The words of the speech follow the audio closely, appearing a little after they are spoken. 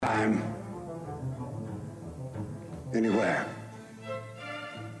anytime, anywhere.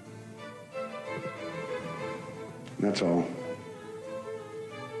 That's all.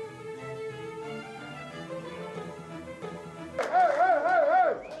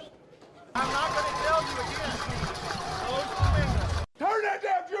 I'm not going to tell you again. Close the window. Turn that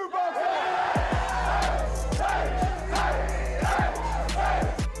damn jukebox!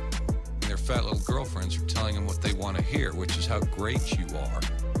 Their fat little girlfriends are telling them what they want to hear, which is how great you are.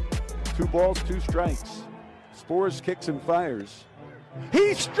 2 balls, 2 strikes. Spores kicks and fires.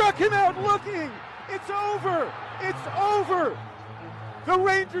 He struck him out looking. It's over. It's over. The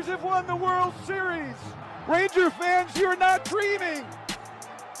Rangers have won the World Series. Ranger fans, you're not dreaming.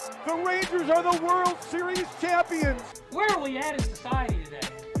 The Rangers are the World Series champions. Where are we at in society today?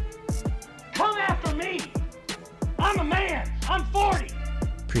 Come after me. I'm a man. I'm 40.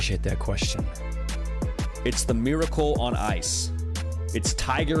 Appreciate that question. It's the miracle on ice. It's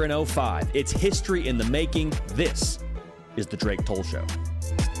Tiger in 05. It's history in the making. This is the Drake Toll Show.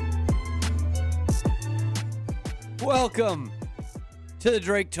 Welcome to the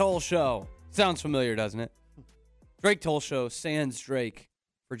Drake Toll Show. Sounds familiar, doesn't it? Drake Toll Show, sans Drake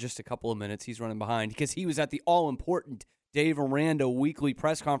for just a couple of minutes. He's running behind because he was at the all-important Dave Aranda weekly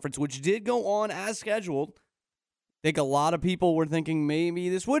press conference, which did go on as scheduled. I think a lot of people were thinking maybe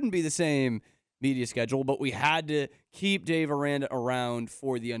this wouldn't be the same media schedule, but we had to keep Dave Aranda around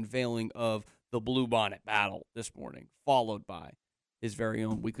for the unveiling of the Blue Bonnet Battle this morning, followed by his very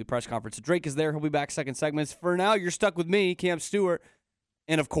own weekly press conference. So Drake is there. He'll be back second segments. For now, you're stuck with me, Cam Stewart,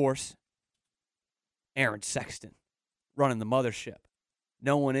 and, of course, Aaron Sexton running the mothership.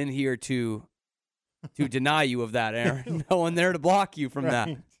 No one in here to deny you of that, Aaron. No one there to block you from that.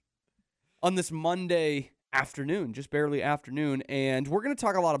 On this Monday afternoon, just barely afternoon, and we're going to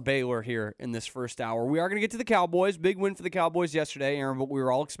talk a lot of Baylor here in this first hour. We are going to get to the Cowboys. Big win for the Cowboys yesterday, Aaron, but we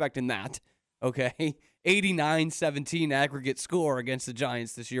were all expecting that. Okay, 89-17 aggregate score against the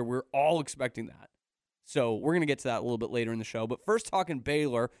Giants this year. We're all expecting that. So we're going to get to that a little bit later in the show. But first, talking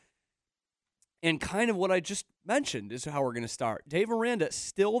Baylor, and kind of what I just mentioned is how we're going to start. Dave Aranda,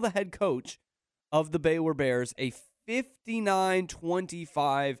 still the head coach of the Baylor Bears, a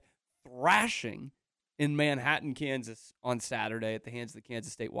 59-25 thrashing in Manhattan, Kansas on Saturday at the hands of the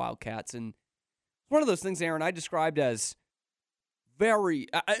Kansas State Wildcats. And it's one of those things, Aaron, I described as very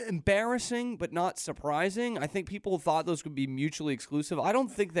embarrassing, but not surprising. I think people thought those could be mutually exclusive. I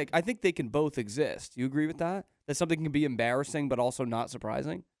think they can both exist. You agree with that? That something can be embarrassing, but also not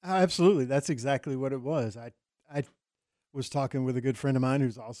surprising? Absolutely. That's exactly what it was. I was talking with a good friend of mine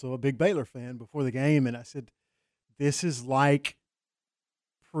who's also a big Baylor fan before the game, and I said, this is like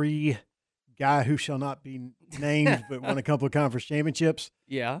guy who shall not be named but won a couple of conference championships.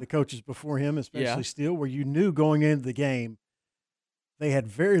 Yeah. The coaches before him, especially Steele, where you knew going into the game they had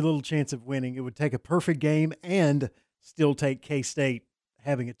very little chance of winning. It would take a perfect game and still take K-State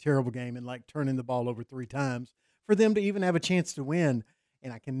having a terrible game and like turning the ball over 3 times for them to even have a chance to win.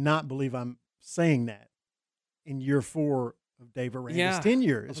 And I cannot believe I'm saying that in year 4 of Dave Aranda's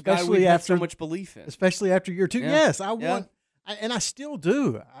tenure, especially after so much belief in, especially after year 2. Yeah. Yes, I want, and I still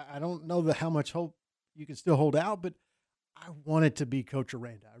do. I don't know how much hope you can still hold out, but I want it to be Coach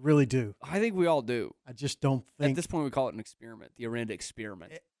Aranda. I really do. I think we all do. I just don't think. At this point, we call it an experiment, the Aranda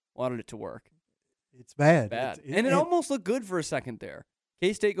experiment. Wanted it to work. It's bad. And it almost looked good for a second there.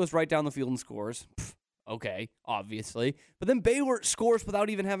 K-State goes right down the field and scores. Okay, obviously. But then Baylor scores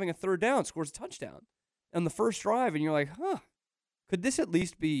without even having a third down, scores a touchdown on the first drive, and you're like, could this at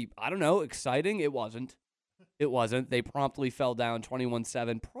least be, I don't know, exciting? It wasn't. It wasn't. They promptly fell down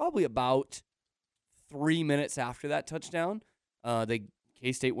 21-7, probably about 3 minutes after that touchdown.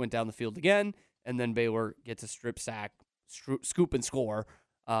 K-State went down the field again, and then Baylor gets a strip sack, scoop and score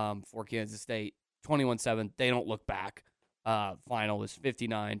for Kansas State. 21-7. They don't look back. Final is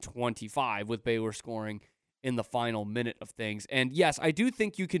 59-25 with Baylor scoring in the final minute of things. And yes, I do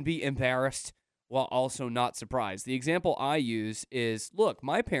think you can be embarrassed while also not surprised. The example I use is, look,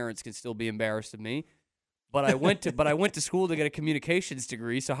 my parents can still be embarrassed of me, but I went to school to get a communications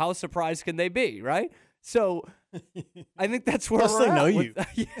degree, so how surprised can they be, right? So I think that's where Plus we're they at. know you.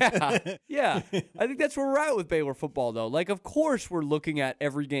 Yeah. I think that's where we're at with Baylor football, though. Like, of course we're looking at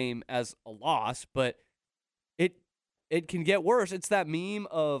every game as a loss, but it can get worse. It's that meme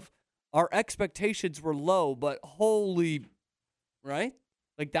of our expectations were low, but holy, right?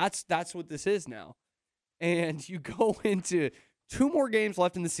 Like, that's what this is now. And you go into 2 more games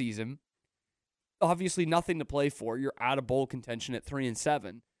left in the season. Obviously nothing to play for. You're out of bowl contention at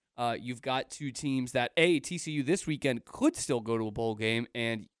 3-7. You've got 2 teams that, TCU this weekend could still go to a bowl game,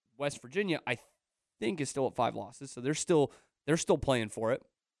 and West Virginia, I think, is still at 5 losses. So they're still playing for it.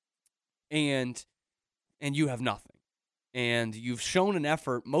 and you have nothing. And you've shown an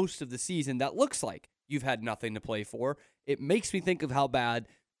effort most of the season that looks like you've had nothing to play for. It makes me think of how bad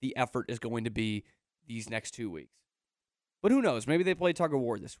the effort is going to be these next 2 weeks. But who knows? Maybe they play Tug of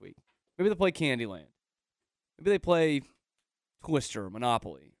War this week. Maybe they play Candyland. Maybe they play Twister,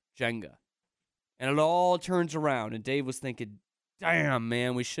 Monopoly, Jenga. And it all turns around, and Dave was thinking, damn,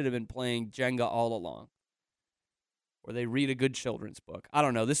 man, we should have been playing Jenga all along. Or they read a good children's book. I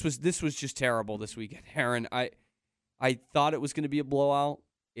don't know. This was just terrible this weekend, Aaron. I thought it was going to be a blowout.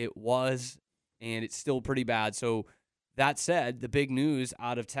 It was, and it's still pretty bad. So that said, the big news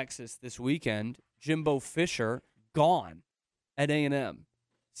out of Texas this weekend, Jimbo Fisher gone at A&M.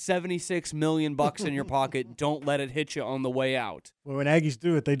 $76 million in your pocket. Don't let it hit you on the way out. Well, when Aggies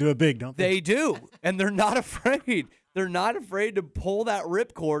do it, they do it big, don't they? They do, and they're not afraid. They're not afraid to pull that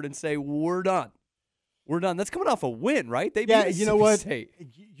ripcord and say, we're done. We're done. That's coming off a win, right? They beat you know what? State,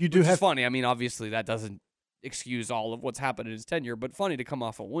 you do which have is funny. I mean, obviously that doesn't excuse all of what's happened in his tenure, but funny to come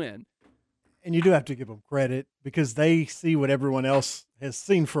off a win. And you do have to give them credit because they see what everyone else has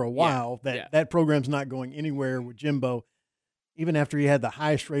seen for a while, that program's not going anywhere with Jimbo, even after he had the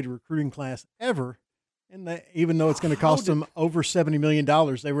highest-rated recruiting class ever. And even though it's going to cost them over $70 million,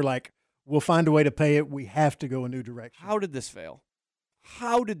 they were like, we'll find a way to pay it. We have to go a new direction. How did this fail?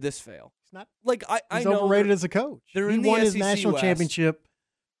 It's not like he's know overrated as a coach. He won his national championship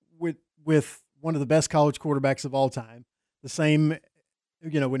with one of the best college quarterbacks of all time. The same,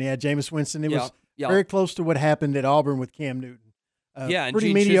 when he had Jameis Winston, it was very close to what happened at Auburn with Cam Newton. And pretty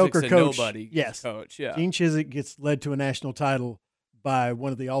Gene mediocre Chiswick's coach. Nobody coach. Yeah. Gene Chizik gets led to a national title by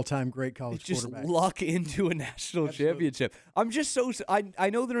one of the all-time great college just quarterbacks. Luck into a national championship. I'm just I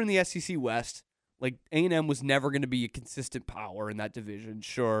know they're in the SEC West. Like A&M was never going to be a consistent power in that division,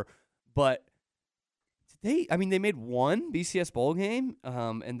 sure, but they made one BCS bowl game,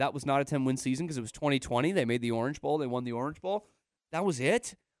 and that was not a 10-win season because it was 2020. They made the Orange Bowl. They won the Orange Bowl. That was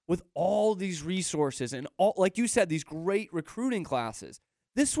it. With all these resources and all, like you said, these great recruiting classes,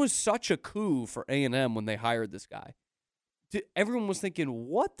 this was such a coup for A&M when they hired this guy. Everyone was thinking,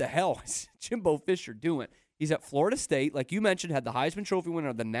 what the hell is Jimbo Fisher doing? He's at Florida State, like you mentioned, had the Heisman Trophy winner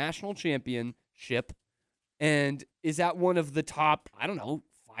of the national championship, and is at one of the top,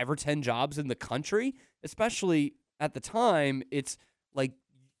 5 or 10 jobs in the country, especially at the time. It's like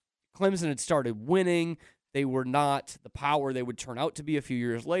Clemson had started winning. They were not the power they would turn out to be a few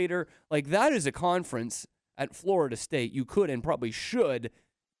years later. Like, that is a conference at Florida State you could and probably should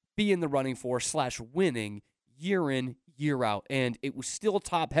be in the running for / winning year in, year out. And it was still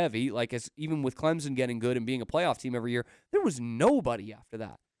top heavy, even with Clemson getting good and being a playoff team every year, there was nobody after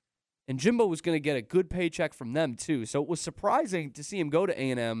that. And Jimbo was going to get a good paycheck from them too. So it was surprising to see him go to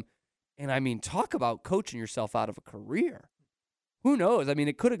A&M. And talk about coaching yourself out of a career. Who knows?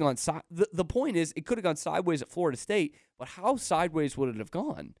 It could have gone the point is, it could have gone sideways at Florida State, but how sideways would it have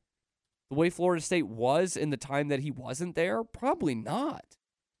gone? The way Florida State was in the time that he wasn't there? Probably not.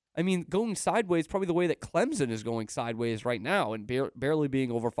 Going sideways probably the way that Clemson is going sideways right now and barely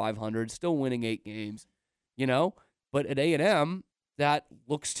being over 500, still winning 8 games, But at A&M, that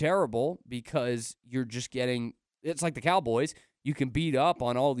looks terrible because you're just getting – it's like the Cowboys. You can beat up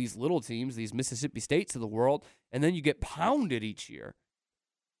on all these little teams, these Mississippi States of the world, and then you get pounded each year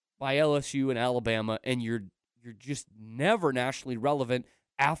by LSU and Alabama, and you're just never nationally relevant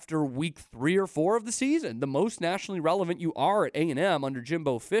after week 3 or 4 of the season. The most nationally relevant you are at A&M under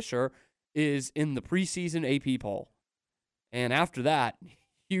Jimbo Fisher is in the preseason AP poll. And after that,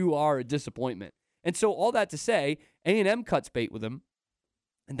 you are a disappointment. And so all that to say, A&M cuts bait with him,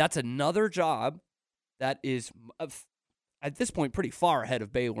 and that's another job that is at this point pretty far ahead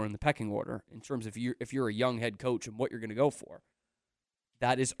of Baylor in the pecking order in terms of if you're a young head coach and what you're going to go for.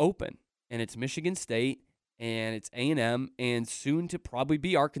 That is open, and it's Michigan State, and it's A&M, and soon to probably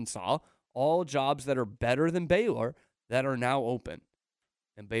be Arkansas, all jobs that are better than Baylor that are now open.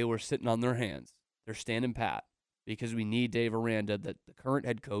 And Baylor's sitting on their hands. They're standing pat because we need Dave Aranda, the current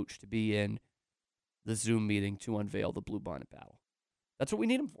head coach, to be in the Zoom meeting to unveil the Bluebonnet Battle. That's what we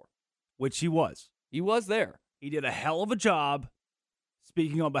need him for. Which he was. He was there. He did a hell of a job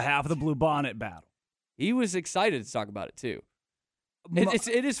speaking on behalf of the Bluebonnet Battle. He was excited to talk about it, too.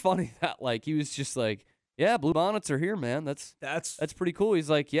 It is funny that, he was just like, yeah, Bluebonnets are here, man. That's pretty cool. He's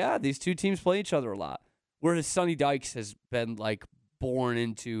like, yeah, these two teams play each other a lot. Whereas Sonny Dykes has been, born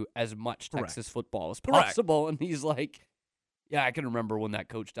into as much Texas football as possible. Correct. And he's like, yeah, I can remember when that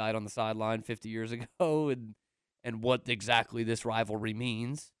coach died on the sideline 50 years ago and what exactly this rivalry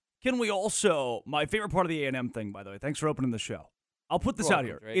means. Can we also, my favorite part of the A&M thing, by the way, thanks for opening the show. I'll put this out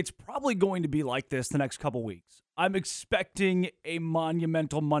here. Drake. It's probably going to be like this the next couple weeks. I'm expecting a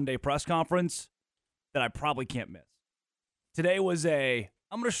monumental Monday press conference that I probably can't miss. Today was I'm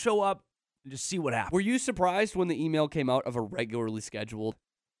going to show up and just see what happens. Were you surprised when the email came out of a regularly scheduled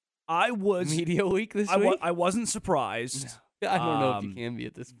I was media week this week? I wasn't surprised. I don't know if you can be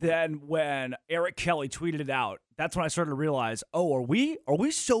at this point. Then when Eric Kelly tweeted it out, that's when I started to realize, are we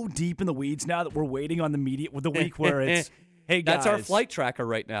so deep in the weeds now that we're waiting on the media with the week where it's, hey guys, that's our flight tracker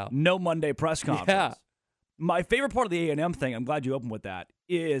right now. No Monday press conference. Yeah. My favorite part of the A&M thing, I'm glad you opened with that,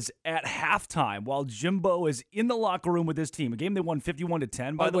 is at halftime while Jimbo is in the locker room with his team, a game they won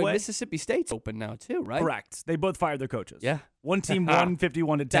 51-10, by the way. Mississippi State's open now too, right? Correct. They both fired their coaches. Yeah. One team won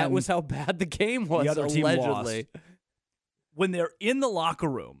 51-10. That was how bad the game was, the other team allegedly. lost. When they're in the locker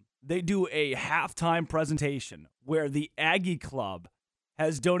room, they do a halftime presentation where the Aggie Club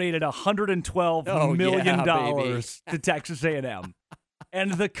has donated $112 million to Texas A&M.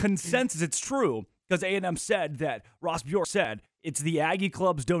 And the consensus, it's true, because A&M said that, Ross Bjork said, it's the Aggie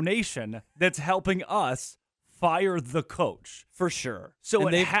Club's donation that's helping us fire the coach. For sure. So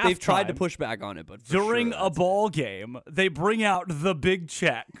and at they've tried to halftime, push back on it, but during a ball game, they bring out the big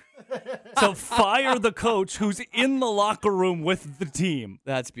check to fire the coach who's in the locker room with the team.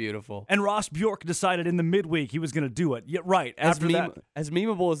 That's beautiful. And Ross Bjork decided in the midweek he was going to do it. Yeah, right. After that, as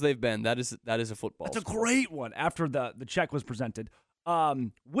memeable as they've been, that is a football. That's a sport. great one. After the check was presented,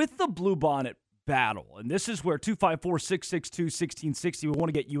 with the Bluebonnet battle, and this is where 254-662-1660. We want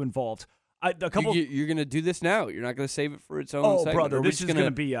to get you involved. You're going to do this now. You're not going to save it for its own segment. Brother, Or this is going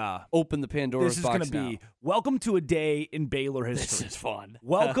to be open the Pandora's box. This is going to be welcome to a day in Baylor history. This is fun.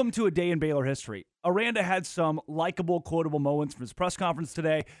 Welcome to a day in Baylor history. Aranda had some likable, quotable moments from his press conference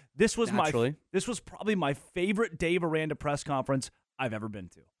today. This was probably my favorite Dave Aranda press conference I've ever been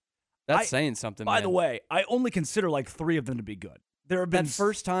to. That's saying something. By the way, I only consider like 3 of them to be good. There have been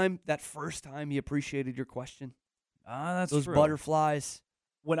that first time he appreciated your question. That's those true. Butterflies.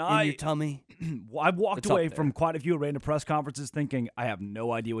 When in your tummy. I walked away from quite a few Aranda press conferences thinking, I have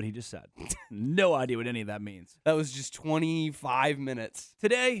no idea what he just said. No idea what any of that means. That was just 25 minutes.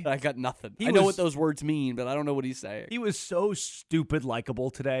 Today, I got nothing. I know what those words mean, but I don't know what he's saying. He was so stupid likable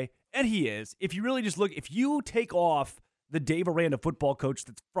today, and he is. If you really just look, if you take off the Dave Aranda football coach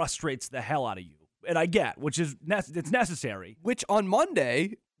that frustrates the hell out of you, and I get, which is it's necessary. Which on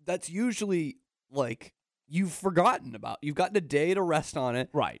Monday, that's usually like you've forgotten about. You've gotten a day to rest on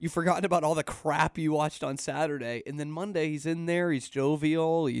it. Right. You've forgotten about all the crap you watched on Saturday. And then Monday, he's in there. He's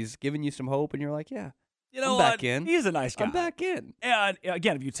jovial. He's giving you some hope. And you're like, yeah, you know I'm what? back in. He's a nice guy. I'm back in. And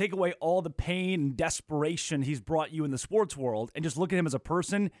again, if you take away all the pain and desperation he's brought you in the sports world and just look at him as a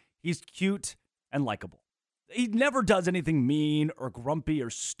person, he's cute and likable. He never does anything mean or grumpy or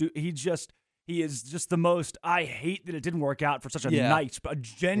He is just the most, I hate that it didn't work out for such a nice, but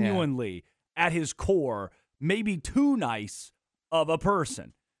genuinely at his core, maybe too nice of a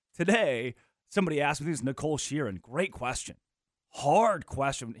person. Today, somebody asked me this, Nicole Sheeran. Great question. Hard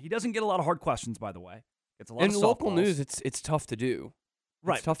question. He doesn't get a lot of hard questions, by the way. It's a lot in of local softballs. news, it's tough to do.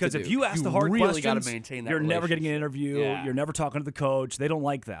 Right, because if you ask the hard really questions, gotta maintain that you're never getting an relationship. interview. Yeah. You're never talking to the coach. They don't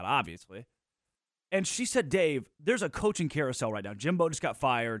like that, obviously. And she said, Dave, there's a coaching carousel right now. Jimbo just got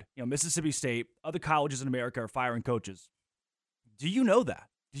fired. Mississippi State, other colleges in America are firing coaches. Do you know that?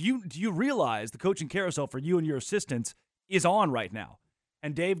 Do you realize the coaching carousel for you and your assistants is on right now?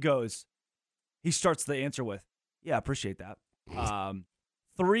 And Dave goes, he starts the answer with, yeah, I appreciate that.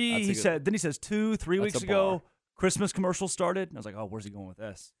 3, he said, then he says 2, 3 weeks ago, Christmas commercial started. And I was like, oh, where's he going with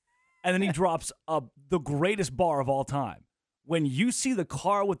this? And then he drops the greatest bar of all time. When you see the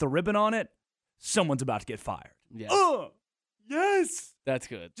car with the ribbon on it, someone's about to get fired. Yeah. Yes. That's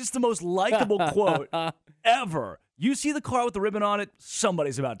good. Just the most likable quote ever. You see the car with the ribbon on it,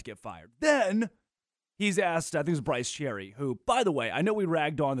 somebody's about to get fired. Then he's asked, I think it was Bryce Cherry, who, by the way, I know we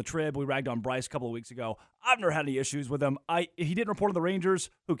ragged on the Trib. We ragged on Bryce a couple of weeks ago. I've never had any issues with him. He didn't report on the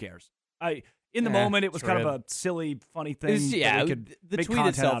Rangers. Who cares? In the moment, it was kind of a silly, funny thing. The tweet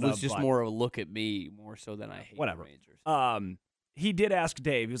itself was just more of a look at me, more so than I hate the Rangers. He did ask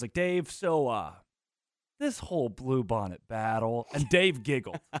Dave. He was like, Dave, so this whole Bluebonnet battle, and Dave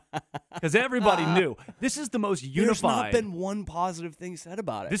giggled because everybody knew this is the most unified. There's not been one positive thing said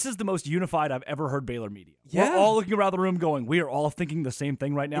about it. This is the most unified I've ever heard Baylor media. Yeah. We're all looking around the room going, we are all thinking the same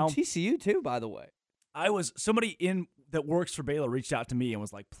thing right now. And TCU too, by the way. Somebody that works for Baylor reached out to me and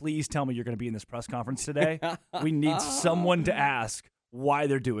was like, please tell me you're going to be in this press conference today. We need someone to ask why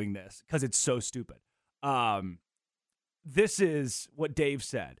they're doing this because it's so stupid. This is what Dave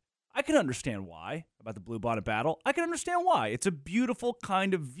said. I can understand why about the Bluebonnet battle. I can understand why. It's a beautiful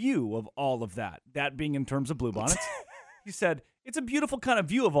kind of view of all of that. That being in terms of bluebonnets. He said, It's a beautiful kind of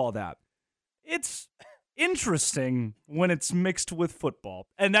view of all that. It's interesting when it's mixed with football.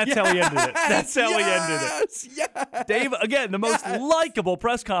 And that's how he ended it. That's how he ended it. Yes. Dave, again, the most likable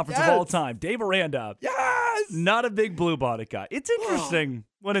press conference of all time. Dave Aranda. Yes. Not a big bluebonnet guy. It's interesting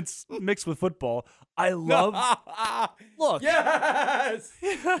when it's mixed with football. I love. Look. Yes.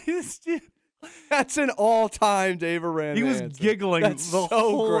 That's an all-time Dave Aranda He was answer. giggling That's the so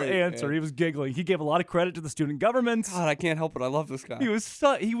whole great, answer. man. He was giggling. He gave a lot of credit to the student governments. God, I can't help it. I love this guy. He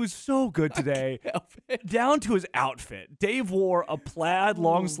was so good today. Down to his outfit. Dave wore a plaid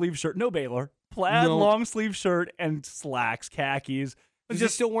long sleeve shirt. No Baylor. Plaid long sleeve shirt and slacks, khakis. Is he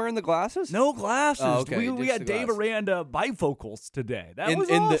still wearing the glasses? No glasses. Oh, okay. We had Dave Aranda bifocals today. That was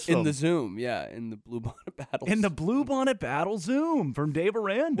in awesome. in the Zoom, yeah, in the Bluebonnet Battle. In the Bluebonnet Battle Zoom from Dave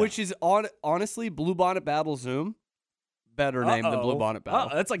Aranda. Which is honestly Bluebonnet Battle Zoom. Better name than Bluebonnet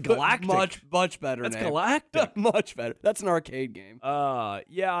Battle. That's like galactic. Much better That's name. galactic. Much better. That's an arcade game.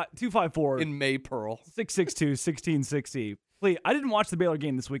 Yeah, 254 in Maypearl. 662-1660. Lee, I didn't watch the Baylor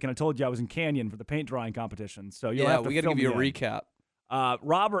game this week, and I told you I was in Canyon for the paint drying competition. So you'll have to we got to fill give you a me in. recap.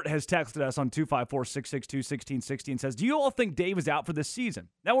 Robert has texted us on 254-662-1660 and says, do you all think Dave is out for this season?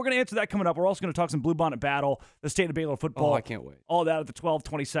 Now we're going to answer that coming up. We're also going to talk some Bluebonnet Battle, the state of Baylor football. Oh, I can't wait. All that at the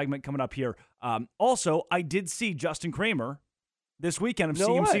 12:20 segment coming up here. Also, I did see Justin Kramer this weekend of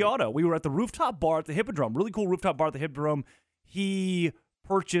CMC Auto. We were at the rooftop bar at the Hippodrome. Really cool rooftop bar at the Hippodrome. He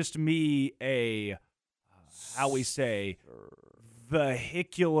purchased me a,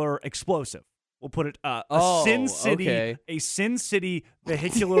 vehicular explosive. We'll put it a Sin City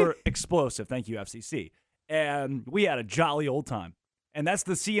vehicular explosive. Thank you, FCC. And we had a jolly old time. And that's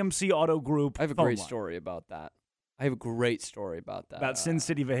the CMC Auto Group. I have a great story about that. About Sin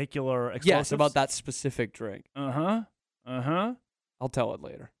City vehicular explosives? Yes, about that specific drink. Uh-huh. I'll tell it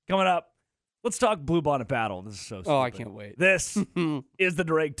later. Coming up, let's talk Bluebonnet Battle. This is so stupid. Oh, I can't wait. This is the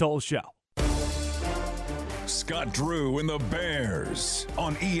Drake Toll Show. Scott Drew and the Bears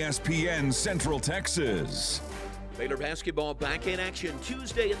on ESPN Central Texas. Baylor basketball back in action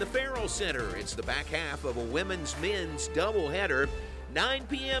Tuesday in the Farrell Center. It's the back half of a women's-men's doubleheader. 9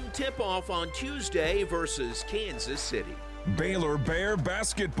 p.m. tip-off on Tuesday versus Kansas City. Baylor Bear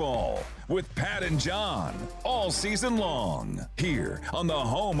basketball with Pat and John all season long here on the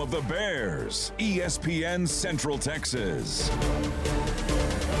home of the Bears, ESPN Central Texas.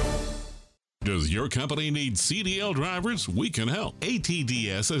 Does your company need CDL drivers? We can help.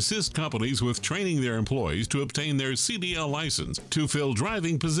 ATDS assists companies with training their employees to obtain their CDL license to fill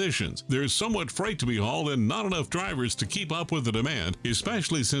driving positions. There's so much freight to be hauled and not enough drivers to keep up with the demand,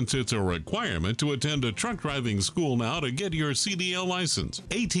 especially since it's a requirement to attend a truck driving school now to get your CDL license.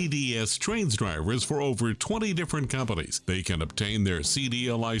 ATDS trains drivers for over 20 different companies. They can obtain their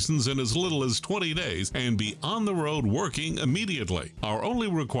CDL license in as little as 20 days and be on the road working immediately. Our only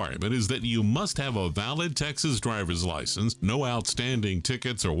requirement is that you must have a valid Texas driver's license, no outstanding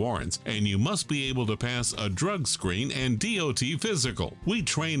tickets or warrants, and you must be able to pass a drug screen and DOT physical. We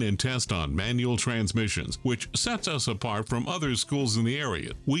train and test on manual transmissions, which sets us apart from other schools in the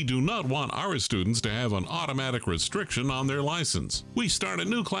area. We do not want our students to have an automatic restriction on their license. We start a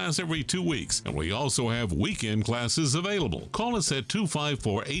new class every 2 weeks, and we also have weekend classes available. Call us at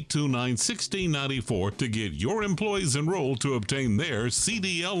 254-829-1694 to get your employees enrolled to obtain their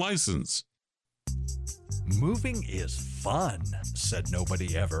CDL license. Moving is fun, said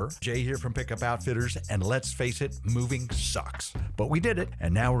nobody ever. Jay here from Pickup Outfitters, and let's face it, moving sucks. But we did it,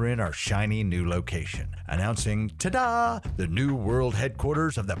 and now we're in our shiny new location. Announcing, ta-da, the new world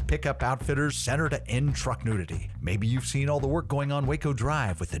headquarters of the Pickup Outfitters Center to End Truck Nudity. Maybe you've seen all the work going on Waco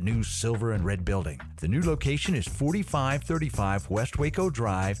Drive with the new silver and red building. The new location is 4535 West Waco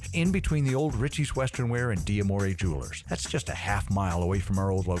Drive, in between the old Richie's Western Wear and D'Amore Jewelers. That's just a half mile away from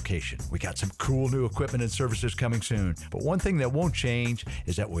our old location. We got some cool new equipment and services coming soon, but one thing that won't change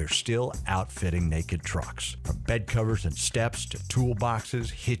is that we're still outfitting naked trucks. From bed covers and steps to toolboxes,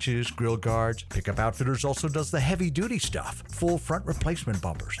 hitches, grill guards, Pickup Outfitters also does the heavy-duty stuff. Full front replacement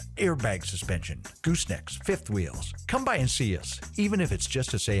bumpers, airbag suspension, goosenecks, fifth wheels. Come by and see us, even if it's just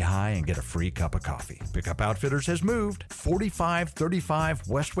to say hi and get a free cup of coffee. Pickup Outfitters has moved. 4535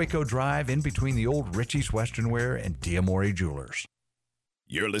 West Waco Drive, in between the old Richie's Western Wear and D'Amore Jewelers.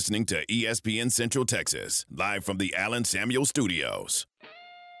 You're listening to ESPN Central Texas, live from the Allen Samuel Studios.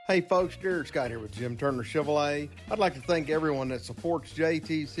 Hey folks, Jared Scott here with Jim Turner Chevrolet. I'd like to thank everyone that supports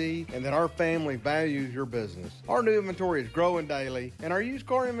JTC and that our family values your business. Our new inventory is growing daily and our used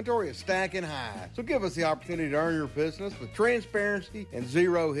car inventory is stacking high. So give us the opportunity to earn your business with transparency and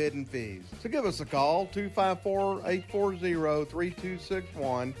zero hidden fees. So give us a call,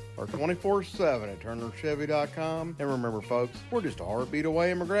 254-840-3261 or 24/7 at TurnerChevy.com. And remember folks, we're just a heartbeat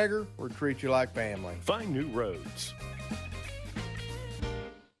away in McGregor. We'll treat you like family. Find new roads.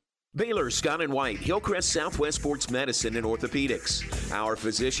 Baylor Scott & White, Hillcrest Southwest Sports Medicine and Orthopedics. Our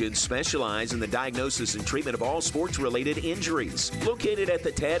physicians specialize in the diagnosis and treatment of all sports-related injuries. Located at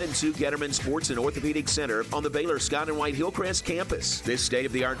the Ted and Sue Getterman Sports and Orthopedic Center on the Baylor Scott & White Hillcrest campus. This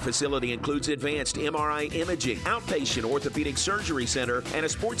state-of-the-art facility includes advanced MRI imaging, outpatient orthopedic surgery center, and a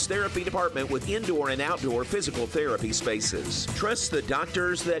sports therapy department with indoor and outdoor physical therapy spaces. Trust the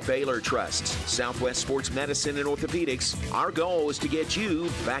doctors that Baylor trusts. Southwest Sports Medicine and Orthopedics. Our goal is to get you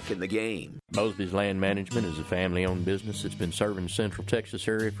back in the game. Mosby's Land Management is a family-owned business that's been serving the Central Texas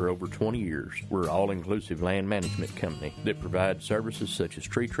area for over 20 years. We're an all-inclusive land management company that provides services such as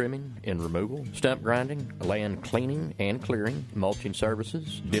tree trimming and removal, stump grinding, land cleaning and clearing, mulching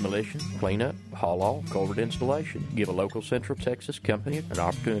services, demolition, cleanup, haul-off, culvert installation. Give a local Central Texas company an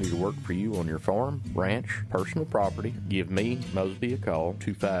opportunity to work for you on your farm, ranch, personal property. Give me, Mosby, a call,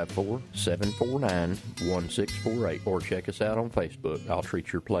 254-749-1648, or check us out on Facebook. I'll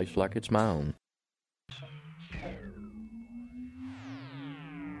treat your place like it's my own.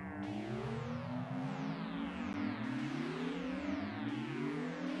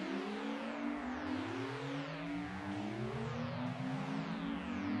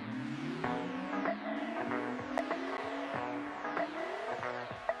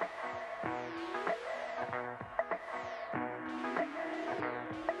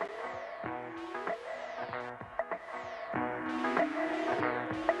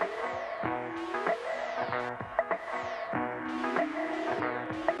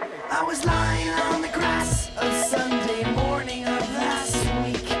 I was lying on the grass of Sunday morning of last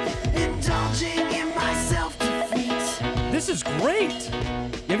week, indulging in my self-defeat. This is great.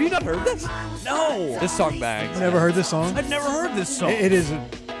 Have you not heard this? No. This song bangs. Never heard this song? I've never heard this song. It is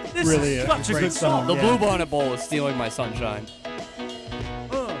This really is a such a great good song. The yeah. Blue Bonnet Bowl is stealing my sunshine.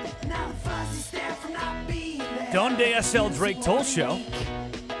 Don DSL Drake Toll Show.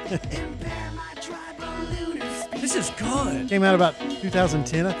 This is good. Came out about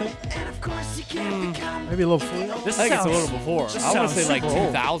 2010, I think. Maybe a little before. I think it's a little before. I want to say like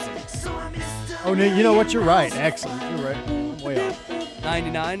 2000. Oh, no, you know what? You're right. Excellent. You're right. I'm way off.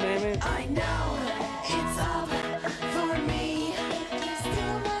 99 maybe?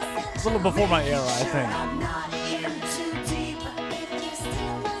 It's a little before my era, I think.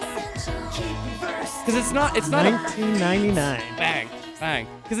 Because it's not 1999. Bang.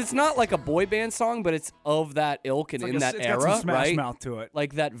 Because it's not like a boy band song, but it's of that ilk and It's in like that it's got era, some Smash right? Mouth to it.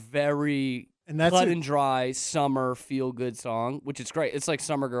 Like that very that's cut it. and dry summer feel good song, which is great. It's like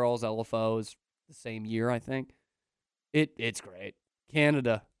Summer Girls, LFOs, the same year, I think. It's great.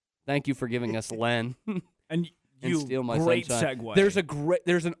 Canada, thank you for giving us Len. And Steal My great Sunshine. segue.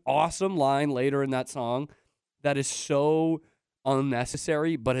 There's an awesome line later in that song that is so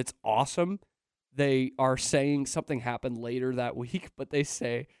unnecessary, but it's awesome. They are saying something happened later that week, but they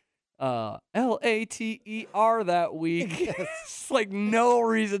say LATER that week. It's like no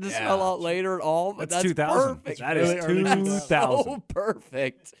reason to spell out later at all, but that's 2000. perfect. That is 2000. So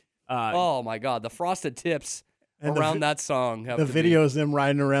perfect. Oh my God, the frosted tips And around that song. Have The to video is them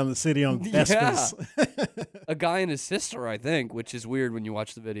riding around the city on Vespas. A guy and his sister, I think, which is weird when you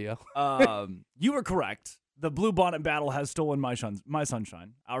watch the video. You were correct. The Blue Bonnet Battle has stolen my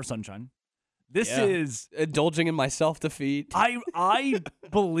sunshine, our sunshine. This is indulging in my self-defeat. I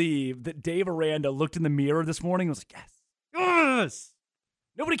believe that Dave Aranda looked in the mirror this morning and was like, yes.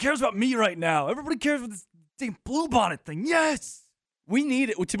 Nobody cares about me right now. Everybody cares about this damn Blue Bonnet thing. Yes. We need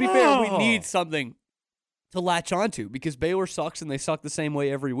it. To be fair, we need something to latch onto because Baylor sucks and they suck the same way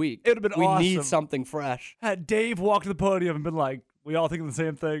every week. It would have been awesome. We need something fresh. Had Dave walked to the podium and been like, we all think of the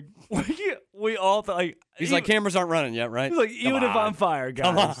same thing. We all like. He's like, cameras aren't running yet, right? He's like, even if I'm fired,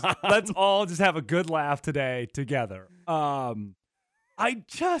 guys, let's all just have a good laugh today together. The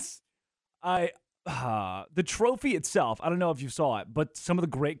trophy itself, I don't know if you saw it, but some of the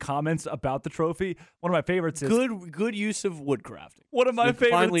great comments about the trophy. One of my favorites is good use of wood crafting. One of my It's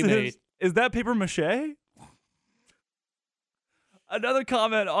favorites finally made. is that paper mache? Another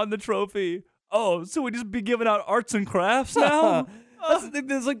comment on the trophy. Oh, so we just be giving out arts and crafts now?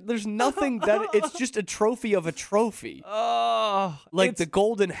 There's nothing that it's just a trophy of a trophy. Like the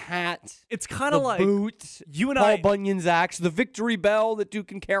golden hat. It's kind of like boot. You and Paul Bunyan's axe, the victory bell that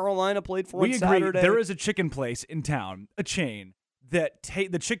Duke and Carolina played for on Saturday. We agree. There is a chicken place in town, a chain, that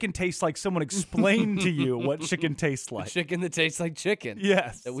the chicken tastes like someone explained to you what chicken tastes like. Chicken that tastes like chicken.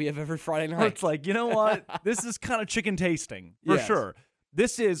 Yes. That we have every Friday night. It's like, you know what? This is kind of chicken tasting, for sure.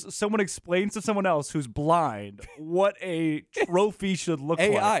 This is someone explains to someone else who's blind what a trophy should look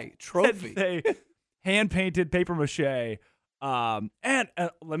like. AI trophy. They hand-painted paper mache. And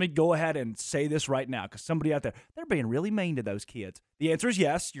let me go ahead and say this right now, because somebody out there, they're being really mean to those kids. The answer is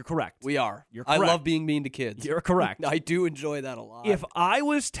yes, you're correct. We are. You're correct. I love being mean to kids. You're correct. I do enjoy that a lot. If I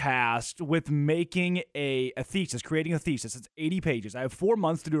was tasked with making a thesis, creating a thesis, it's 80 pages. I have 4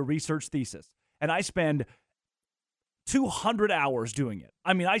 months to do a research thesis, and I spend 200 hours doing it.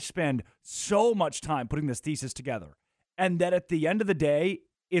 I mean, I spend so much time putting this thesis together. And that at the end of the day,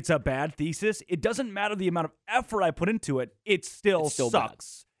 it's a bad thesis. It doesn't matter the amount of effort I put into it. It still sucks.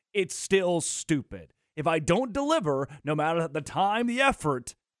 Bad. It's still stupid. If I don't deliver, no matter the time, the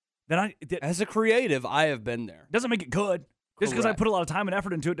effort, then as a creative, I have been there. Doesn't make it good. Just because I put a lot of time and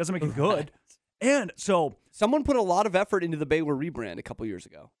effort into it doesn't make it good. And so someone put a lot of effort into the Baylor rebrand a couple years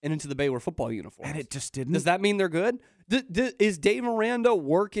ago and into the Baylor football uniforms. And it just didn't. Does that mean they're good? Is Dave Aranda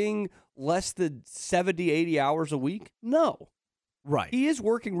working less than 70, 80 hours a week? No. Right. He is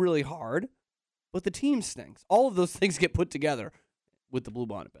working really hard, but the team stinks. All of those things get put together with the Blue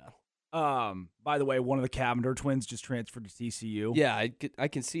Bonnet battle. By the way, one of the Cavender twins just transferred to TCU. Yeah, I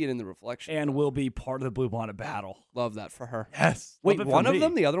can see it in the reflection. And will be part of the Blue Bonnet battle. Love that for her. Yes. Wait, one of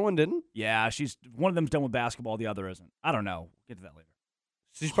them? The other one didn't? Yeah, one of them's done with basketball, the other isn't. I don't know. Get to that later.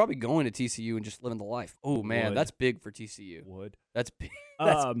 So she's probably going to TCU and just living the life. Oh, man, that's big for TCU. Would. That's big.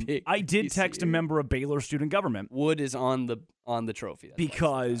 That's big. I did text a member of Baylor student government. Wood is on the trophy. That's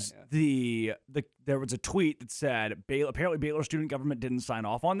because there was a tweet that said apparently Baylor student government didn't sign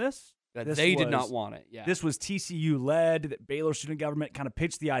off on this. They did not want it. Yeah. This was TCU led. That Baylor student government kind of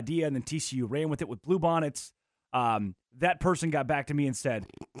pitched the idea, and then TCU ran with it with Blue Bonnets. That person got back to me and said,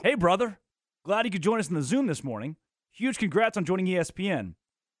 "Hey, brother, glad you could join us in the Zoom this morning. Huge congrats on joining ESPN."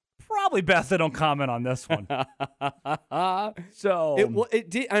 Probably best they don't comment on this one. So it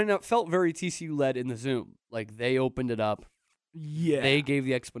did. I know it felt very TCU led in the Zoom. Like they opened it up. Yeah. They gave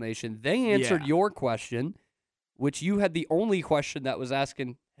the explanation. They answered your question, which you had the only question that was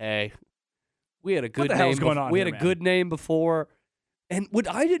asking, "Hey, we had a good what the name. Hell's going on we here, had a man? good name before." And what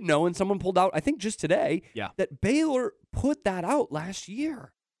I didn't know, and someone pulled out, I think just today, that Baylor put that out last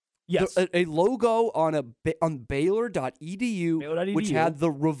year. Yes. A logo on Baylor.edu, which had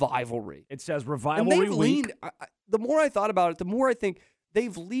the Revivalry. It says Revivalry and they've Week. leaned, the more I thought about it, the more I think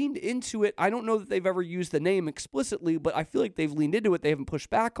they've leaned into it. I don't know that they've ever used the name explicitly, but I feel like they've leaned into it. They haven't pushed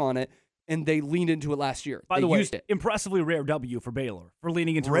back on it, and they leaned into it last year. By the way, used it. Impressively rare W for Baylor for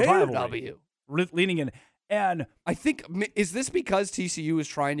leaning into Rare Revivalry. W. Leaning in. And I think, is this because TCU is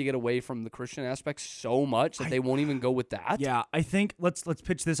trying to get away from the Christian aspect so much that they won't even go with that? Yeah, I think let's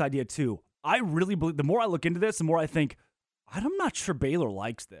pitch this idea too. I really believe the more I look into this, the more I think I'm not sure Baylor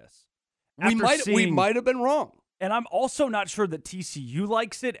likes this. We might have been wrong. And I'm also not sure that TCU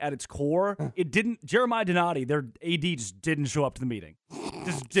likes it at its core. It didn't. Jeremiah Donati, their AD, just didn't show up to the meeting.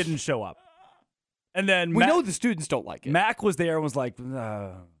 Just didn't show up. And then we know the students don't like it. Mac was there and was like,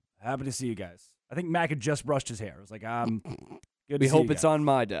 happy to see you guys. I think Mac had just brushed his hair. It was like, good to we see hope you it's guys. on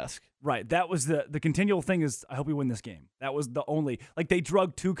my desk. Right. That was the continual thing is, I hope we win this game. That was the only, like they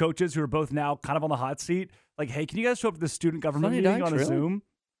drugged two coaches who are both now kind of on the hot seat. Like, hey, can you guys show up to the student government Sonny meeting Dykes, on a really? Zoom?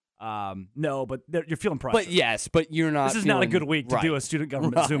 No, but you're feeling pressure. But yes, but you're not. This is not a good week to do a student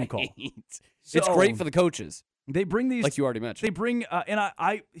government Zoom call. It's great for the coaches. They bring these, like you already mentioned. They bring, and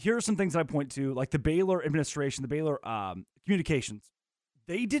I here are some things that I point to, like the Baylor administration, the Baylor communications.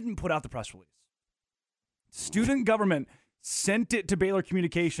 They didn't put out the press release. Student government sent it to Baylor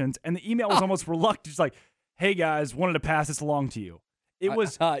Communications, and the email was almost reluctant. It's like, hey guys, wanted to pass this along to you. It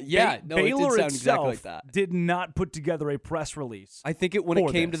was Baylor it did sound itself exactly like that. Did not put together a press release. I think when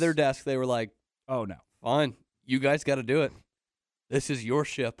it came to their desk, they were like, "Oh no, fine, you guys got to do it. This is your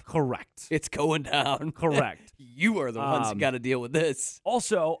ship. Correct. It's going down. Correct. You are the ones that got to deal with this."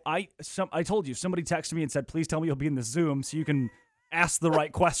 Also, I told you, somebody texted me and said, "Please tell me you'll be in the Zoom so you can ask the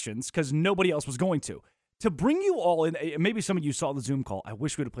right questions," because nobody else was going to. To bring you all in, maybe some of you saw the Zoom call. I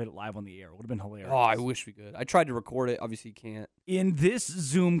wish we would have played it live on the air. It would have been hilarious. Oh, I wish we could. I tried to record it. Obviously, you can't. In this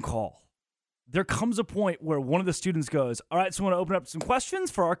Zoom call, there comes a point where one of the students goes, all right, so I want to open up some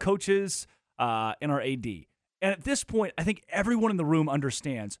questions for our coaches and our AD. And at this point, I think everyone in the room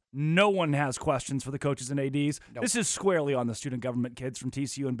understands no one has questions for the coaches and ADs. Nope. This is squarely on the student government kids from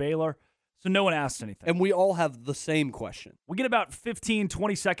TCU and Baylor, so no one asks anything. And we all have the same question. We get about 15,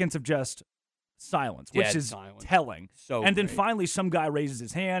 20 seconds of just silence, which Dead is silence. telling. So and then great. finally, some guy raises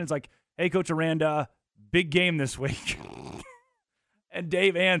his hand. It's like, hey, Coach Aranda, big game this week. And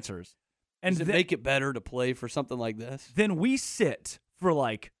Dave answers. And Does it make it better to play for something like this? Then we sit for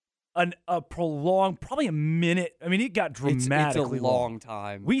like a prolonged, probably a minute. I mean, it got dramatically It's a long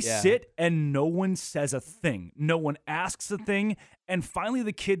time. We Yeah. sit and no one says a thing. No one asks a thing. And finally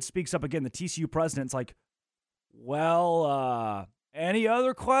the kid speaks up again. The TCU president's like, well, any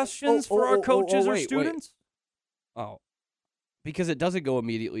other questions for our coaches or wait, students? Oh, because it doesn't go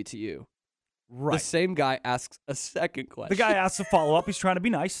immediately to you. Right. The same guy asks a second question. The guy asks a follow-up. He's trying to be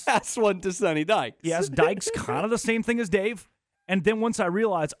nice. Asks one to Sonny Dykes. He asks Dykes kind of the same thing as Dave. And then once I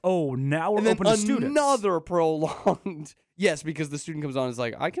realize, oh, now we're And then open to students. another prolonged. Yes, because the student comes on and is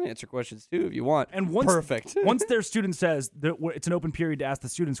like, I can answer questions too if you want. And once, Perfect. once their student says that it's an open period to ask the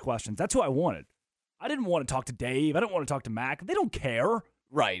students questions, that's who I wanted. I didn't want to talk to Dave. I didn't want to talk to Mac. They don't care.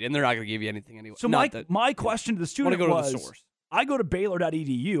 Right, and they're not going to give you anything anyway. So my question to the student go to was, the source. I go to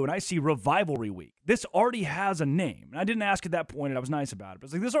Baylor.edu and I see Revivalry Week. This already has a name. And I didn't ask at that point, and I was nice about it. But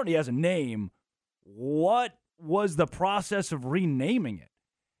it's like, this already has a name. What was the process of renaming it?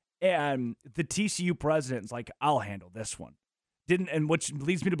 And the TCU president's like, I'll handle this one. And which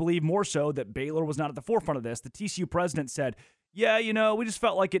leads me to believe more so that Baylor was not at the forefront of this. The TCU president said, yeah, we just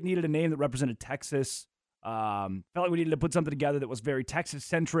felt like it needed a name that represented Texas. Felt like we needed to put something together that was very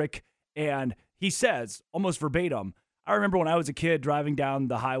Texas-centric. And he says, almost verbatim, I remember when I was a kid driving down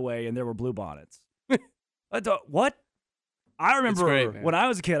the highway and there were bluebonnets. I thought, what? I remember great, when I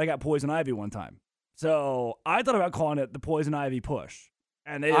was a kid, I got poison ivy one time. So I thought about calling it the poison ivy push.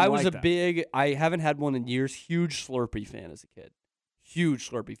 And they didn't I was like that. I haven't had one in years, huge Slurpee fan as a kid. Huge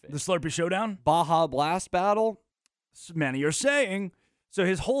Slurpee fan. The Slurpee Showdown? Baja Blast Battle. Many you're saying. So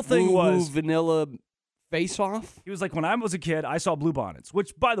his whole thing Woo was vanilla face-off. He was like, when I was a kid, I saw bluebonnets,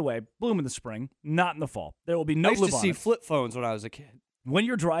 which, by the way, bloom in the spring, not in the fall. There will be no I used bluebonnets. to see flip phones when I was a kid. When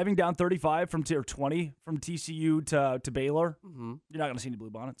you're driving down 35 from or 20 from TCU to Baylor, Mm-hmm. you're not going to see any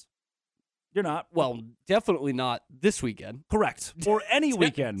bluebonnets. You're not. Well, definitely not this weekend. Correct. Or any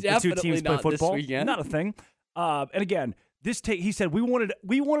weekend the two Definitely teams play not this football. weekend. Not a thing. And again, he said we wanted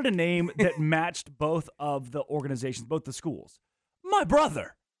a name that matched both of the organizations, both the schools. My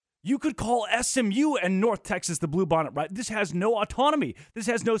brother, you could call SMU and North Texas the Bluebonnet, right? This has no autonomy. This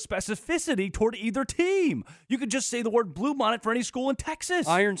has no specificity toward either team. You could just say the word Bluebonnet for any school in Texas.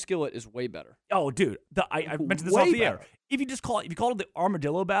 Iron Skillet is way better. Oh, dude, I mentioned this Way off the air. better. If you call it the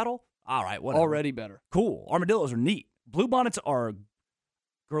Armadillo Battle, all right, whatever. Already better. Cool. Armadillos are neat. Bluebonnets are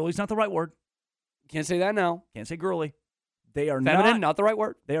girly's not the right word. Can't say that now. Can't say girly. They are Feminine, not the right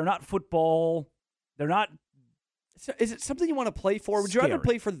word. They are not football. They're not. So is it something you want to play for? Would you rather Scary.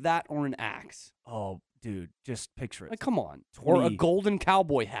 play for that or an axe? Oh, dude, just picture it. Like, come on. Or a golden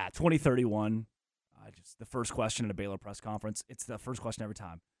cowboy hat. 2031. Just the first question at a Baylor press conference. It's the first question every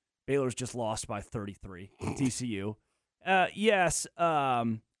time. Baylor's just lost by 33 to TCU. Yes,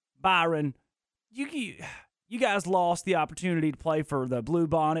 Byron, you guys lost the opportunity to play for the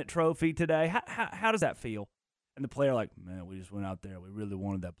Bluebonnet Trophy today. How does that feel? And the player like, man, we just went out there. We really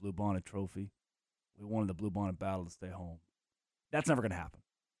wanted that Bluebonnet Trophy. We wanted the Bluebonnet Battle to stay home. That's never going to happen.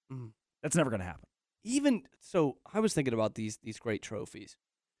 That's never going to happen. Even so, I was thinking about these great trophies.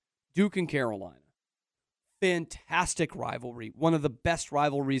 Duke and Carolina. Fantastic rivalry. One of the best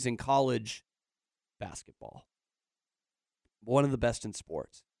rivalries in college basketball. One of the best in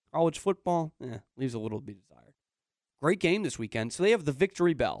sports. College football, leaves a little to be desired. Great game this weekend. So they have the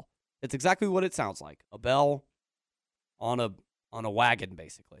Victory Bell. It's exactly what it sounds like. A bell on a wagon,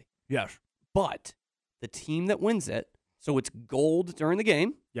 basically. Yes. But the team that wins it, so it's gold during the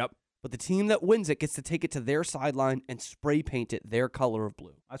game. Yep. But the team that wins it gets to take it to their sideline and spray paint it their color of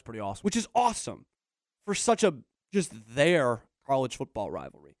blue. That's pretty awesome. Which is awesome for such a just their college football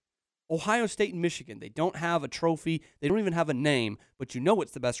rivalry. Ohio State and Michigan, they don't have a trophy. They don't even have a name, but you know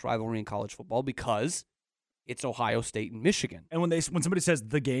it's the best rivalry in college football because it's Ohio State and Michigan. And when somebody says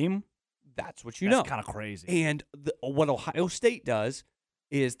the game, that's what you know. That's kind of crazy. And what Ohio State does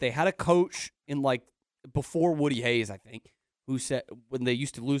is they had a coach in before Woody Hayes, I think, who said when they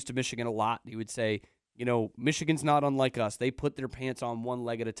used to lose to Michigan a lot, he would say, Michigan's not unlike us. They put their pants on one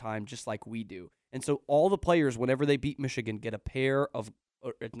leg at a time just like we do. And so all the players, whenever they beat Michigan, get a pair of,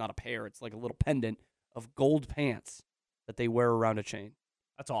 or it's not a pair, it's like a little pendant of gold pants that they wear around a chain.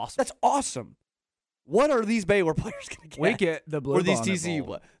 That's awesome. That's awesome. What are these Baylor players going to get? We get the blue or these bonnet TCU bowl.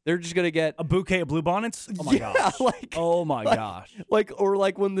 players. They're just going to get a bouquet of blue bonnets. Oh my gosh! Oh my gosh! Or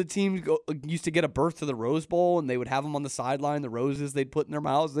like when the team used to get a berth to the Rose Bowl and they would have them on the sideline, the roses they'd put in their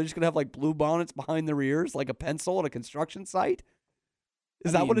mouths. They're just going to have like blue bonnets behind their ears, like a pencil at a construction site.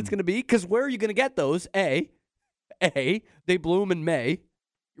 Is that what it's going to be? Because where are you going to get those? A, they bloom in May.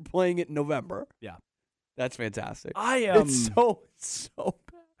 You're playing it in November. Yeah, that's fantastic. It's so bad.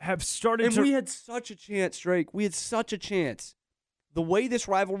 Have started And to. we had such a chance, Drake. We had such a chance. The way this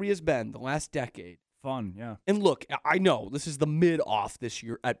rivalry has been the last decade. Fun, yeah. And look, I know this is the mid-off this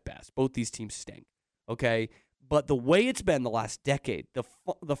year at best. Both these teams stink, okay? But the way it's been the last decade,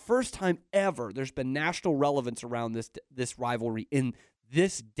 the first time ever there's been national relevance around this rivalry in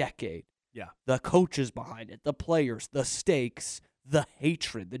this decade. Yeah. The coaches behind it, the players, the stakes, the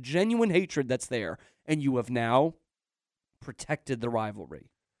hatred, the genuine hatred that's there. And you have now protected the rivalry.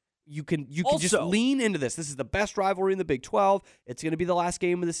 You can just lean into this. This is the best rivalry in the Big 12. It's going to be the last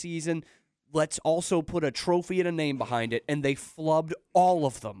game of the season. Let's also put a trophy and a name behind it. And they flubbed all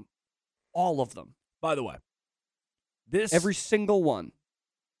of them. All of them. By the way, every single one.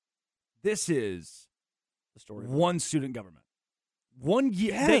 This is the story. One student government. 1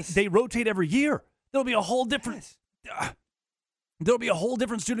 year. Yes. They rotate every year. There'll be a whole different. There'll be a whole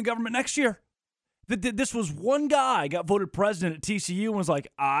different student government next year. This was one guy got voted president at TCU and was like,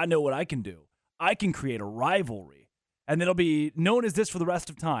 I know what I can do. I can create a rivalry. And it'll be known as this for the rest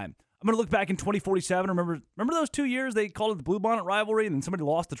of time. I'm going to look back in 2047. Remember those 2 years they called it the Blue Bonnet rivalry and then somebody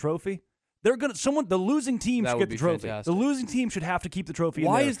lost the trophy? The losing team should get the trophy. Fantastic. The losing team should have to keep the trophy.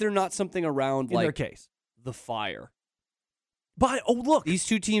 Why is there not something around in like their case? The Fire? Look. These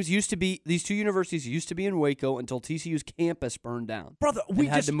two universities used to be in Waco until TCU's campus burned down. Brother, we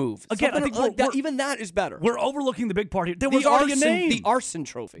had to move. Again, I think even that is better. We're overlooking the big part here. There was already a name. The arson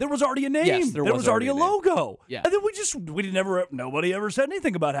trophy. There was already a name. Yes, there was already a logo. Yeah. And then nobody ever said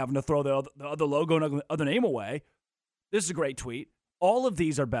anything about having to throw the other logo and other name away. This is a great tweet. All of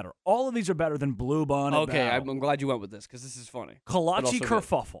these are better. All of these are better than Blue Bonnet. Okay, Battle. I'm glad you went with this because this is funny. Kolache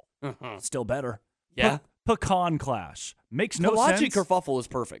kerfuffle. Still better. Yeah. Pecan clash. Makes no sense. Kolache kerfuffle is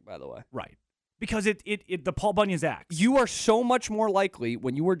perfect, by the way. Right. Because the Paul Bunyan's axe. You are so much more likely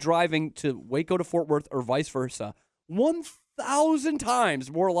when you are driving to Waco to Fort Worth or vice versa, 1,000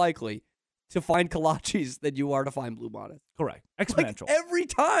 times more likely to find kolaches than you are to find blue bonnets. Correct. Exponential. Every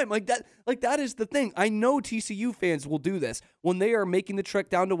time. Like that is the thing. I know TCU fans will do this. When they are making the trek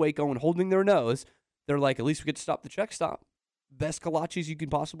down to Waco and holding their nose, they're like, at least we get to stop the check stop. Best kolaches you can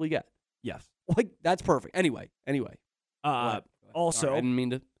possibly get. Yes. Like, that's perfect. Anyway. Also, Sorry, I didn't mean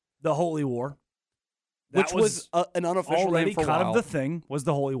to. The Holy War. Which was an unofficial already name for a kind while. of the thing, was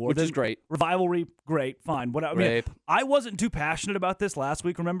the Holy War. Which is great. Rivalry, great, fine. I wasn't too passionate about this last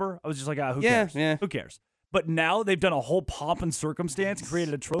week, remember? I was just like, who cares? Yeah. Who cares? But now they've done a whole pomp and circumstance,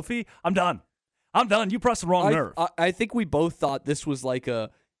 created a trophy. I'm done. You pressed the wrong nerve. I think we both thought this was like a,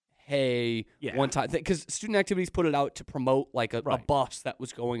 one time thing. Because Student Activities put it out to promote like a bus that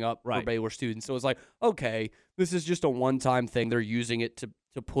was going up for Baylor students. So it was like, okay, this is just a one-time thing. They're using it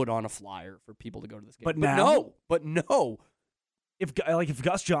to put on a flyer for people to go to this game. But no. If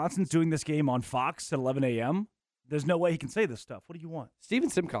Gus Johnson's doing this game on Fox at 11 a.m., there's no way he can say this stuff. What do you want? Steven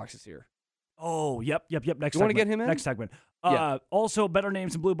Simcox is here. Oh, yep. Next segment. You want to get him in? Next segment. Yeah. Also, better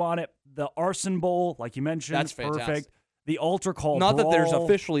names than Blue Bonnet. The Arson Bowl, like you mentioned. That's fantastic. Perfect. The Altar Call Not Brawl. that there's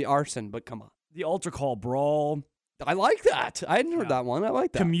officially arson, but come on. The Altar Call Brawl. I like that. I hadn't heard that one. I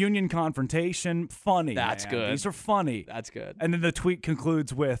like that. Communion Confrontation. Funny. That's man. good. These are funny. That's good. And then the tweet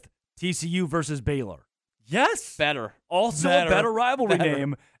concludes with TCU versus Baylor. Yes. Better. Also a better rivalry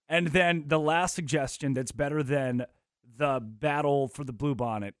game. And then the last suggestion that's better than the battle for the Blue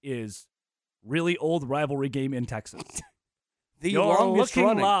Bonnet is really old rivalry game in Texas. You're longest looking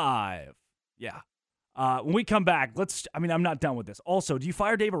running. live. Yeah. When we come back, I'm not done with this. Also, do you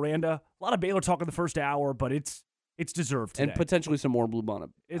fire Dave Aranda? A lot of Baylor talk in the first hour, but it's deserved today. And potentially some more Blue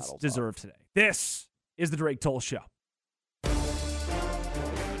Bonnet. It's deserved today. This is the Drake Toll Show.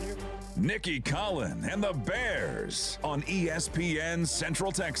 Nikki Collin and the Bears on ESPN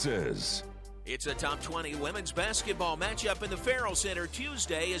Central Texas. It's a top 20 women's basketball matchup in the Farrell Center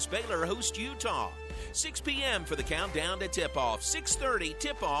Tuesday as Baylor hosts Utah. 6 p.m. for the countdown to tip-off. 6:30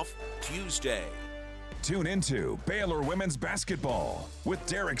 tip-off Tuesday. Tune into Baylor Women's Basketball with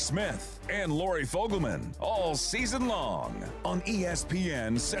Derek Smith and Lori Fogelman all season long on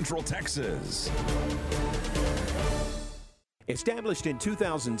ESPN Central Texas. Established in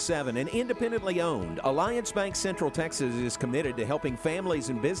 2007 and independently owned, Alliance Bank Central Texas is committed to helping families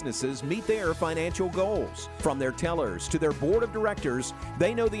and businesses meet their financial goals. From their tellers to their board of directors,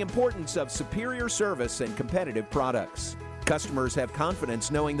 they know the importance of superior service and competitive products. Customers have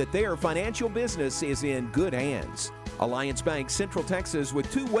confidence knowing that their financial business is in good hands. Alliance Bank Central Texas with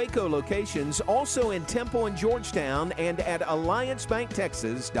 2 Waco locations, also in Temple and Georgetown, and at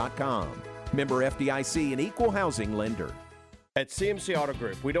alliancebanktexas.com. Member FDIC, an equal housing lender. At CMC Auto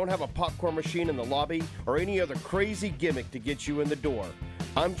Group, we don't have a popcorn machine in the lobby or any other crazy gimmick to get you in the door.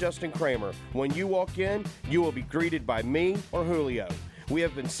 I'm Justin Kramer. When you walk in, you will be greeted by me or Julio. We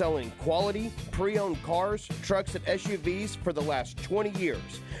have been selling quality, pre-owned cars, trucks, and SUVs for the last 20 years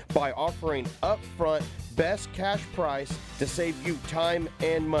by offering upfront best cash price to save you time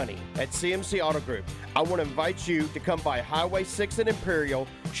and money. At CMC Auto Group, I want to invite you to come by Highway 6 in Imperial,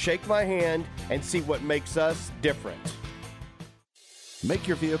 shake my hand, and see what makes us different. Make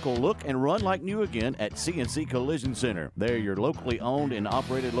your vehicle look and run like new again at CNC Collision Center. They're your locally owned and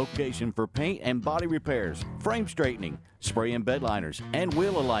operated location for paint and body repairs, frame straightening, spray and bed liners, and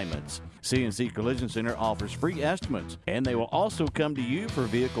wheel alignments. CNC Collision Center offers free estimates, and they will also come to you for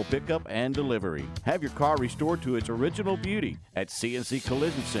vehicle pickup and delivery. Have your car restored to its original beauty at CNC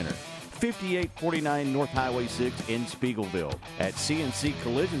Collision Center. 5849 North Highway 6 in Spiegelville. At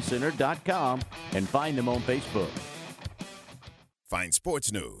cnccollisioncenter.com and find them on Facebook. Find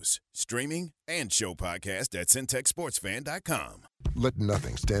sports news, streaming, and show podcast at centexsportsfan.com. Let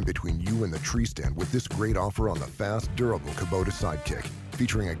nothing stand between you and the tree stand with this great offer on the fast, durable Kubota Sidekick.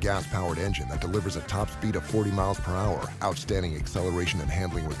 Featuring a gas-powered engine that delivers a top speed of 40 miles per hour, outstanding acceleration and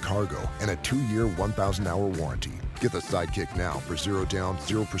handling with cargo, and a 2-year, 1,000-hour warranty. Get the Sidekick now for 0 down,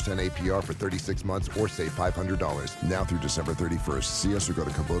 0% APR for 36 months or save $500. Now through December 31st. See us or go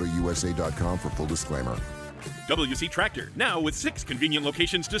to KubotaUSA.com for full disclaimer. WC Tractor, now with 6 convenient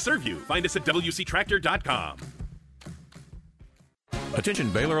locations to serve you. Find us at WCTractor.com.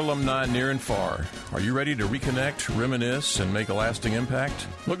 Attention Baylor alumni near and far. Are you ready to reconnect, reminisce, and make a lasting impact?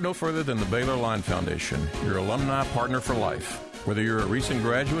 Look no further than the Baylor Line Foundation, your alumni partner for life. Whether you're a recent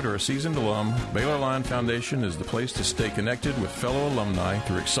graduate or a seasoned alum, Baylor Line Foundation is the place to stay connected with fellow alumni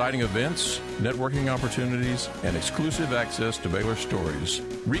through exciting events, networking opportunities, and exclusive access to Baylor stories.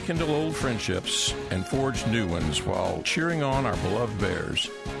 Rekindle old friendships and forge new ones while cheering on our beloved Bears.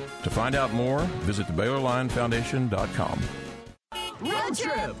 To find out more, visit theBaylorLineFoundation.com. Road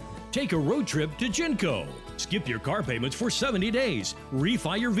trip! Take a road trip to Genco. Skip your car payments for 70 days.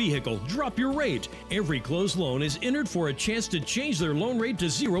 Refi your vehicle. Drop your rate. Every closed loan is entered for a chance to change their loan rate to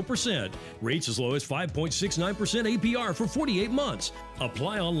 0%. Rates as low as 5.69% APR for 48 months.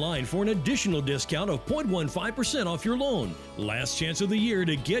 Apply online for an additional discount of 0.15% off your loan. Last chance of the year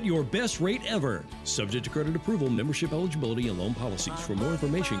to get your best rate ever. Subject to credit approval, membership eligibility, and loan policies. For more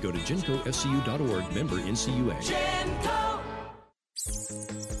information, go to GencoFCU.org. Member NCUA. Genco.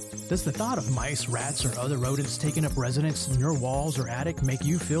 Does the thought of mice, rats, or other rodents taking up residence in your walls or attic make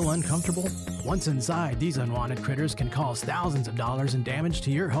you feel uncomfortable? Once inside, these unwanted critters can cause thousands of dollars in damage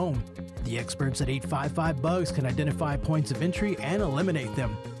to your home. The experts at 855 Bugs can identify points of entry and eliminate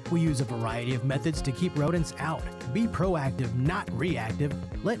them. We use a variety of methods to keep rodents out. Be proactive, not reactive.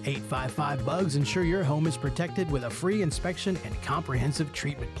 Let 855 Bugs ensure your home is protected with a free inspection and comprehensive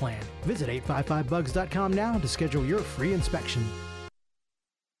treatment plan. Visit 855bugs.com now to schedule your free inspection.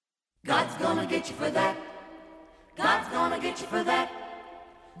 God's gonna get you for that. God's gonna get you for that.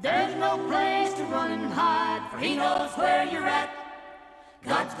 There's no place to run and hide, for He knows where you're at.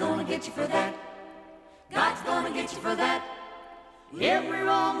 God's gonna get you for that. God's gonna get you for that. Every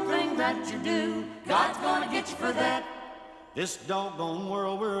wrong thing that you do, God's gonna get you for that. This doggone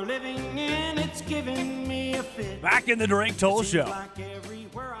world we're living in, it's giving me a fit. Back in the Drake Toll Show. Like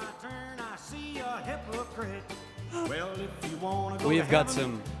everywhere I turn, I see a hypocrite. Well, if you wanna go We've got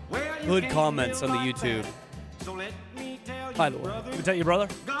some good comments on the YouTube. So let me tell By the way, let me tell you, brother.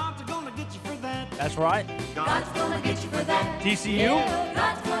 God's gonna get you for that. That's right. God's gonna get you for that. TCU. Yeah,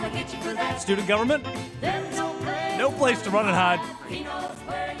 God's gonna get you for that. Student government. There's No place to run and hide. He knows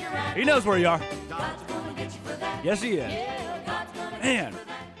where you're at. He knows where you are. God's gonna get you for that. Yes, he is. Yeah, God's gonna get Man, you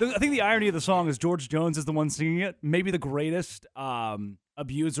for that. I think the irony of the song is George Jones is the one singing it. Maybe the greatest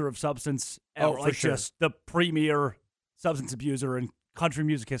abuser of substance ever. Oh, for sure. Just the premier substance abuser in country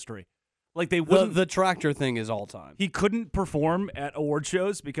music history. Like they wouldn't. The tractor thing is all time. He couldn't perform at award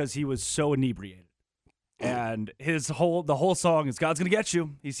shows because he was so inebriated. And the whole song is God's gonna get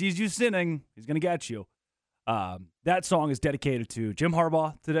you. He sees you sinning. He's gonna get you. That song is dedicated to Jim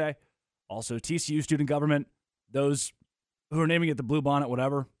Harbaugh today. Also TCU student government. Those who are naming it the Blue Bonnet,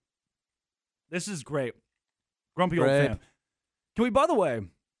 whatever. This is great. Grumpy old fan. Can we, by the way,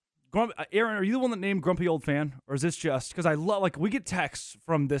 Aaron, are you the one that named Grumpy Old Fan? Or is this just, because I love, like, we get texts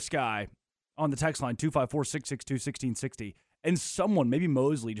from this guy on the text line, 254-662-1660, and someone, maybe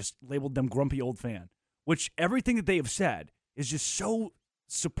Mosley, just labeled them Grumpy Old Fan, which everything that they have said is just so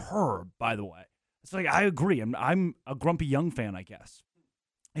superb, by the way. It's like, I agree. I'm a grumpy young fan, I guess.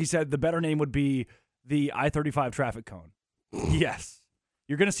 He said the better name would be the I-35 traffic cone. Yes.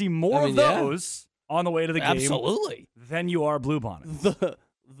 You're going to see more of those on the way to the game. Absolutely. Than you are Bluebonnet.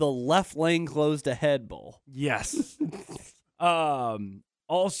 The left lane closed ahead bowl. Yes.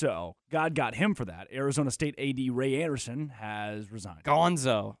 Also, God got him for that. Arizona State AD Ray Anderson has resigned.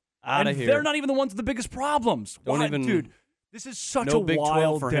 Gonzo. Out of here. They're not even the ones with the biggest problems. Dude, this is such a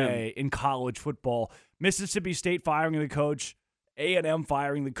wild day in college football. Mississippi State firing the coach. A&M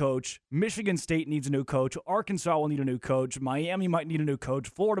firing the coach. Michigan State needs a new coach. Arkansas will need a new coach. Miami might need a new coach.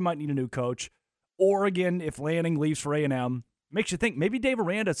 Florida might need a new coach. Oregon, if Lanning leaves for A&M, makes you think maybe Dave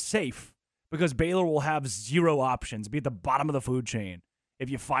Aranda's safe because Baylor will have zero options, be at the bottom of the food chain if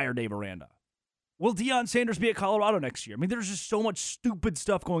you fire Dave Aranda. Will Deion Sanders be at Colorado next year? I mean, there's just so much stupid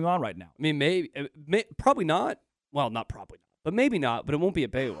stuff going on right now. I mean, probably not. Well, not probably not, but maybe not. But it won't be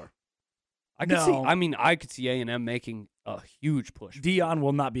at Baylor. I could see A&M making a huge push. Deion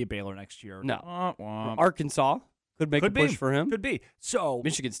will not be at Baylor next year. No. Arkansas could make a push for him. Could be. So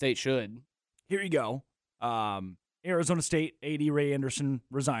Michigan State should. Here you go. Arizona State AD Ray Anderson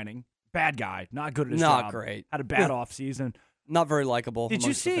resigning. Bad guy. Not good at his job. Not great. Had a bad offseason. Not very likable. Did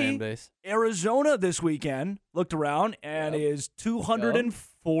you see the fan base. Arizona this weekend looked around and is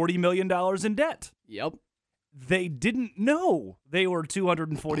 $240 million in debt? Yep. They didn't know they were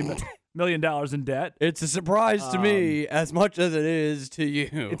 $240 million in debt. It's a surprise to me as much as it is to you.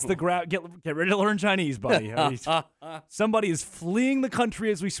 It's the get ready to learn Chinese, buddy. Somebody is fleeing the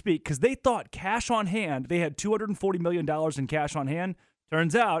country as we speak because they thought cash on hand, they had $240 million in cash on hand.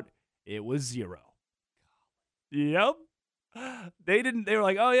 Turns out it was zero. Yep. They were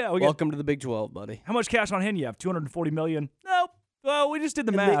like, oh, yeah. Welcome to the Big 12, buddy. How much cash on hand you have? $240 million? Nope. Well, we just did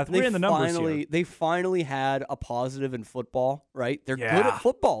the math. We're in the numbers here. They finally had a positive in football, right? They're good at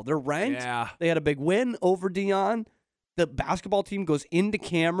football. They're ranked. Yeah. They had a big win over Deion. The basketball team goes into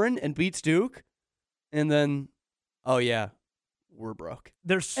Cameron and beats Duke. And then, oh, yeah, we're broke.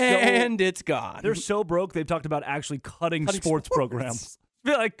 And it's gone. They're so broke, they've talked about actually cutting sports programs.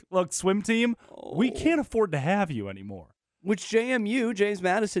 Be like, look, swim team, we can't afford to have you anymore. Which James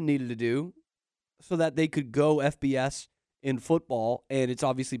Madison needed to do so that they could go FBS in football, and it's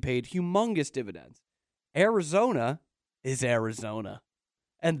obviously paid humongous dividends. Arizona is Arizona,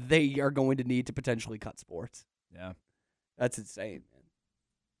 and they are going to need to potentially cut sports. Yeah. That's insane,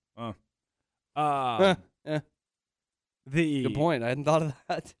 man. Good point. I hadn't thought of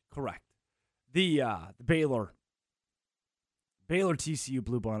that. Correct. The Baylor TCU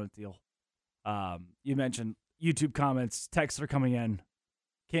Bluebonnet deal. You mentioned YouTube comments, texts are coming in.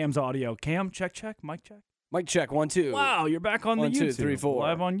 Cam's audio. Cam, check, mic check. Mic check, 1, 2. Wow, you're back on the 1, 2, YouTube. 3, 4.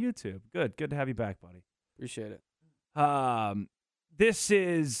 Live on YouTube. Good to have you back, buddy. Appreciate it. This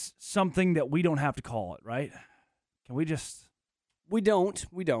is something that we don't have to call it, right? Can we just? We don't.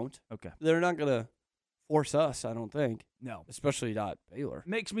 Okay. They're not going to force us, I don't think. No. Especially not Baylor.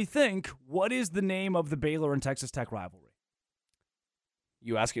 Makes me think, what is the name of the Baylor and Texas Tech rivalry?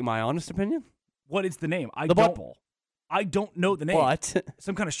 You asking my honest opinion? What is the name? The Butt Bowl. I don't know the name. But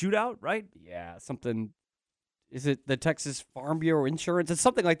some kind of shootout, right? Yeah, something. Is it the Texas Farm Bureau Insurance? It's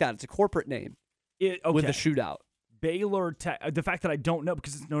something like that. It's a corporate name with a shootout. Baylor Tech. The fact that I don't know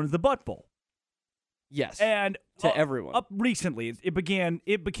because it's known as the Butt Bowl. Yes, and to everyone. Up recently, it became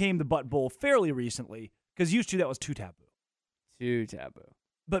the Butt Bowl fairly recently because used to that was too taboo.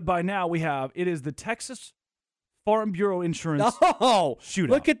 But by now it is the Texas Farm Bureau Insurance shootout.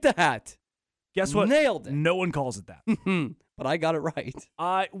 Look at that. Guess what? Nailed it. No one calls it that. But I got it right.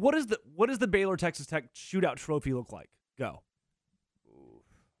 What does the Baylor Texas Tech shootout trophy look like? Go.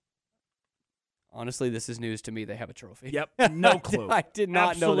 Honestly, this is news to me. They have a trophy. Yep. No clue. I did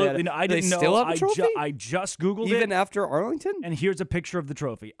not know that. Absolutely. I didn't know. Still have a trophy? I just Googled it. Even after Arlington? And here's a picture of the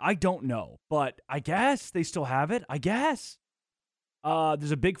trophy. I don't know, but I guess they still have it. I guess.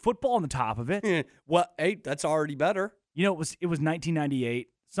 There's a big football on the top of it. Well, hey, that's already better. You know, it was 1998.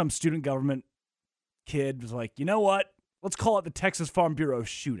 Some student government kid was like, you know what? Let's call it the Texas Farm Bureau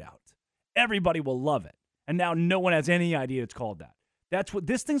Shootout. Everybody will love it. And now no one has any idea it's called that. That's what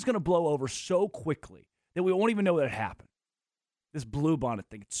this thing's going to blow over so quickly that we won't even know that it happened. This Bluebonnet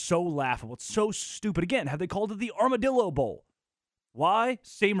thing, it's so laughable. It's so stupid. Again, have they called it the Armadillo Bowl? Why?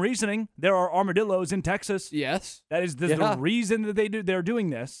 Same reasoning. There are armadillos in Texas. Yes. That is the reason that they're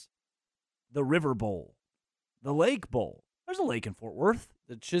doing this. The River Bowl. The Lake Bowl. There's a lake in Fort Worth.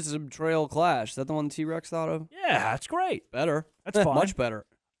 The Chisholm Trail Clash. Is that the one T-Rex thought of? Yeah, that's great. Better. That's fine. Much better.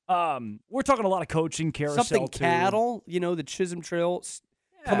 We're talking a lot of coaching carousel. Something too. cattle, the Chisholm Trail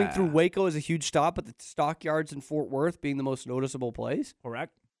coming through Waco is a huge stop, but the stockyards in Fort Worth being the most noticeable place.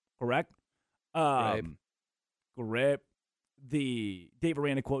 Correct. Right. Correct. The Dave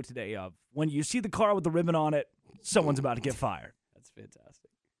Aranda quote today of, when you see the car with the ribbon on it, someone's about to get fired. That's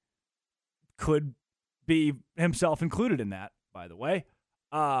fantastic. Could be himself included in that, by the way.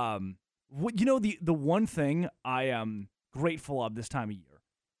 The one thing I am grateful of this time of year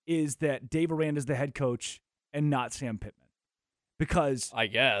is that Dave Aranda is the head coach and not Sam Pittman. Because I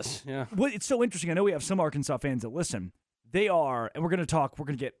guess, yeah. It's so interesting. I know we have some Arkansas fans that listen. They are, and we're going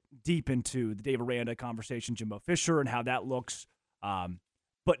to get deep into the Dave Aranda conversation, Jimbo Fisher, and how that looks.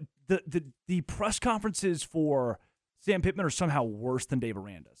 But the press conferences for Sam Pittman are somehow worse than Dave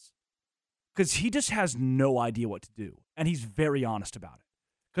Aranda's. Because he just has no idea what to do. And he's very honest about it.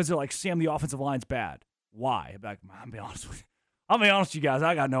 Because they're like, Sam, the offensive line's bad. Why? I'm like, I'll be honest with you. I'll be honest with you guys.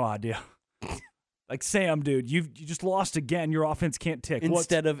 I got no idea. Like, Sam, dude, you just lost again. Your offense can't tick.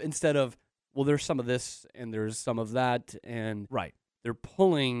 Instead of, well, there's some of this and there's some of that. And right. They're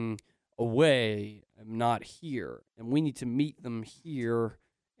pulling away. I'm not here. And we need to meet them here.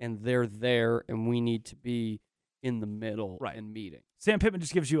 And they're there. And we need to be in the middle and meeting. Sam Pittman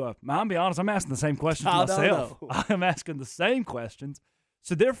just gives you I'll be honest, I'm asking the same questions myself. I'm asking the same questions.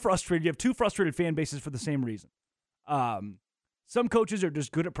 So they're frustrated. You have two frustrated fan bases for the same reason. Some coaches are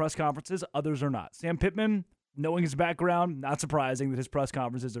just good at press conferences. Others are not. Sam Pittman, knowing his background, not surprising that his press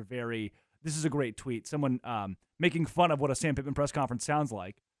conferences are this is a great tweet. Someone making fun of what a Sam Pittman press conference sounds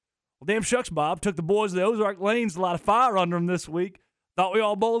like. Well, damn shucks, Bob. Took the boys to the Ozark Lanes. A lot of fire under them this week. Thought we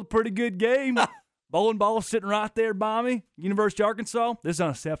all bowled a pretty good game. Bowling ball sitting right there by me. University of Arkansas. This is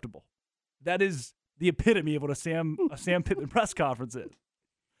unacceptable. That is the epitome of what a Sam Pittman press conference is.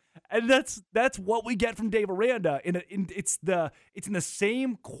 And that's what we get from Dave Aranda. It's in the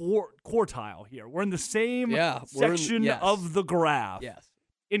same quartile here. We're in the same section of the graph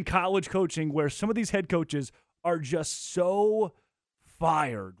in college coaching, where some of these head coaches are just so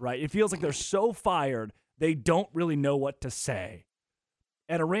fired, right? It feels like they're so fired they don't really know what to say.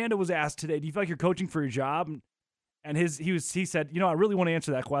 And Aranda was asked today, do you feel like you're coaching for your job? And he said, I really want to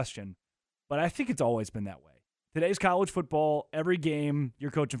answer that question, but I think it's always been that way. Today's college football, every game,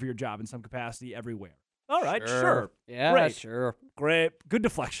 you're coaching for your job in some capacity everywhere. All right, sure. Yeah, great. Sure. Great. Good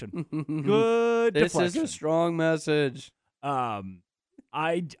deflection. Good deflection. This is a strong message.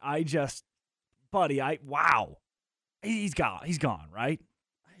 I just, buddy, wow. He's gone, right?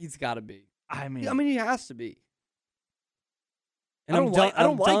 He's got to be. I mean, he has to be. And I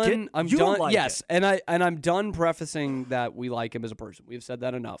don't like it. I'm you done. Don't like yes, it. and I'm done prefacing that we like him as a person. We've said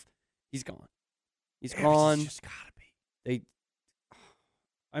that enough. He's gone. He's gone. He's just gotta be.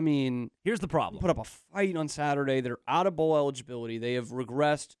 Here's the problem. Put up a fight on Saturday. They're out of bowl eligibility. They have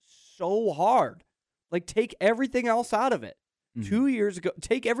regressed so hard. Like, take everything else out of it. 2 years ago,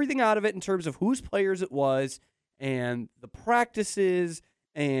 take everything out of it in terms of whose players it was and the practices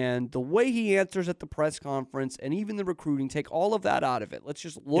and the way he answers at the press conference and even the recruiting. Take all of that out of it. Let's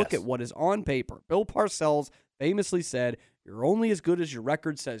just look at what is on paper. Bill Parcells famously said, you're only as good as your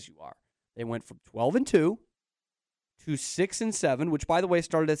record says you are. They went from 12-2 to 6-7, which, by the way,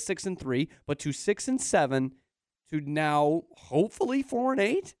 started at 6-3, but to 6-7 to now hopefully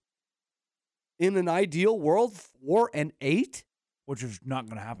 4-8. In an ideal world, 4-8, which is not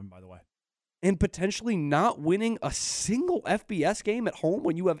going to happen, by the way, and potentially not winning a single FBS game at home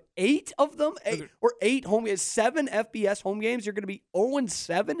when you have 8 of them, 8 home games, 7 FBS home games. You're going to be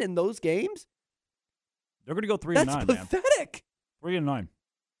 0-7 in those games. They're going to go 3-9. That's pathetic. 3-9.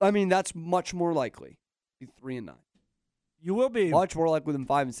 I mean, that's much more likely. Be 3-9. You will be much more likely than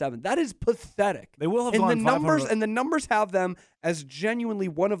 5-7. That is pathetic. They will have gone 500. And the numbers have them as genuinely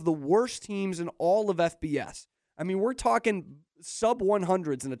one of the worst teams in all of FBS. I mean, we're talking sub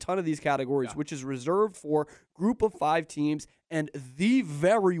 100s in a ton of these categories, which is reserved for group of 5 teams and the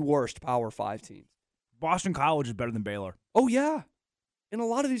very worst Power 5 teams. Boston College is better than Baylor. Oh, yeah. In a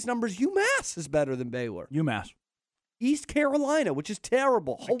lot of these numbers, UMass is better than Baylor. UMass. East Carolina, which is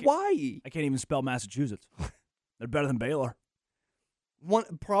terrible. Hawaii. I can't even spell Massachusetts. They're better than Baylor.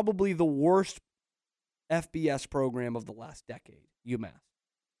 Probably the worst FBS program of the last decade, UMass.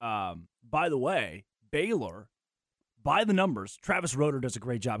 By the way, Baylor, by the numbers, Travis Roeder does a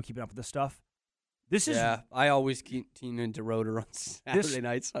great job of keeping up with this stuff. I always tune into Roeder on Saturday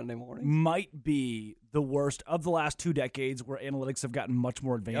night, Sunday morning. Might be the worst of the last 2 decades where analytics have gotten much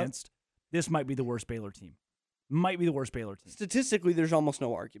more advanced. This might be the worst Baylor team. Might be the worst Baylor team. Statistically, there's almost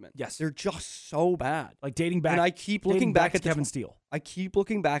no argument. Yes. They're just so bad. Like dating back. And I keep looking back at Kevin Steele. I keep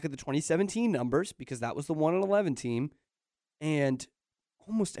looking back at the 2017 numbers because that was the 1-11 team. And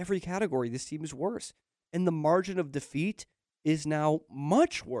almost every category, this team is worse. And the margin of defeat is now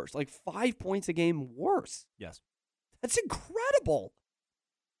much worse, like 5 points a game worse. Yes. That's incredible.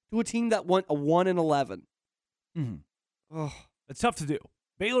 To a team that went a 1-11. Mm-hmm. Oh. It's tough to do.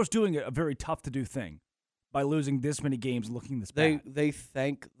 Baylor's doing a very tough to do thing by losing this many games and looking this bad. They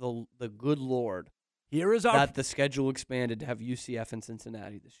thank the good Lord Here is our that the schedule expanded to have UCF and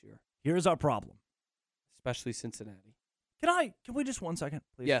Cincinnati this year. Here's our problem. Especially Cincinnati. Can we just 1 second,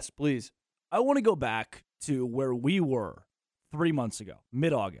 please? Yes, please. I want to go back to where we were 3 months ago,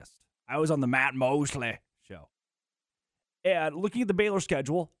 mid-August. I was on the Matt Mosley show. And looking at the Baylor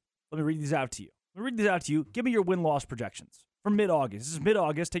schedule, let me read these out to you. Give me your win-loss projections from mid-August. This is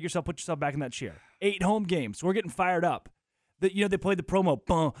mid-August. Put yourself back in that chair. 8 home games. We're getting fired up. They played the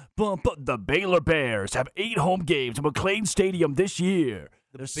promo. The Baylor Bears have 8 home games at McLean Stadium this year.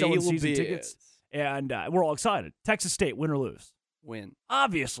 They're selling season tickets. And we're all excited. Texas State, win or lose? Win.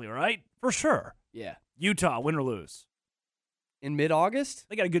 Obviously, right? For sure. Yeah. Utah, win or lose? In mid-August?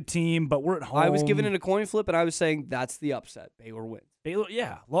 They got a good team, but we're at home. I was giving it a coin flip, and I was saying that's the upset. Baylor wins. Baylor,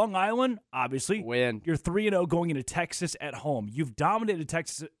 yeah. Long Island, obviously. Win. You're 3-0 going into Texas at home. You've dominated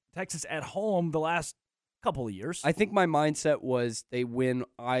Texas at home the last couple of years. I think my mindset was they win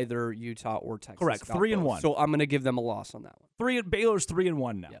either Utah or Texas. Correct. 3-1. So I'm going to give them a loss on that one. Baylor's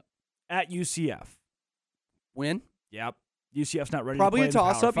 3-1 now. Yep. At UCF. Win? Yep. UCF's not ready Probably to play a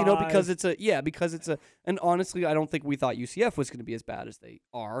toss-up, because it's it's a and honestly, I don't think we thought UCF was going to be as bad as they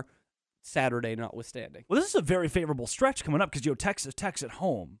are, Saturday notwithstanding. Well, this is a very favorable stretch coming up because you have Texas at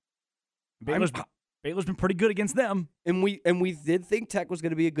home. Baylor's been pretty good against them. And we did think Tech was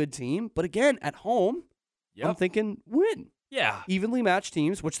going to be a good team, but again, at home, I'm thinking win. Yeah. Evenly matched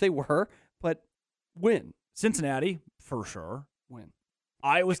teams, which they were, but win. Cincinnati, for sure. Win.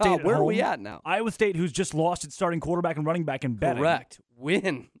 Iowa State at where home. are we at now? Iowa State, who's just lost its starting quarterback and running back in betting. Correct.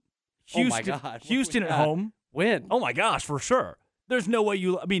 Win. Houston, oh, my God. Houston at home. Win. Oh, my gosh, for sure. There's no way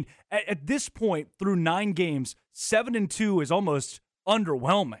at this point, through 9 games, 7-2 is almost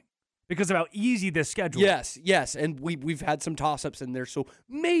underwhelming because of how easy this schedule is. Yes. And we've had some toss-ups in there, so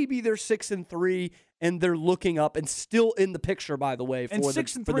maybe they're 6-3, and they're looking up and still in the picture, by the way, for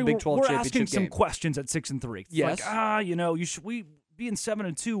the Big 12 we're championship asking some game. questions at 6-3. Yes. Being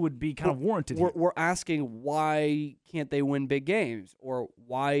 7-2 would be kind of warranted. We're asking why can't they win big games, or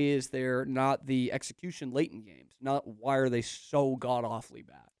why is there not the execution late in games? Not why are they so god awfully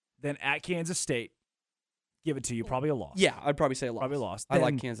bad? Then at Kansas State, give it to you, probably a loss. Yeah, I'd probably say a loss. Probably a loss. I Then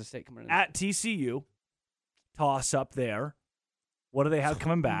like Kansas State coming in. At TCU, toss up there. What do they have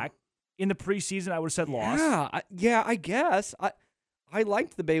coming back? In the preseason, I would have said loss. I guess. I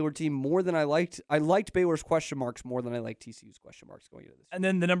liked the Baylor team more than I liked Baylor's question marks more than I liked TCU's question marks going into this. And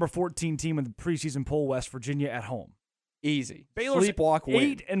then the number 14 team in the preseason poll, West Virginia at home. Easy. Baylor's Sleepwalk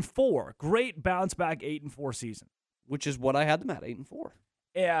win. 8-4. Great bounce back 8-4 season. Which is what I had them at, 8-4.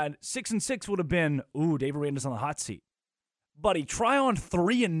 And 6-6 would have been, Dave Aranda's on the hot seat. Buddy, try on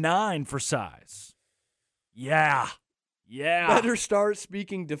 3-9 for size. Yeah. Better start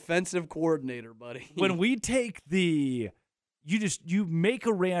speaking defensive coordinator, buddy. When we take you make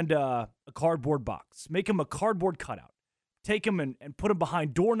Aranda a cardboard box. Make him a cardboard cutout. Take him and put him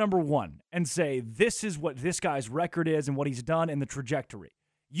behind door number 1 and say, this is what this guy's record is and what he's done and the trajectory.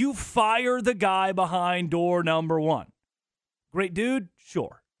 You fire the guy behind door number 1. Great dude?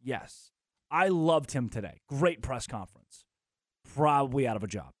 Sure. Yes. I loved him today. Great press conference. Probably out of a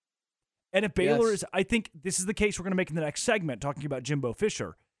job. And if Baylor is, I think this is the case we're going to make in the next segment, talking about Jimbo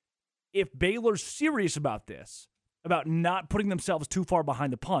Fisher. If Baylor's serious about this, about not putting themselves too far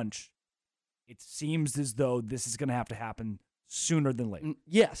behind the punch, it seems as though this is going to have to happen sooner than later.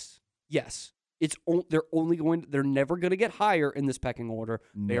 Yes. They're never going to get higher in this pecking order.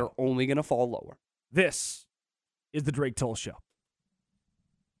 No. They're only going to fall lower. This is the Drake Toll Show.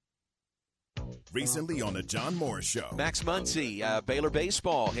 Recently on the John Morris Show. Max Muncy, Baylor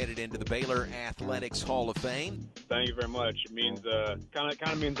baseball headed into the Baylor Athletics Hall of Fame. Thank you very much. It means kind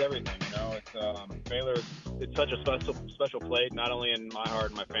of means everything. You know, it's Baylor. It's such a special place, not only in my heart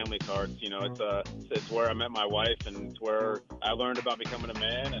and my family's hearts. You know, it's where I met my wife, and it's where I learned about becoming a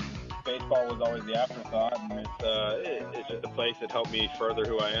man. And baseball was always the afterthought. And it's just a place that helped me further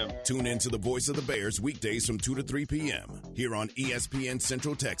who I am. Tune in to the Voice of the Bears weekdays from 2 to 3 p.m. here on ESPN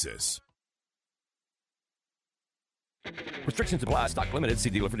Central Texas. Restrictions apply. Stock limited. See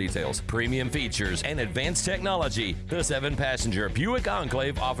dealer for details. Premium features and advanced technology. The 7-passenger Buick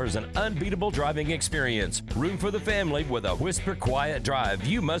Enclave offers an unbeatable driving experience. Room for the family with a whisper quiet drive.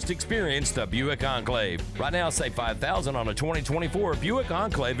 You must experience the Buick Enclave. Right now, save $5,000 on a 2024 Buick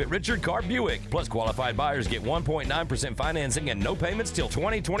Enclave at Richard Carr Buick. Plus, qualified buyers get 1.9% financing and no payments till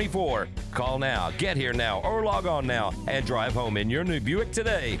 2024. Call now, get here now, or log on now and drive home in your new Buick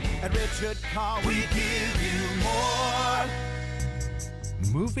today. At Richard Carr, we give you more.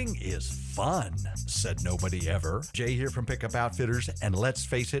 Moving is fun, said nobody ever. Jay here from Pickup Outfitters, and let's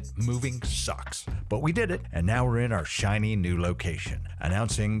face it, moving sucks. But we did it, and now we're in our shiny new location.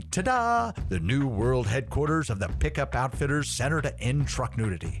 Announcing, ta-da, the new world headquarters of the Pickup Outfitters Center to End Truck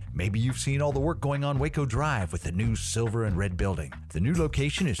Nudity. Maybe you've seen all the work going on Waco Drive with the new silver and red building. The new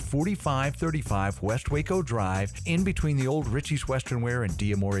location is 4535 West Waco Drive, in between the old Richie's Western Wear and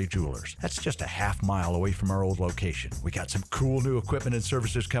Diamore Jewelers. That's just a half-mile away from our old location. We got some cool new equipment and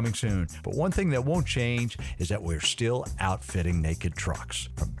services coming soon. But one thing that won't change is that we're still outfitting naked trucks.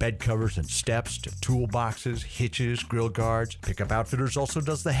 From bed covers and steps to toolboxes, hitches, grill guards, Pickup Outfitters also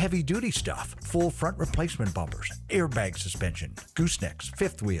does the heavy-duty stuff. Full front replacement bumpers, airbag suspension, goosenecks,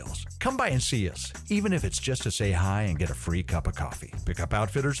 fifth wheels. Come by and see us, even if it's just to say hi and get a free cup of coffee. Pickup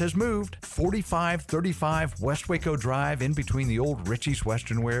Outfitters has moved. 4535 West Waco Drive, in between the old Richie's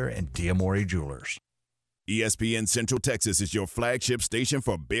Western Wear and Diamore Jewelers. ESPN Central Texas is your flagship station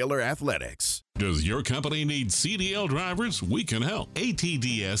for Baylor Athletics. Does your company need CDL drivers? We can help.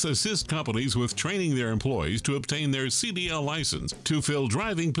 ATDS assists companies with training their employees to obtain their CDL license to fill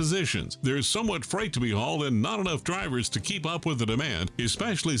driving positions. There's somewhat freight to be hauled and not enough drivers to keep up with the demand,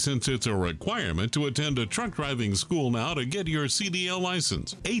 especially since it's a requirement to attend a truck driving school now to get your CDL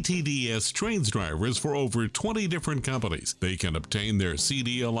license. ATDS trains drivers for over 20 different companies. They can obtain their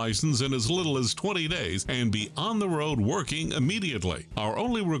CDL license in as little as 20 days and be on the road working immediately. Our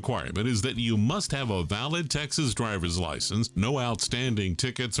only requirement is that you must have a valid Texas driver's license, no outstanding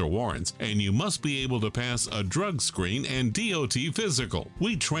tickets or warrants, and you must be able to pass a drug screen and DOT physical.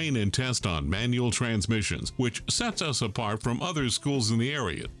 We train and test on manual transmissions, which sets us apart from other schools in the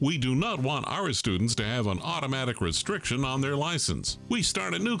area. We do not want our students to have an automatic restriction on their license. We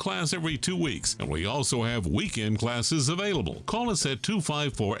start a new class every 2 weeks, and we also have weekend classes available. Call us at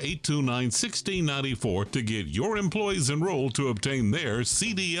 254-829-1694 to get your employees enrolled to obtain their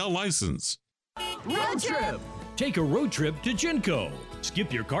CDL license. Road trip! Take a road trip to Genco.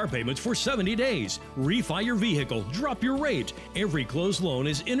 Skip your car payments for 70 days. Refi your vehicle. Drop your rate. Every closed loan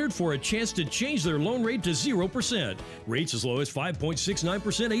is entered for a chance to change their loan rate to 0%. Rates as low as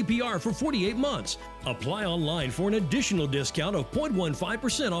 5.69% APR for 48 months. Apply online for an additional discount of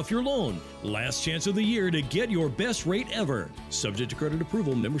 0.15% off your loan. Last chance of the year to get your best rate ever. Subject to credit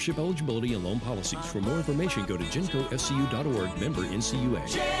approval, membership eligibility, and loan policies. For more information, go to GencoFCU.org. Member NCUA.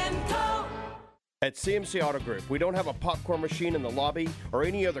 Genco. At CMC Auto Group, we don't have a popcorn machine in the lobby or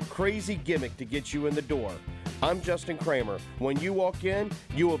any other crazy gimmick to get you in the door. I'm Justin Kramer. When you walk in,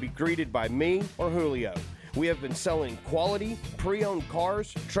 you will be greeted by me or Julio. We have been selling quality, pre-owned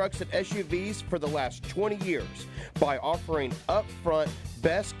cars, trucks, and SUVs for the last 20 years by offering upfront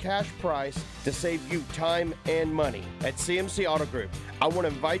best cash price to save you time and money. At CMC Auto Group, I want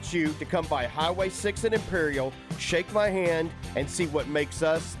to invite you to come by Highway 6 in Imperial, shake my hand, and see what makes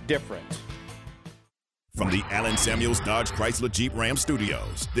us different. From the Allen Samuels Dodge Chrysler Jeep Ram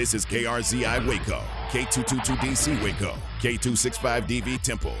Studios, this is KRZI Waco, K222DC Waco, K265DV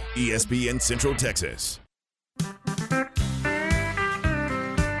Temple, ESPN Central Texas.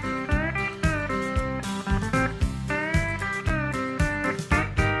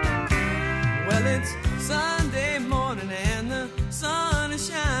 Well, it's Sunday morning and the sun is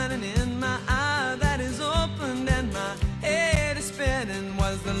shining in my eye that is opened and my head is spinning.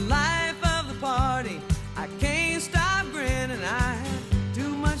 Was the life of the party? I can't stop grinning. I had too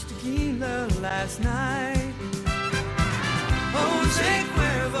much tequila last night. Jose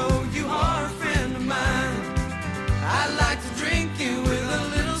Cuervo, you are a friend of mine. I'd like to drink you with a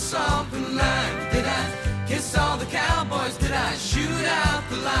little salt and lime. Did I kiss all the cowboys? Did I shoot out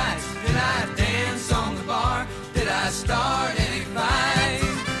the lights? Did I dance on the bar? Did I start any fights?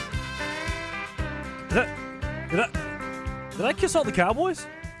 Did I kiss all the cowboys?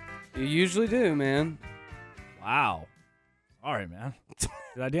 You usually do, man. Wow. Sorry, man.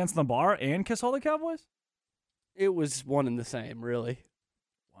 Did I dance in the bar and kiss all the cowboys? It was one and the same, really.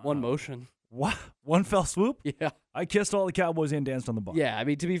 Wow. One motion. What? One fell swoop? Yeah. I kissed all the cowboys and danced on the bar. Yeah, I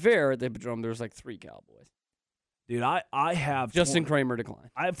mean, to be fair, at the Hippodrome, there was like 3 cowboys. Dude, I have... Justin Kramer declined.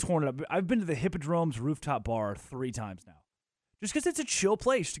 I've torn it up. I've been to the Hippodrome's rooftop bar 3 times now. Just because it's a chill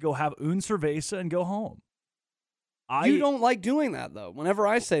place to go have un cerveza and go home. You don't like doing that, though. Whenever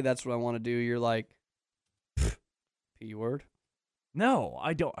I say that's what I want to do, you're like, P word. No,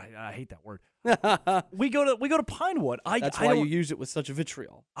 I don't. I hate that word. we go to Pinewood. That's why you use it with such a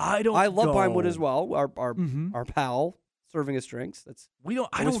vitriol. I love Pinewood as well. Our pal serving us drinks. It's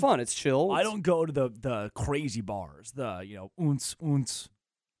fun. It's chill. I don't go to the crazy bars. Unts.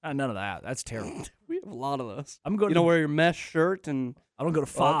 None of that. That's terrible. We have a lot of those. I'm going. Wear your mesh shirt and. I don't go to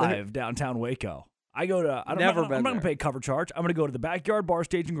 5 downtown Waco. I go to. I'm not going to pay cover charge. I'm going to go to the Backyard Bar,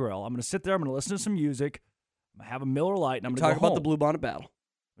 Stage and Grill. I'm going to sit there. I'm going to listen to some music. I'm going to have a Miller Lite, and I'm going to talk about the Bluebonnet Battle.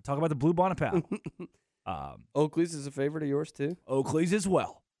 We'll talk about the Bluebonnet Battle. Oakley's is a favorite of yours too. Oakley's as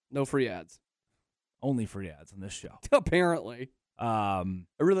well. No free ads. Only free ads on this show. Apparently. I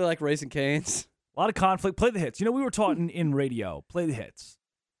really like Raising Cane's. A lot of conflict. Play the hits. We were taught in radio. Play the hits.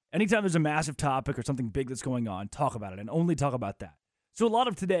 Anytime there's a massive topic or something big that's going on, talk about it and only talk about that. So a lot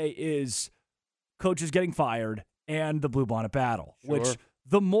of today is coaches getting fired and the Bluebonnet Battle, which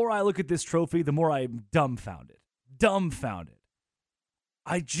the more I look at this trophy, the more I'm dumbfounded.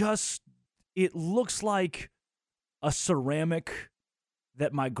 It looks like a ceramic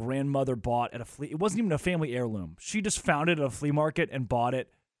that my grandmother bought at a flea. It wasn't even a family heirloom. She just found it at a flea market and bought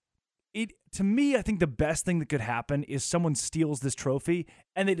it. To me, I think the best thing that could happen is someone steals this trophy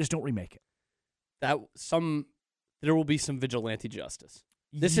and they just don't remake it. There will be some vigilante justice.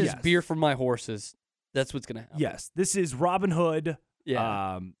 This is beer for my horses. That's what's going to happen. Yes, this is Robin Hood.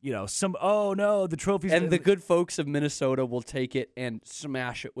 Yeah. The trophies. And the good folks of Minnesota will take it and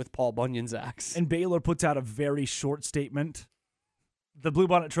smash it with Paul Bunyan's axe. And Baylor puts out a very short statement. The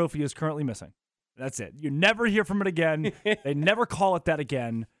Bluebonnet Trophy is currently missing. That's it. You never hear from it again. They never call it that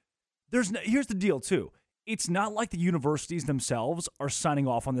again. Here's the deal, too. It's not like the universities themselves are signing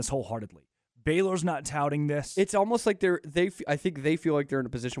off on this wholeheartedly. Baylor's not touting this. It's almost like I think they feel like they're in a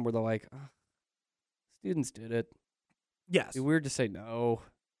position where they're like, students did it. Yes. It'd be weird to say no.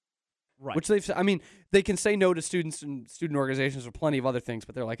 Right. Which they can say no to students and student organizations or plenty of other things,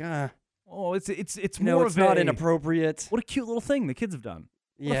 but they're like, Oh, it's it's not inappropriate. What a cute little thing the kids have done.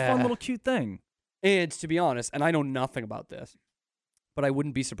 What a fun little cute thing. And to be honest, and I know nothing about this, but I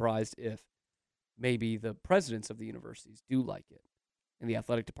wouldn't be surprised if maybe the presidents of the universities do like it and the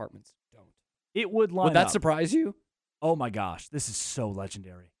athletic departments don't. It would line Would that up. surprise you? Oh my gosh, this is so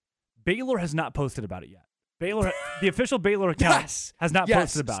legendary. Baylor has not posted about it yet. The official Baylor account has not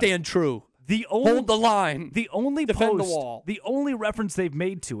posted about it. Stand true. Hold the line. The only Defend post, the wall. The only reference they've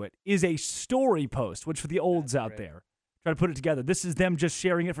made to it is a story post, which for the olds out there, try to put it together. This is them just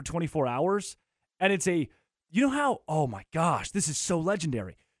sharing it for 24 hours. And it's oh my gosh, this is so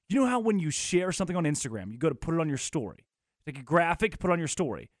legendary. You know how when you share something on Instagram, you go to put it on your story, like a graphic, put it on your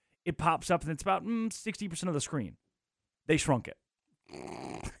story, it pops up and it's about 60% of the screen. They shrunk it.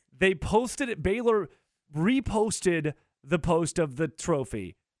 They posted it. Baylor reposted the post of the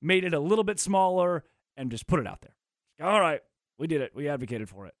trophy, made it a little bit smaller, and just put it out there. All right, we did it. We advocated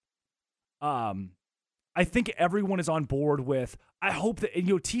for it. I think everyone is on board with. I hope that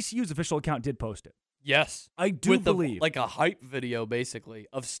TCU's official account did post it. Yes, I do believe like a hype video, basically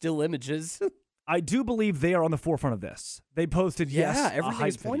of still images. I do believe they are on the forefront of this. They posted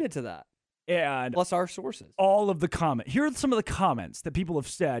everything's pointed to that, and plus our sources. All of the comments. Here are some of the comments that people have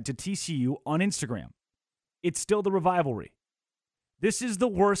said to TCU on Instagram. It's still the Revivalry. This is the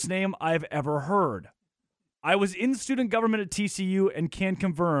worst name I've ever heard. I was in student government at TCU and can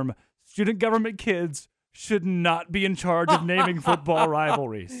confirm student government kids should not be in charge of naming football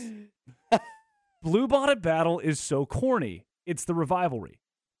rivalries. Bluebonnet Battle is so corny. It's the Revivalry.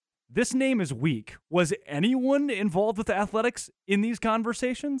 This name is weak. Was anyone involved with athletics in these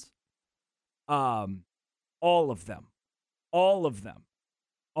conversations? All of them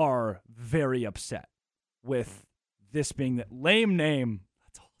are very upset with this being that lame name.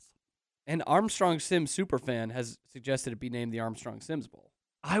 That's awesome. And Armstrong Sims superfan has suggested it be named the Armstrong Sims Bowl.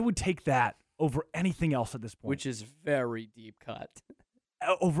 I would take that over anything else at this point. Which is very deep cut.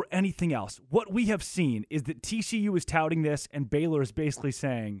 Over anything else. What we have seen is that TCU is touting this and Baylor is basically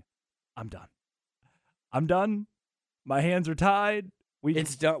saying, I'm done. I'm done. My hands are tied.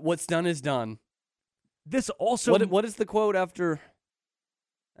 It's done. What's done is done. This also... What is the quote after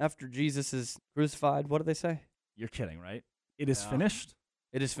Jesus is crucified? What do they say? You're kidding, right? It is finished?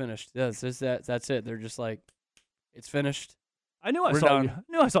 It is finished. Yes, that's it. They're just like, it's finished. I knew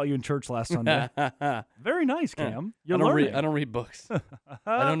I saw you in church last Sunday. Very nice, Cam. You're learning. I don't read books.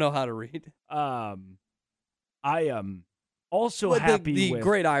 I don't know how to read. I am also happy the with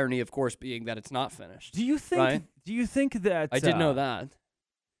great irony, of course, being that it's not finished. Do you think? Right? Do you think that I did know that?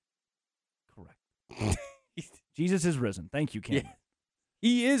 Correct. Jesus is risen. Thank you, Cam. Yeah.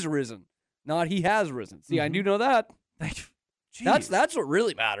 He is risen, not he has risen. See, I do know that. Thank you. That's what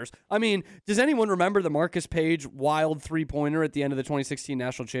really matters. I mean, does anyone remember the Marcus Page wild three-pointer at the end of the 2016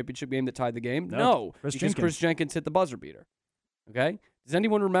 National Championship game that tied the game? No, because Chris Jenkins hit the buzzer beater. Okay? Does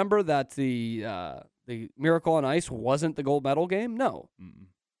anyone remember that the Miracle on Ice wasn't the gold medal game? No. Mm-mm.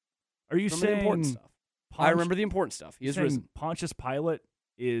 Are you saying the important stuff? I remember the important stuff. He is risen. Pontius Pilate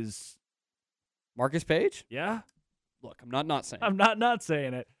is Marcus Page? Yeah. Look, I'm not saying. I'm not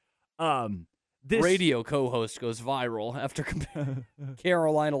saying it. This radio co-host goes viral after comparing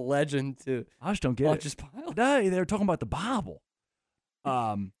Carolina legend to I just don't get Pontius it. Pilate. No, they're talking about the Bible.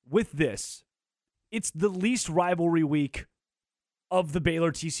 With this, it's the least rivalry week of the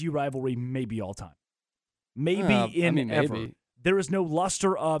Baylor-TCU rivalry, maybe all time. Maybe ever. Maybe. There is no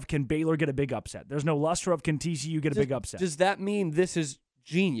luster of can Baylor get a big upset. There's no luster of can TCU get a big upset. Does that mean this is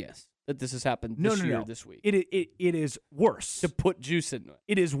genius that this has happened this week? It is worse. To put juice in it.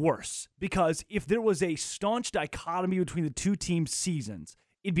 It is worse because if there was a staunch dichotomy between the two teams' seasons,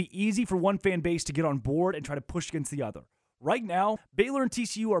 it'd be easy for one fan base to get on board and try to push against the other. Right now, Baylor and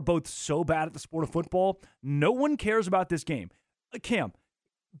TCU are both so bad at the sport of football, no one cares about this game. Cam,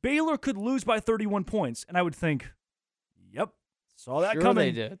 Baylor could lose by 31 points, and I would think, yep, saw that Sure coming.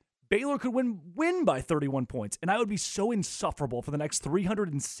 they did. Baylor could win by 31 points, and I would be so insufferable for the next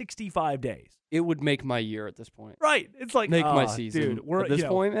 365 days. It would make my year at this point. Right. It's like, make my season. Dude, we're at this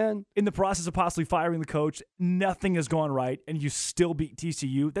point, man. In the process of possibly firing the coach, nothing has gone right, and you still beat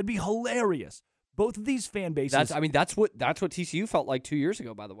TCU. That'd be hilarious. Both of these fan bases. That's what TCU felt like 2 years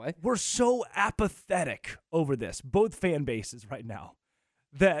ago, by the way. We're so apathetic over this, both fan bases right now,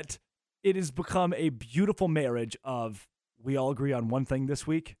 that it has become a beautiful marriage of we all agree on one thing this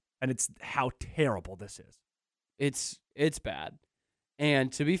week, and it's how terrible this is. It's bad.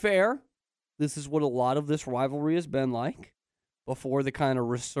 And to be fair, this is what a lot of this rivalry has been like before the kind of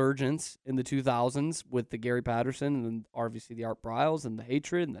resurgence in the 2000s with the Gary Patterson and then obviously the Art Briles and the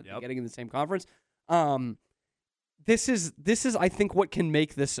hatred and the getting in the same conference. This is I think what can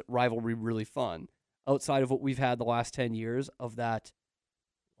make this rivalry really fun outside of what we've had the last 10 years of that,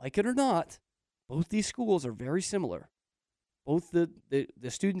 like it or not, both these schools are very similar. Both the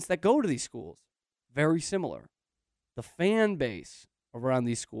students that go to these schools, very similar. The fan base around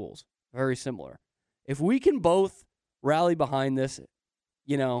these schools, very similar. If we can both rally behind this,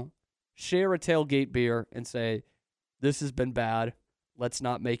 share a tailgate beer and say, this has been bad, let's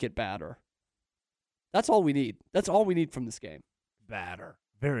not make it badder. That's all we need. That's all we need from this game. Badder.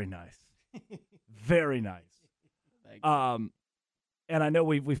 Very nice. Very nice. And I know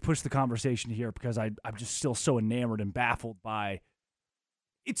we've pushed the conversation here because I'm just still so enamored and baffled by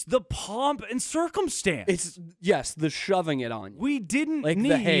it's the pomp and circumstance. It's the shoving it on you. We didn't like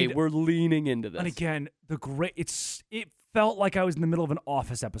need hey, we're leaning into this. And again, it felt like I was in the middle of an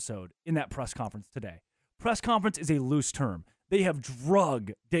Office episode in that press conference today. Press conference is a loose term. They have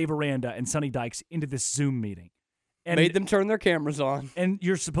drug Dave Aranda and Sonny Dykes into this Zoom meeting. And made them turn their cameras on. And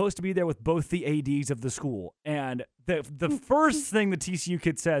you're supposed to be there with both the ADs of the school. And the first thing the TCU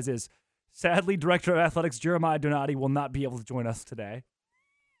kid says is, sadly, Director of Athletics Jeremiah Donati will not be able to join us today.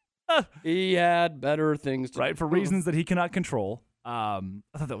 He had better things to do. Right, for reasons that he cannot control. I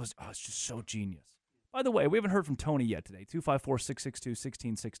thought that was it's just so genius. By the way, we haven't heard from Tony yet today.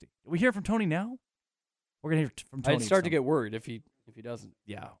 254-662-1660. Did we hear from Tony now? We're going to hear from Tony. I'd start to get worried if he doesn't.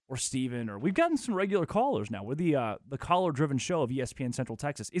 Yeah, or Steven, or we've gotten some regular callers now. We're the caller-driven show of ESPN Central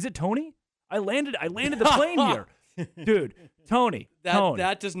Texas. Is it Tony? I landed the plane here. Dude, Tony.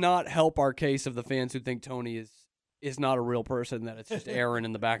 That does not help our case of the fans who think Tony is not a real person, that it's just Aaron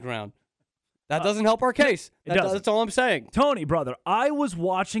in the background. That doesn't help our case. That's all I'm saying. Tony, brother, I was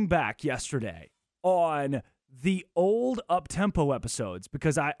watching back yesterday on the old up-tempo episodes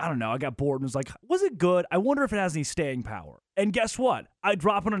because I don't know, I got bored and was like, was it good? I wonder if it has any staying power. And guess what? I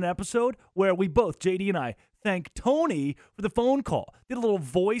drop on an episode where we both, JD and I, thank Tony for the phone call. Did a little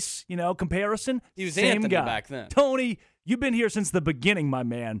voice, comparison. He was same Anthony guy back then. Tony, you've been here since the beginning, my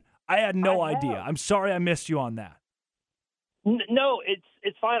man. I had no idea. I'm sorry I missed you on that. No,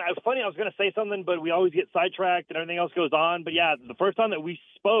 it's fine. It was funny. I was going to say something, but we always get sidetracked and everything else goes on. But yeah, the first time that we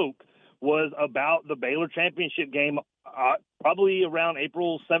spoke was about the Baylor championship game, probably around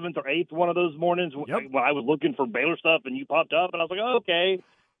April 7th or 8th, one of those mornings when I was looking for Baylor stuff and you popped up and I was like, oh, okay.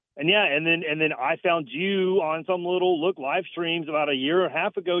 And yeah, and then I found you on some little live streams about a year and a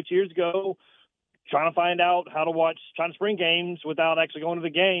half ago, 2 years ago, trying to find out how to watch China Spring games without actually going to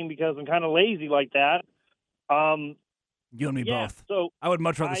the game because I'm kind of lazy like that. You and me both. So I would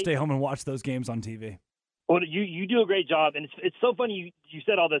much rather stay home and watch those games on TV. Well, you do a great job, and it's so funny you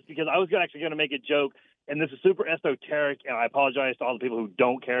said all this because I was actually going to make a joke and this is super esoteric, and I apologize to all the people who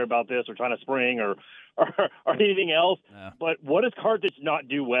don't care about this or China Spring or anything else. But what does Carthage not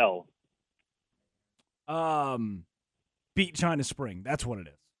do well? Beat China Spring. That's what it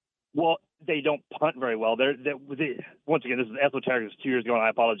is. Well, they don't punt very well. Once again, this is esoteric. This was 2 years ago, and I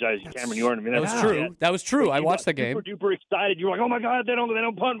apologize, Cameron. You weren't. That was true. That was true. I watched the game. Super duper excited. You were like, "Oh my God, they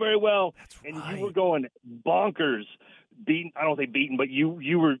don't punt very well." And you were going bonkers. Beaten. I don't say beaten, but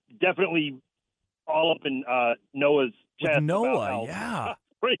you were definitely all up in Noah's chest. With Noah, yeah.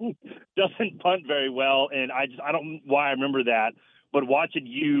 Spring doesn't punt very well, and I don't know why I remember that. But watching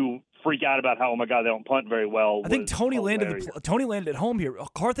you freak out about how, oh my God, they don't punt very well. I think Tony landed at home here.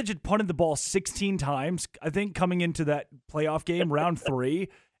 Carthage had punted the ball 16 times, I think, coming into that playoff game, round 3.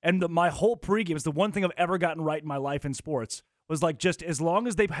 And my whole pregame is the one thing I've ever gotten right in my life in sports was like, just as long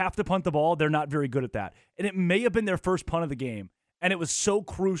as they have to punt the ball, they're not very good at that. And it may have been their first punt of the game. And it was so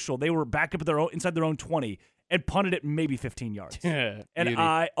crucial. They were back up at inside their own 20 and punted it maybe 15 yards. Yeah, and it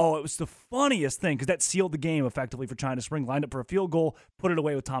was the funniest thing because that sealed the game effectively for China Spring. Lined up for a field goal, put it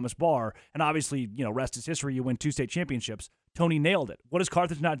away with Thomas Barr. And obviously, rest is history. You win 2 state championships. Tony nailed it. What does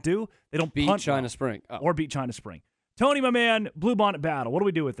Carthage not do? They don't beat punt China Spring. Or beat China Spring. Tony, my man, Blue Bonnet battle. What do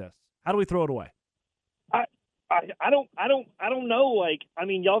we do with this? How do we throw it away? I don't know. Like, I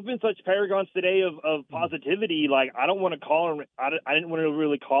mean, y'all have been such paragons today of positivity. Like, I don't want to call and I didn't want to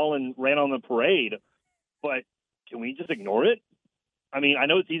really call and ran on the parade, but can we just ignore it? I mean, I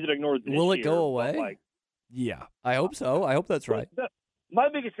know it's easy to ignore this Will it year, go away? Like, yeah. I hope so. I hope that's right. My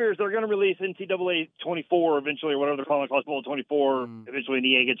biggest fear is they're going to release NCAA 24 eventually, or whatever they're calling it, College Bowl 24, eventually when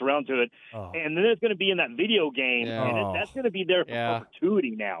EA gets around to it. Oh. And then it's going to be in that video game, Yeah. and that's going to be there for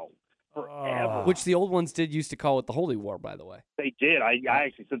perpetuity now. Forever. Which the old ones used to call it the Holy War, by the way. They did. I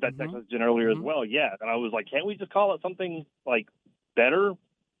actually sent that text message in earlier as well. Yeah, and I was like, can't we just call it something like better?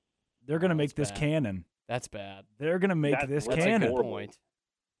 They're going to make this canon. That's bad. They're going to make this canon. That's a good point.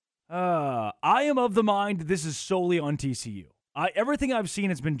 I am of the mind this is solely on TCU. Everything I've seen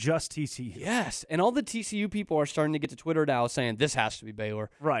has been just TCU. Yes, and all the TCU people are starting to get to Twitter now saying this has to be Baylor.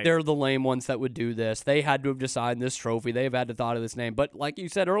 Right. They're the lame ones that would do this. They had to have designed this trophy. They've had to thought of this name. But like you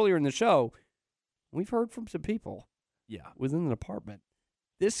said earlier in the show, we've heard from some people within the department.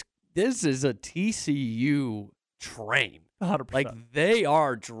 This is a TCU train. 100%. Like, they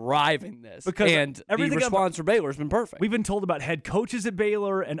are driving this. And the response from Baylor has been perfect. We've been told about head coaches at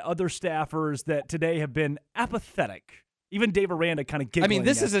Baylor and other staffers that today have been apathetic. Even Dave Aranda kind of giggling. I mean,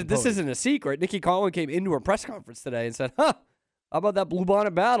 this isn't a secret. Nikki Collin came into her press conference today and said, how about that Blue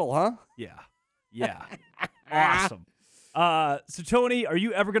Bonnet battle, huh? Yeah. Awesome. So, Tony, are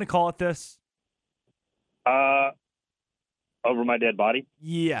you ever going to call it this? Over my dead body?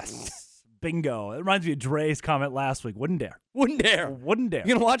 Yes. Bingo. It reminds me of Dre's comment last week. Wouldn't dare. Wouldn't dare. Wouldn't dare.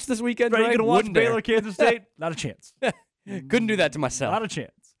 You going to watch this weekend, Dre? Dre? You going to watch Wouldn't Baylor, dare. Kansas State? Not a chance. Couldn't do that to myself. Not a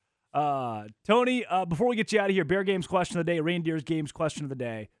chance. Tony, before we get you out of here, Bear Games question of the day, Reindeers Games question of the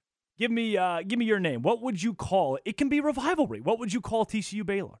day. Give me your name. What would you call it? It can be rivalry. What would you call TCU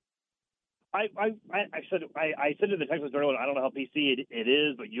Baylor? I said in the text earlier, I don't know how PC it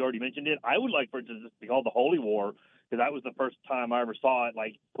is, but you already mentioned it. I would like for it to just be called the Holy War, because that was the first time I ever saw it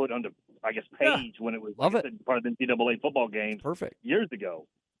like put onto, I guess, page when it was part of the NCAA football games. Perfect. Years ago.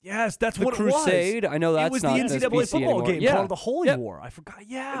 Yes, that's the what Crusade. it was. I know that's not it was the NCAA football anymore. game, Yeah. part of the Holy War. I forgot.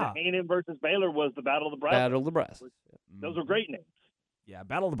 Yeah. A&M versus Baylor was the Battle of the Brazos. Battle of the Brazos. Those were great names. Yeah,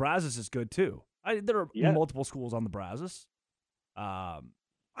 Battle of the Brazos is good too. There are multiple schools on the Brazos. Wow.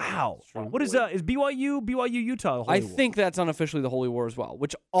 What is BYU Utah? The Holy I War? think that's unofficially the Holy War as well,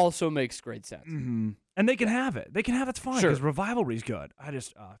 which also makes great sense. Mm-hmm. And they can have it. It's fine Sure. because rivalry's good.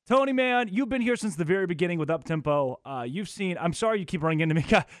 Tony, man, you've been here since the very beginning with Up Tempo. You've seen. I'm sorry you keep running into me.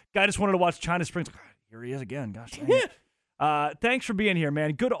 Guy just wanted to watch China Springs. Here he is again. Gosh. Dang it. Thanks for being here,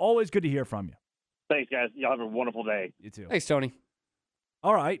 man. Always good to hear from you. Thanks, guys. Y'all have a wonderful day. You too. Thanks, Tony.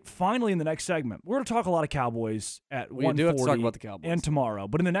 All right, finally in the next segment, we're going to talk a lot of Cowboys at 1:40 We do have to talk about the Cowboys. and tomorrow.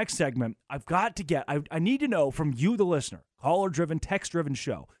 But in the next segment, I've got to get – I need to know from you, the listener, caller-driven, text-driven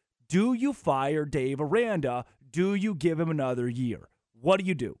show, do you fire Dave Aranda? Do you give him another year? What do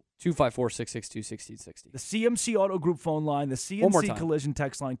you do? 254-662-1660. The CMC Auto Group phone line, the CMC Collision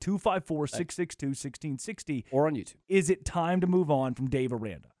text line, 254-662-1660. Or on YouTube. Is it time to move on from Dave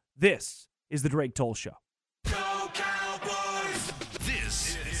Aranda? This is the Drake Toll Show.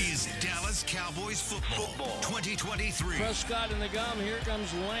 This is Dallas Cowboys Cowboys football 2023. Prescott in the gum. Here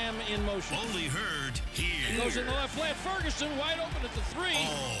comes Lamb in motion. Only heard here. He goes in the left flat. Ferguson wide open at the 3.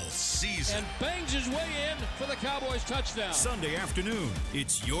 All season. And bangs his way in for the Cowboys touchdown. Sunday afternoon,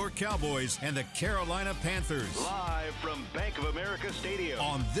 it's your Cowboys and the Carolina Panthers. Live from Bank of America Stadium.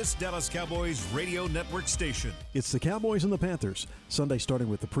 On this Dallas Cowboys radio network station. It's the Cowboys and the Panthers. Sunday starting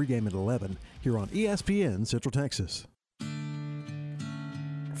with the pregame at 11 here on ESPN Central Texas.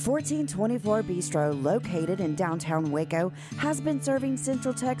 1424 Bistro, located in downtown Waco, has been serving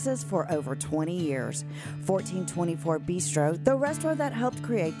Central Texas for over 20 years. 1424 Bistro, the restaurant that helped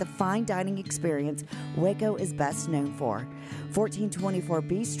create the fine dining experience Waco is best known for. 1424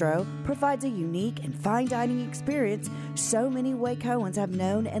 Bistro provides a unique and fine dining experience so many Wacoans have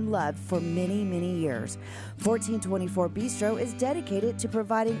known and loved for many, many years. 1424 Bistro is dedicated to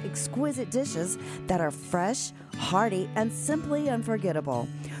providing exquisite dishes that are fresh, hearty, and simply unforgettable.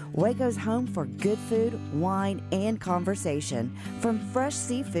 Waco's home for good food, wine, and conversation. From fresh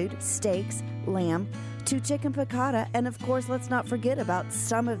seafood, steaks, lamb, to chicken piccata, and of course, let's not forget about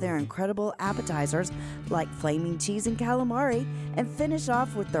some of their incredible appetizers like flaming cheese and calamari, and finish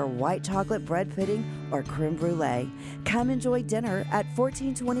off with their white chocolate bread pudding or creme brulee. Come enjoy dinner at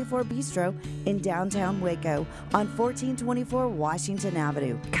 1424 Bistro in downtown Waco on 1424 Washington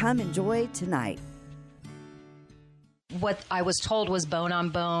Avenue. Come enjoy tonight. What I was told was bone on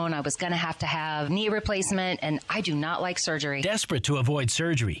bone. I was going to have knee replacement, and I do not like surgery. Desperate to avoid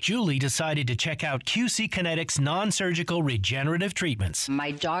surgery, Julie decided to check out QC Kinetics non-surgical regenerative treatments.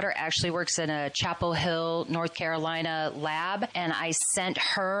 My daughter actually works in a Chapel Hill, North Carolina lab, and I sent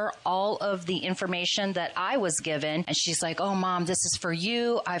her all of the information that I was given, and she's like, "Oh, Mom, this is for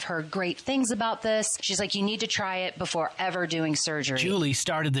you. I've heard great things about this." She's like, "You need to try it before ever doing surgery." Julie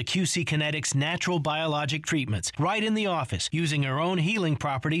started the QC Kinetics natural biologic treatments right in the office, using her own healing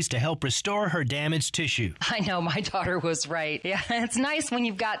properties to help restore her damaged tissue. I know, my daughter was right. Yeah, it's nice when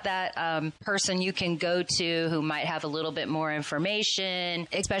you've got that person you can go to who might have a little bit more information,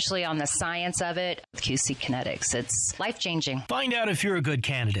 especially on the science of it. QC Kinetics, it's life-changing. Find out if you're a good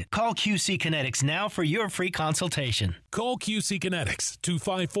candidate. Call QC Kinetics now for your free consultation. Call QC Kinetics,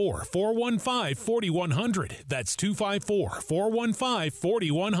 254-415-4100. That's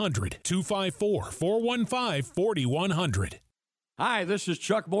 254-415-4100. 254-415-4100. Hi, this is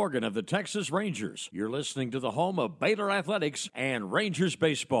Chuck Morgan of the Texas Rangers. You're listening to the home of Baylor Athletics and Rangers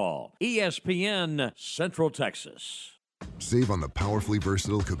Baseball, ESPN Central Texas. Save on the powerfully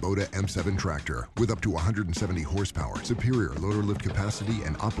versatile Kubota M7 tractor with up to 170 horsepower, superior loader lift capacity,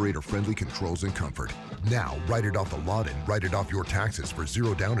 and operator-friendly controls and comfort. Now, write it off the lot and write it off your taxes for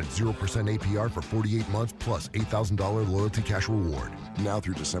 0 down and 0% APR for 48 months plus $8,000 loyalty cash reward. Now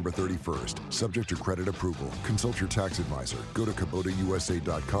through December 31st, subject to credit approval. Consult your tax advisor. Go to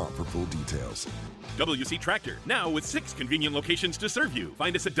KubotaUSA.com for full details. WC Tractor, now with 6 convenient locations to serve you.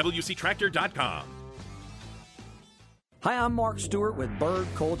 Find us at WCTractor.com. Hi, I'm Mark Stewart with Bird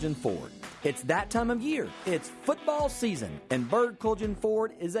Colgan Ford. It's that time of year. It's football season, and Bird Colgan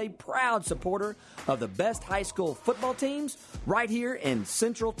Ford is a proud supporter of the best high school football teams right here in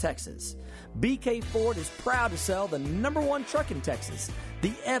Central Texas. BK Ford is proud to sell the #1 truck in Texas,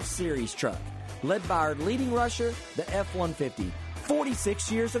 the F-Series truck, led by our leading rusher, the F-150,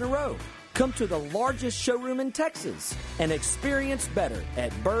 46 years in a row. Come to the largest showroom in Texas and experience better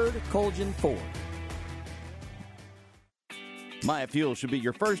at Bird Colgan Ford. Myatt Fuel should be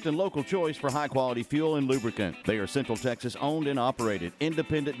your first and local choice for high-quality fuel and lubricant. They are Central Texas owned and operated,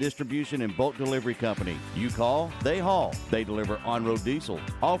 independent distribution and bulk delivery company. You call, they haul. They deliver on-road diesel,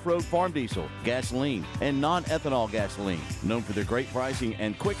 off-road farm diesel, gasoline, and non-ethanol gasoline. Known for their great pricing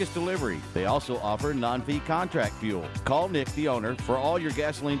and quickest delivery, they also offer non-fee contract fuel. Call Nick, the owner, for all your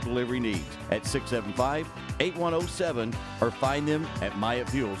gasoline delivery needs at 675-8107 or find them at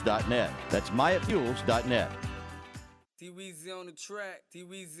MyattFuels.net. That's MyattFuels.net. T-Weezy on the track,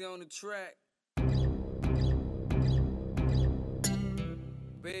 T-Weezy on the track.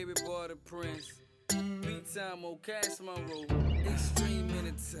 Baby boy the Prince, beat time on Cash Monroe, extreme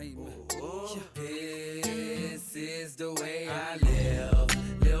entertainment. This is the way I live.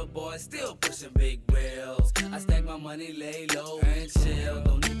 Little boy still pushing big wheels. I stack my money, lay low and chill.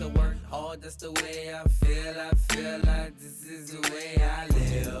 Don't need to work hard, that's the way I feel. I feel like this is the way I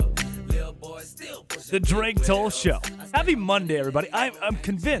live. The Drake Toll Show. Happy Monday, everybody. I'm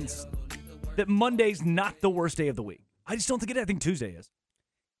convinced that Monday's not the worst day of the week. I just don't think it is. I think Tuesday is.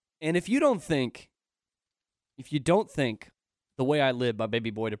 And if you don't think The Way I Live by Baby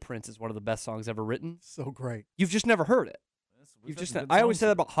Boy to Prince is one of the best songs ever written, so great. You've just never heard it. I always say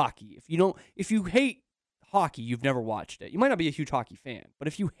that about hockey. If you hate hockey, you've never watched it. You might not be a huge hockey fan, but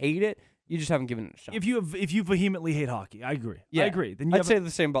if you hate it, You just haven't given it a shot. If you vehemently hate hockey, I agree. Yeah. I agree. Then I'd say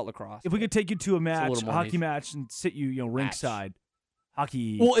the same about lacrosse. If we could take you to a match, more hockey niche. match, and sit you, ringside,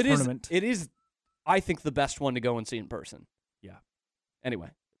 hockey Well, tournament. It is. I think the best one to go and see in person. Yeah. Anyway,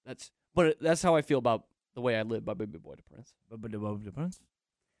 that's how I feel about The Way I Live by Baby Boy Prince.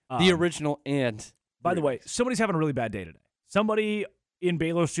 The original and. By the way, somebody's having a really bad day today. Somebody in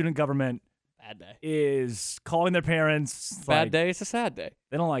Baylor student government bad day is calling their parents. Bad day. It's a sad day.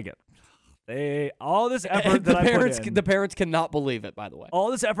 They don't like it. All this effort that I put in. The parents cannot believe it. By the way,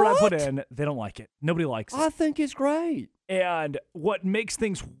 all this effort I put in, they don't like it. Nobody likes it. I think it's great. And what makes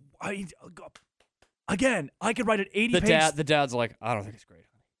things, again, I could write an 80-page. The dad's like, I don't think it's great.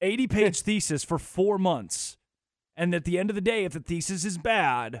 80-page thesis for 4 months, and at the end of the day, if the thesis is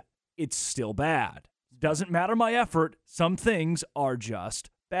bad, it's still bad. Doesn't matter my effort. Some things are just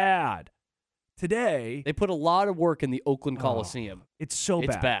bad. Today, they put a lot of work in the Oakland Coliseum. It's so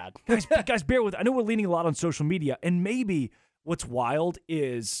bad. It's bad. Guys, bear with. I know we're leaning a lot on social media, and maybe what's wild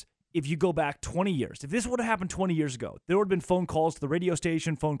is if you go back 20 years. If this would have happened 20 years ago, there would have been phone calls to the radio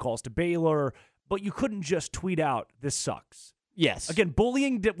station, phone calls to Baylor, but you couldn't just tweet out, "This sucks." Yes. Again,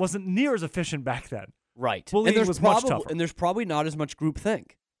 bullying wasn't near as efficient back then. Right. Bullying was much tougher. And there's probably not as much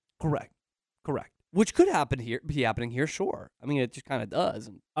groupthink. Correct. Which could be happening here, sure. I mean, it just kind of does.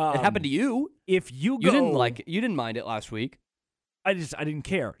 And it happened to you. If you go, you didn't like it. You didn't mind it last week. I didn't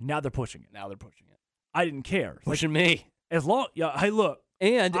care. Now they're pushing it. I didn't care. Pushing me. As long, hey, look.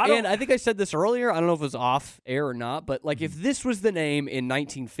 And I think I said this earlier. I don't know if it was off air or not, but like if this was the name in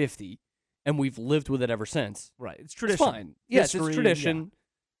 1950 and we've lived with it ever since. Right. It's tradition. It's fine. Yes, History, it's tradition.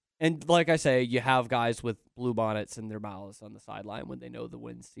 Yeah. And like I say, you have guys with blue bonnets and their mouths on the sideline when they know the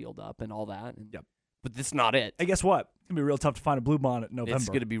wind's sealed up and all that. And, yep. But that's not it. Hey, guess what? It's going to be real tough to find a blue bonnet in November. It's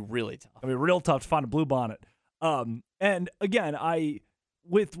going to be really tough. It's going to be real tough to find a blue bonnet. And again,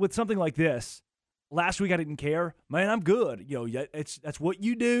 with something like this, last week I didn't care. Man, I'm good. That's what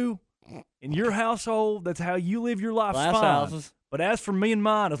you do in your household. That's how you live your life. Glass houses. But as for me and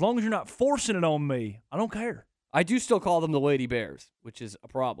mine, as long as you're not forcing it on me, I don't care. I do still call them the Lady Bears, which is a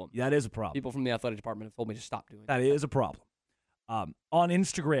problem. That is a problem. People from the athletic department have told me to stop doing that. That is a problem. On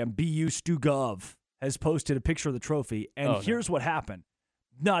Instagram, BU Stu Gov has posted a picture of the trophy, and here's what happened.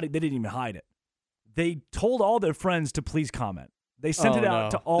 They didn't even hide it. They told all their friends to please comment. They sent it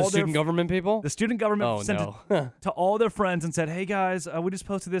out to all the student government people? The student government sent it to all their friends and said, "Hey guys, we just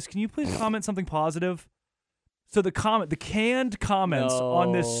posted this. Can you please comment something positive?" So the canned comments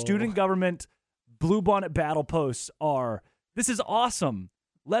on this student government blue bonnet battle posts are, "This is awesome.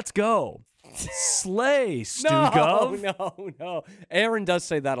 Let's go. Slay, Stu Gov." No. Aaron does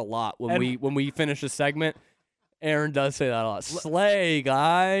say that a lot when we finish a segment. Aaron does say that a lot. Slay,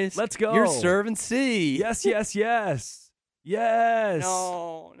 guys. Let's go. You're serving C. Yes.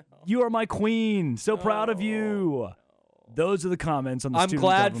 No. You are my queen. So proud of you. Those are the comments on the student I'm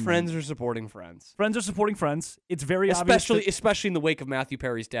glad government. friends are supporting friends. Friends are supporting friends. It's very obvious. Especially in the wake of Matthew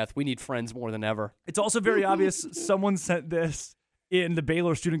Perry's death. We need friends more than ever. It's also very obvious someone sent this in the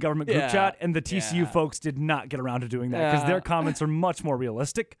Baylor student government group chat, and the TCU folks did not get around to doing that because their comments are much more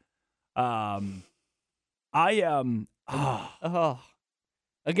realistic. Again,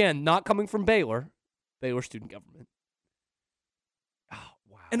 not coming from Baylor student government. Oh,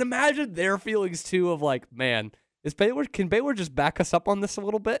 wow. And imagine their feelings too of like, man, can Baylor just back us up on this a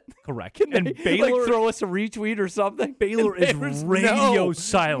little bit? Correct. Can they, Baylor throw us a retweet or something? Baylor is radio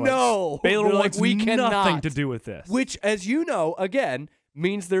silent. No. Baylor wants we cannot. Nothing to do with this. Which, as you know, again,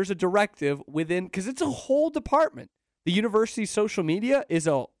 means there's a directive within, because it's a whole department. The university's social media is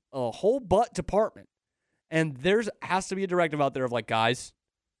a whole butt department. And has to be a directive out there of like, guys,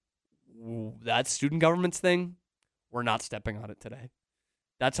 that student government's thing, we're not stepping on it today.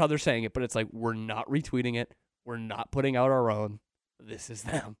 That's how they're saying it, but it's like, we're not retweeting it. We're not putting out our own. This is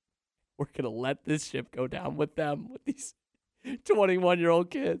them. We're going to let this ship go down with them, with these 21-year-old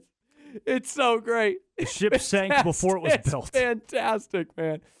kids. It's so great. The ship sank before it was built. Fantastic,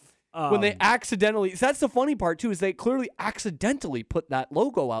 man. When they accidentally, that's the funny part too, is they clearly accidentally put that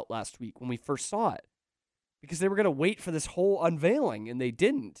logo out last week when we first saw it. Because they were going to wait for this whole unveiling, and they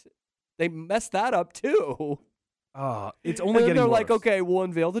didn't. They messed that up too. It's only getting they're worse. like, okay, we'll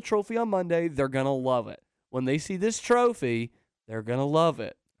unveil the trophy on Monday. They're going to love it. When they see this trophy, they're going to love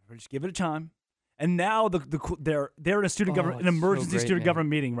it. Just give it a time. And now they're in a student government, an emergency student government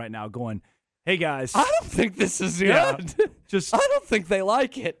meeting right now going, hey guys. I don't think this is good. Yeah, I don't think they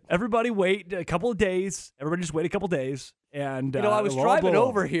like it. Everybody wait a couple of days. Everybody just wait a couple of days. And I was driving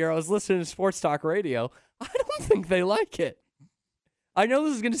over here. I was listening to Sports Talk Radio. I don't think they like it. I know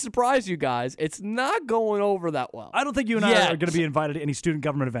this is going to surprise you guys. It's not going over that well. I don't think you and I are going to be invited to any student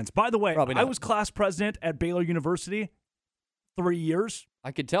government events. By the way, I was class president at Baylor University 3 years.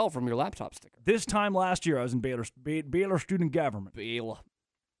 I could tell from your laptop sticker. This time last year, I was in Baylor student government. Baylor.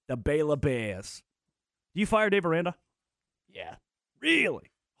 The Baylor Bears. Do you fire Dave Aranda? Yeah.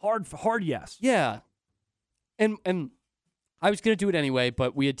 Really? Hard yes. Yeah. And I was going to do it anyway,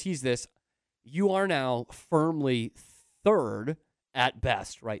 but we had teased this. You are now firmly third at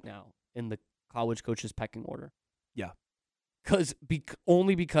best right now in the college coaches pecking order. Yeah.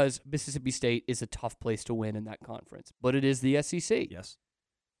 Only because Mississippi State is a tough place to win in that conference. But it is the SEC. Yes.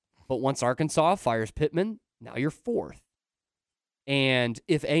 But once Arkansas fires Pittman, now you're fourth. And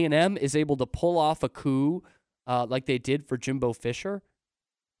if A&M is able to pull off a coup like they did for Jimbo Fisher,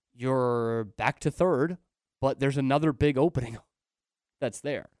 you're back to third. But there's another big opening that's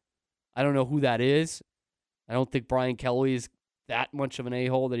there. I don't know who that is. I don't think Brian Kelly is that much of an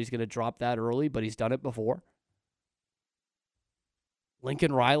a-hole that he's going to drop that early, but he's done it before.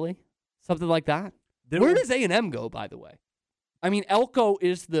 Lincoln Riley, something like that. Where does A&M go, by the way? I mean, Elko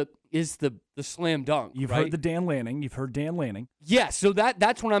is the slam dunk. You've right? heard Dan Lanning. Yeah, so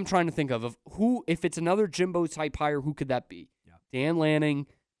that's what I'm trying to think of who, if it's another Jimbo type hire, who could that be? Yeah. Dan Lanning.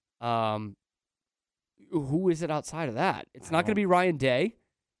 Who is it outside of that? It's not going to be Ryan Day.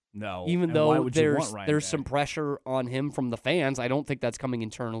 No. Even though there's some pressure on him from the fans, I don't think that's coming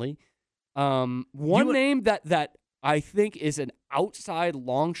internally. One name that I think is an outside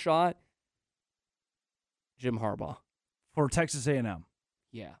long shot, Jim Harbaugh. For Texas A&M.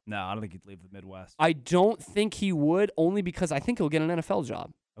 Yeah. No, I don't think he'd leave the Midwest. I don't think he would, only because I think he'll get an NFL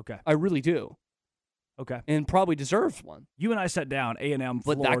job. Okay. I really do. Okay. And probably deserves one. You and I sat down, A&M, Florida.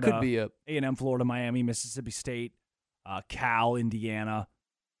 But that could be A&M, Florida, Miami, Mississippi State, Cal, Indiana,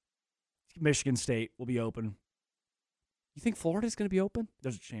 Michigan State will be open. You think Florida's going to be open?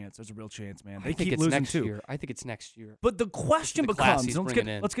 There's a chance. There's a real chance, man. I think it's next year. I think it's next year. But the question becomes,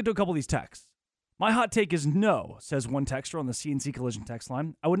 let's get to a couple of these texts. My hot take is no, says one texter on the CNC Collision text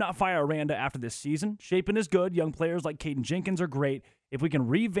line. I would not fire Aranda after this season. Shapen is good. Young players like Caden Jenkins are great. If we can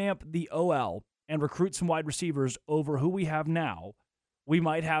revamp the OL and recruit some wide receivers over who we have now, we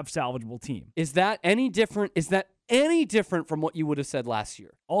might have salvageable team. Is that any different? Is that any different from what you would have said last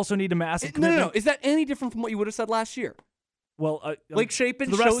year? Also need a massive commitment. No. Is that any different from what you would have said last year? Well, Blake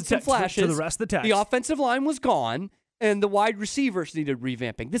Shapen showed some flashes. To the rest of the text. The offensive line was gone, and the wide receivers needed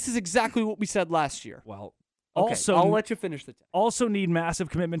revamping. This is exactly what we said last year. Well, okay, also, I'll let you finish the text. Also need massive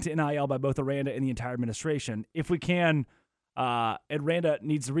commitment to NIL by both Aranda and the entire administration. If we can, Aranda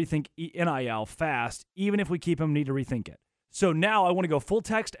needs to rethink NIL fast. Even if we keep him, need to rethink it. So now I want to go full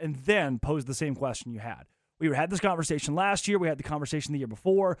text and then pose the same question you had. We had this conversation last year. We had the conversation the year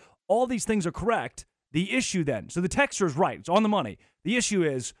before. All these things are correct. The issue then, so the texter is right. It's on the money. The issue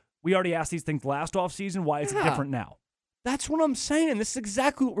is we already asked these things last offseason. Why is it different now? That's what I'm saying. This is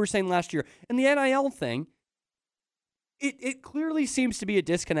exactly what we were saying last year. And the NIL thing, it clearly seems to be a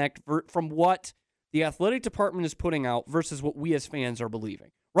disconnect from what the athletic department is putting out versus what we as fans are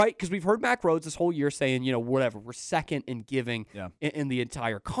believing, right? Because we've heard Mac Rhodes this whole year saying, whatever, we're second in giving in the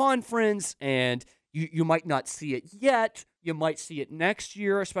entire conference, and you might not see it yet. You might see it next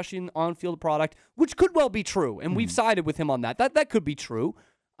year, especially in on-field product, which could well be true, and we've sided with him on that. That could be true.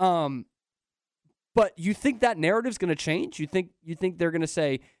 But you think that narrative's going to change? You think they're going to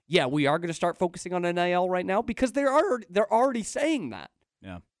say, yeah, we are going to start focusing on NIL right now? Because they're already saying that.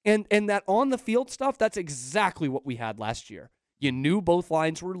 Yeah. And that on-the-field stuff, that's exactly what we had last year. You knew both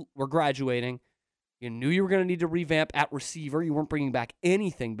lines were graduating. You knew you were going to need to revamp at receiver. You weren't bringing back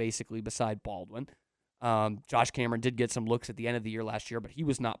anything, basically, beside Baldwin. Josh Cameron did get some looks at the end of the year last year, but he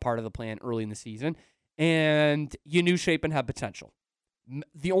was not part of the plan early in the season. And you knew Shapen had potential.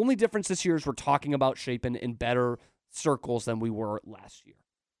 The only difference this year is we're talking about Shapen in better circles than we were last year.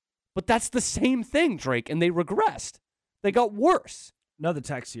 But that's the same thing, Drake, and they regressed. They got worse. Another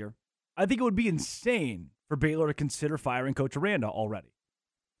text here. I think it would be insane for Baylor to consider firing Coach Aranda already.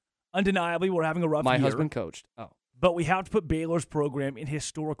 Undeniably, we're having a rough year. My husband coached. Oh. But we have to put Baylor's program in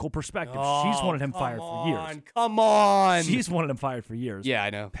historical perspective. She's wanted him fired for years. Come on. She's wanted him fired for years. Yeah, I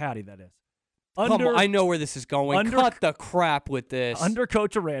know. Patty, that is. I know where this is going. Cut the crap with this. Under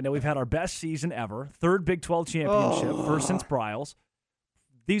Coach Aranda, we've had our best season ever. Third Big 12 championship, first since Bryles.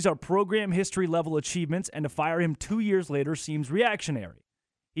 These are program history level achievements, and to fire him 2 years later seems reactionary.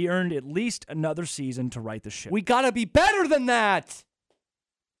 He earned at least another season to right the ship. We got to be better than that.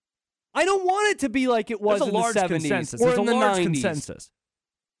 I don't want it to be like it was in the 70s consensus. or There's in a the large 90s. consensus.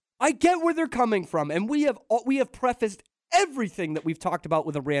 I get where they're coming from, and we have prefaced everything that we've talked about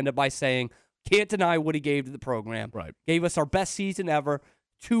with Aranda by saying, Can't deny what he gave to the program. Right. Gave us our best season ever,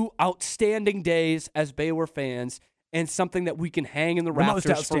 2 outstanding days as Baylor fans, and something that we can hang in the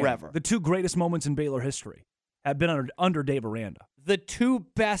rafters forever. The 2 greatest moments in Baylor history have been under Dave Aranda. The 2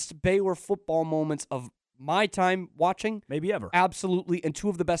 best Baylor football moments of my time watching. Maybe ever. Absolutely. And 2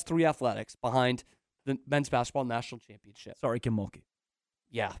 of the best 3 athletics behind the men's basketball national championship. Sorry, Kim Mulkey.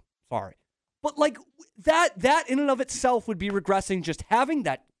 Yeah, sorry. But like that in and of itself would be regressing, just having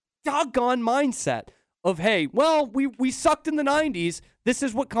that doggone mindset of, hey, well, we sucked in the 90s. This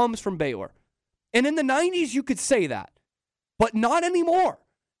is what comes from Baylor. And in the 90s, you could say that, but not anymore.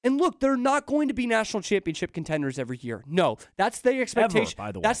 And look, they're not going to be national championship contenders every year. No, that's the expectation. Ever,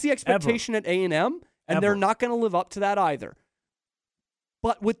 by the way. That's the expectation at A&M, and they're not going to live up to that either.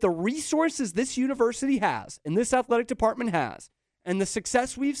 But with the resources this university has, and this athletic department has, and the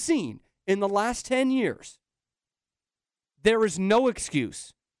success we've seen in the last 10 years, there is no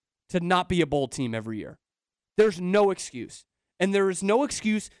excuse to not be a bowl team every year. There's no excuse. And there is no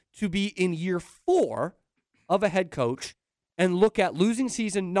excuse to be in year 4 of a head coach and look at losing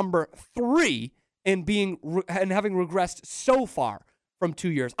season number 3 and having regressed so far from 2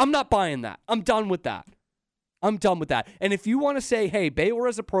 years. I'm not buying that. I'm done with that. And if you want to say, hey, Baylor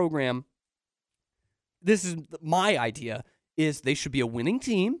as a program, this is my idea, is they should be a winning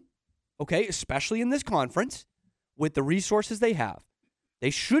team, okay, especially in this conference with the resources they have.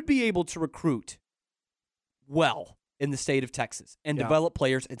 They should be able to recruit well in the state of Texas and develop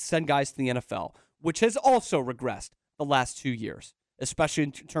players and send guys to the NFL, which has also regressed the last 2 years, especially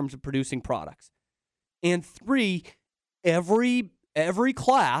in terms of producing products. And 3, every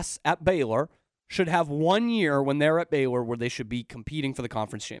class at Baylor should have 1 year when they're at Baylor where they should be competing for the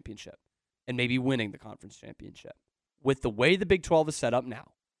conference championship and maybe winning the conference championship. With the way the Big 12 is set up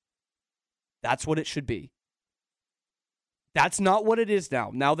now, that's what it should be. That's not what it is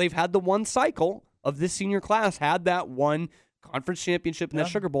now. Now they've had the one cycle of this senior class, had that one conference championship in that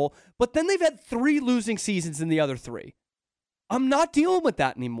Sugar Bowl, but then they've had 3 losing seasons in the other 3. I'm not dealing with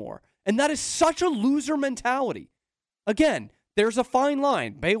that anymore. And that is such a loser mentality. Again, there's a fine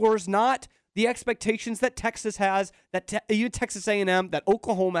line. Baylor is not the expectations that Texas has, that even Texas A&M, that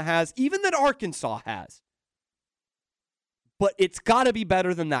Oklahoma has, even that Arkansas has. But it's got to be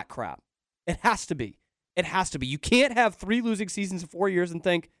better than that crap. It has to be. It has to be. You can't have 3 losing seasons in 4 years and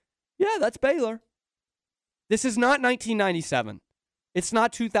think, yeah, that's Baylor. This is not 1997. It's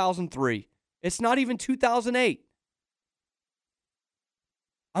not 2003. It's not even 2008.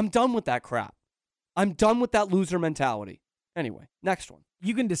 I'm done with that crap. I'm done with that loser mentality. Anyway, next one.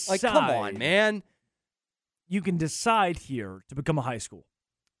 You can decide. Like, come on, man. You can decide here to become a high school.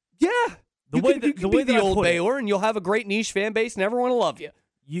 Yeah. You can be the old Baylor, and you'll have a great niche fan base, and everyone will love you.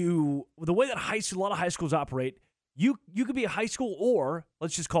 The way that a lot of high schools operate, you could be a high school, or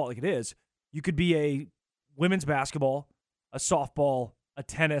let's just call it like it is. You could be a women's basketball, a softball, a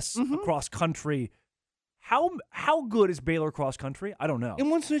tennis, a cross country. How good is Baylor cross country? I don't know.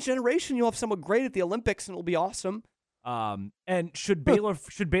 And once in a generation, you'll have someone great at the Olympics, and it'll be awesome. And should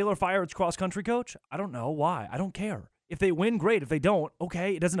Baylor fire its cross country coach? I don't know. Why? I don't care. If they win, great. If they don't,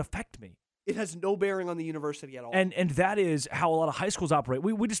 okay. It doesn't affect me. It has no bearing on the university at all. And that is how a lot of high schools operate.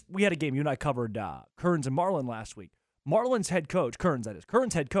 We had a game. You and I covered Kearns and Marlin last week. Marlin's head coach, Kearns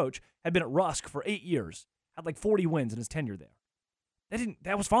head coach, had been at Rusk for 8 years. Had like 40 wins in his tenure there.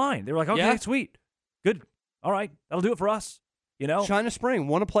 That was fine. They were like, okay, sweet, good, all right, that'll do it for us. You know, China Spring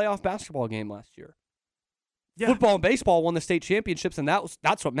won a playoff basketball game last year. Yeah. Football and baseball won the state championships, and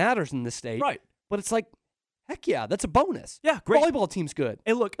that's what matters in this state. Right. But it's like, heck yeah, that's a bonus. Yeah, great. Volleyball team's good.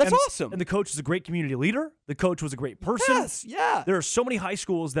 Hey, look, that's awesome. And the coach is a great community leader. The coach was a great person. Yes, yeah. There are so many high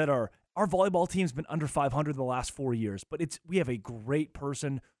schools that are. Our volleyball team's been under 500 the last 4 years, but we have a great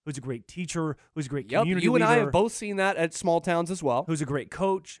person who's a great teacher, who's a great community leader. You and I have both seen that at small towns as well. Who's a great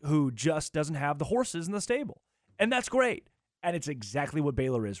coach who just doesn't have the horses in the stable. And that's great. And it's exactly what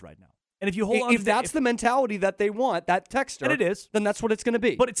Baylor is right now. And if you hold on, if that's the mentality that they want, that texture, and it is, then that's what it's going to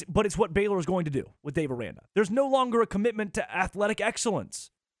be. But it's what Baylor is going to do with Dave Aranda. There's no longer a commitment to athletic excellence.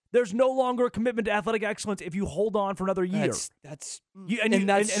 There's no longer a commitment to athletic excellence if you hold on for another year. That's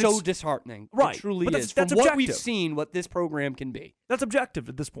so disheartening. Right. It truly but is. That's From objective. what we've seen, what this program can be. That's objective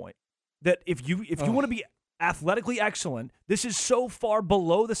at this point. That if you want to be athletically excellent, this is so far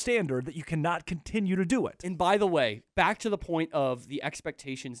below the standard that you cannot continue to do it. And by the way, back to the point of the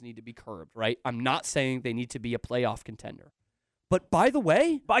expectations need to be curbed, right? I'm not saying they need to be a playoff contender. But by the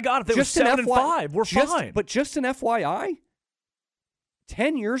way, by God, if they were 7-5, we're fine. But just an FYI,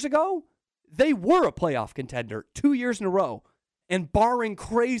 10 years ago, they were a playoff contender 2 years in a row. And barring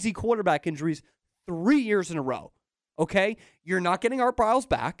crazy quarterback injuries, 3 years in a row. Okay? You're not getting Art Briles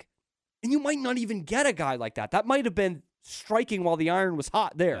back. And you might not even get a guy like that. That might have been striking while the iron was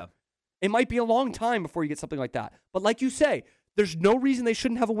hot there. Yeah. It might be a long time before you get something like that. But like you say, there's no reason they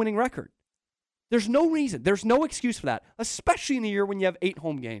shouldn't have a winning record. There's no reason. There's no excuse for that, especially in a year when you have 8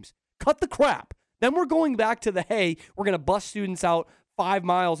 home games. Cut the crap. Then we're going back to the, hey, we're going to bus students out 5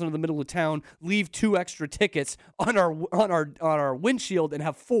 miles into the middle of town, leave 2 extra tickets on our windshield, and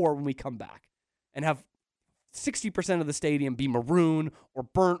have 4 when we come back, and have 60% of the stadium be maroon or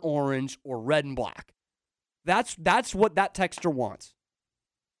burnt orange or red and black. That's what that texter wants.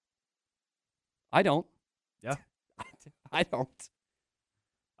 I don't. Yeah. I don't.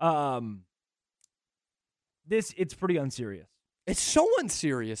 It's pretty unserious. It's so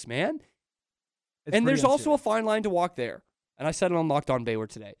unserious, man. And there's also a fine line to walk there. And I said it on Locked On Baylor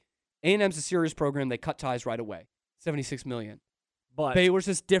today. A&M's a serious program. They cut ties right away. $76 million. But Baylor's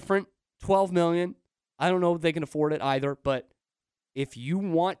is different. $12 million. I don't know if they can afford it either. But if you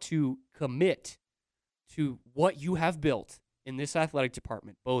want to commit to what you have built in this athletic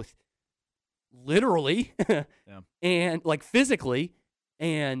department, both literally and like physically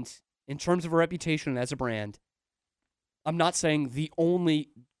and in terms of a reputation as a brand, I'm not saying the only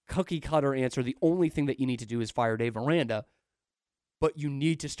cookie cutter answer, the only thing that you need to do is fire Dave Aranda, but you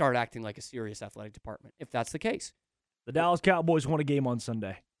need to start acting like a serious athletic department if that's the case. The Dallas Cowboys won a game on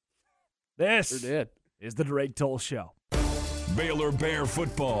Sunday. This sure is the Drake Toll Show. Baylor Bear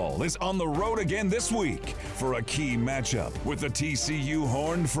football is on the road again this week for a key matchup with the TCU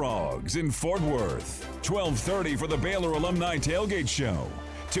Horned Frogs in Fort Worth. 12:30 for the Baylor Alumni Tailgate Show.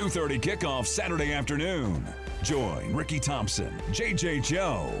 2:30 kickoff Saturday afternoon. Join Ricky Thompson, JJ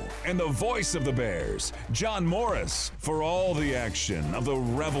Joe, and the voice of the Bears, John Morris, for all the action of the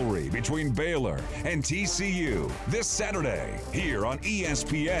rivalry between Baylor and TCU this Saturday here on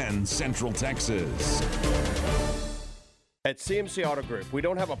ESPN Central Texas. At CMC Auto Group, we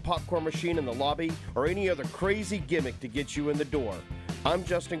don't have a popcorn machine in the lobby or any other crazy gimmick to get you in the door. I'm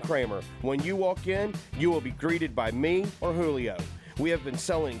Justin Kramer. When you walk in, you will be greeted by me or Julio. We have been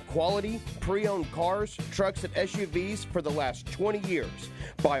selling quality, pre-owned cars, trucks, and SUVs for the last 20 years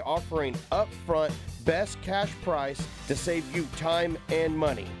by offering upfront best cash price to save you time and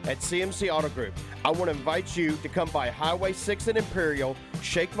money. At CMC Auto Group, I want to invite you to come by Highway 6 in Imperial,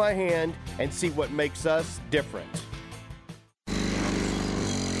 shake my hand, and see what makes us different.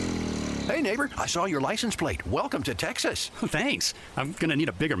 Hey, neighbor, I saw your license plate. Welcome to Texas. Thanks. I'm going to need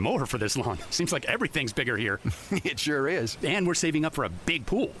a bigger mower for this lawn. Seems like everything's bigger here. It sure is. And we're saving up for a big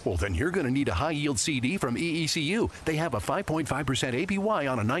pool. Well, then you're going to need a high-yield CD from EECU. They have a 5.5%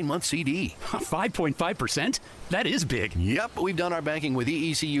 APY on a 9-month CD. 5.5%? That is big. Yep, we've done our banking with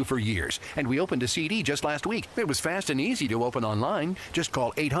EECU for years, and we opened a CD just last week. It was fast and easy to open online. Just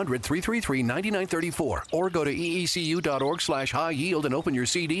call 800-333-9934 or go to eecu.org/high-yield and open your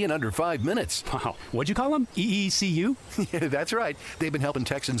CD in under 5 minutes. Wow. What'd you call them? EECU? Yeah, that's right. They've been helping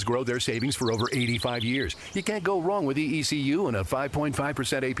Texans grow their savings for over 85 years. You can't go wrong with EECU and a 5.5%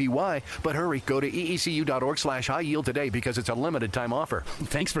 APY. But hurry, go to eecu.org/high-yield today because it's a limited time offer.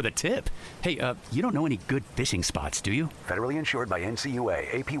 Thanks for the tip. Hey, you don't know any good fishing spots, do you? Federally insured by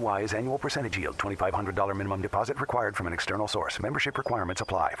NCUA. APY is annual percentage yield. $2,500 minimum deposit required from an external source. Membership requirements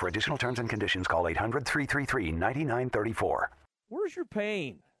apply. For additional terms and conditions, call 800-333-9934. Where's your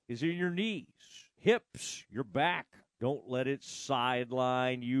pain? Is it your knees, hips, your back? Don't let it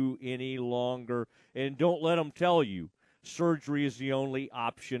sideline you any longer. And don't let them tell you surgery is the only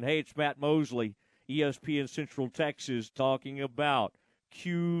option. Hey, it's Matt Mosley, ESPN Central Texas, talking about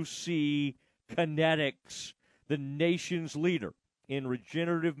QC Kinetics, the nation's leader in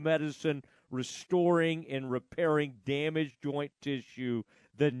regenerative medicine, restoring and repairing damaged joint tissue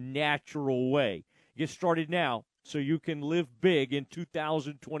the natural way. Get started now so you can live big in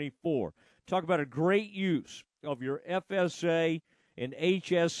 2024. Talk about a great use of your FSA and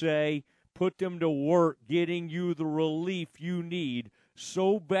HSA. Put them to work getting you the relief you need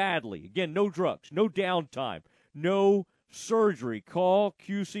so badly. Again, no drugs, no downtime, no surgery. Call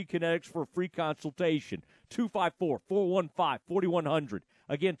QC Kinetics for a free consultation. 254-415-4100.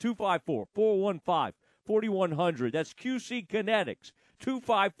 Again, 254-415-4100. That's QC Kinetics.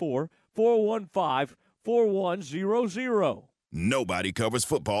 254-415-4100. Nobody covers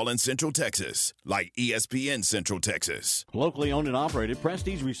football in Central Texas like ESPN Central Texas. Locally owned and operated,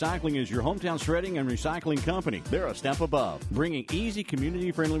 Prestige Recycling is your hometown shredding and recycling company. They're a step above, bringing easy,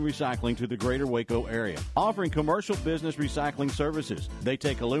 community-friendly recycling to the greater Waco area. Offering commercial business recycling services. They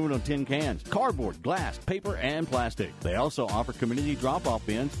take aluminum tin cans, cardboard, glass, paper, and plastic. They also offer community drop-off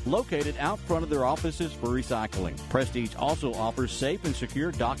bins located out front of their offices for recycling. Prestige also offers safe and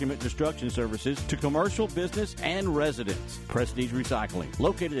secure document destruction services to commercial, business, and residents. Prestige Recycling,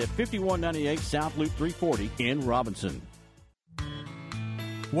 located at 5198 South Loop 340 in Robinson.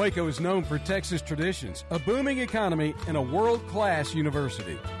 Waco is known for Texas traditions, a booming economy, and a world-class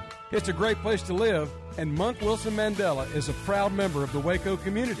university. It's a great place to live, and Monk Wilson Mandela is a proud member of the Waco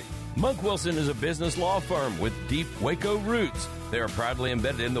community. Monk Wilson is a business law firm with deep Waco roots. They are proudly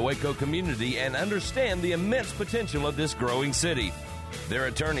embedded in the Waco community and understand the immense potential of this growing city. Their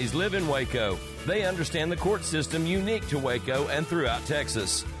attorneys live in Waco. They understand the court system unique to Waco and throughout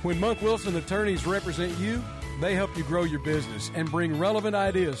Texas. When Monk Wilson attorneys represent you, they help you grow your business and bring relevant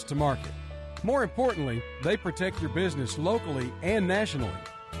ideas to market. More importantly, they protect your business locally and nationally.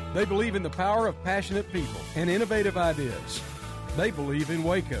 They believe in the power of passionate people and innovative ideas. They believe in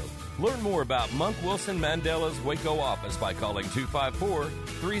Waco. Learn more about Monk Wilson Mandela's Waco office by calling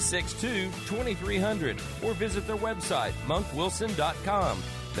 254-362-2300 or visit their website, monkwilson.com.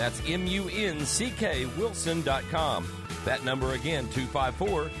 That's M-U-N-C-K Wilson.com. That number again,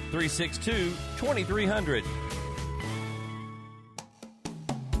 254-362-2300.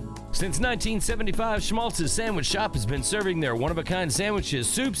 Since 1975, Schmaltz's Sandwich Shop has been serving their one-of-a-kind sandwiches,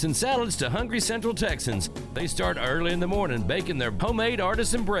 soups, and salads to hungry Central Texans. They start early in the morning baking their homemade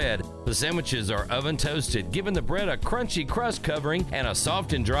artisan bread. The sandwiches are oven-toasted, giving the bread a crunchy crust covering and a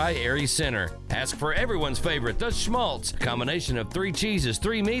soft and dry, airy center. Ask for everyone's favorite, the Schmaltz, a combination of 3 cheeses,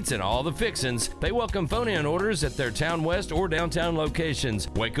 3 meats, and all the fixins. They welcome phone-in orders at their Town West or downtown locations.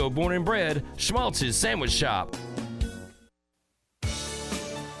 Waco born and bred, Schmaltz's Sandwich Shop.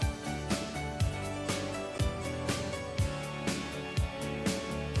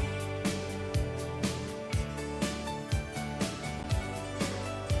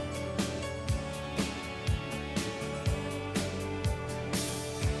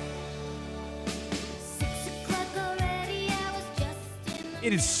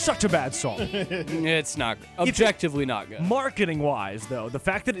 It is such a bad song. It's not objectively not good. Marketing-wise, though, the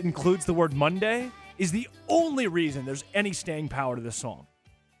fact that it includes the word Monday is the only reason there's any staying power to this song.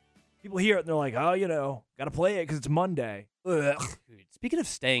 People hear it and they're like, oh, you know, got to play it because it's Monday. Ugh. Dude, speaking of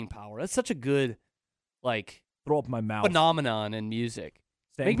staying power, that's such a good, like, throw up my mouth phenomenon in music.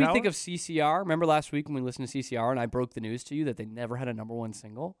 Staying Make power? me think of CCR. Remember last week when we listened to CCR and I broke the news to you that they never had a #1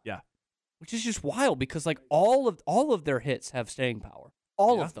 single? Yeah. Which is just wild because, like, all of their hits have staying power.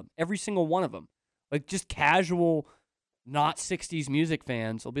 All of them. Every single one of them. Like, just casual, not 60s music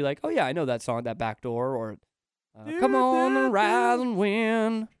fans will be like, oh, yeah, I know that song, that Backdoor, or Come On and Rise and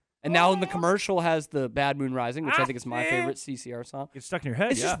Win. And now the commercial has the Bad Moon Rising, which I think is my favorite CCR song. It's stuck in your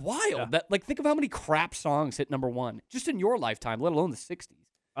head. It's just wild. That, like, think of how many crap songs hit #1 just in your lifetime, let alone the 60s.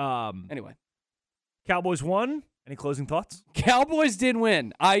 Anyway. Cowboys won. Any closing thoughts? Cowboys did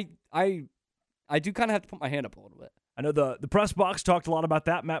win. I do kind of have to put my hand up a little bit. I know the press box talked a lot about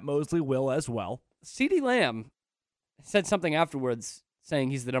that. Matt Mosley will as well. CeeDee Lamb said something afterwards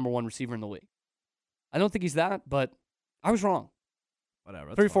saying he's the #1 receiver in the league. I don't think he's that, but I was wrong.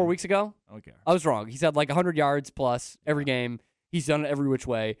 Whatever. 3 or 4 weeks ago, I don't care. I was wrong. He's had like 100 yards plus every game. He's done it every which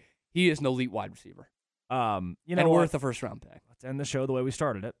way. He is an elite wide receiver. You know, and worth a first-round pick. Let's end the show the way we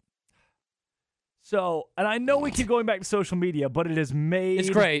started it. So, and I know we keep going back to social media, but it has made...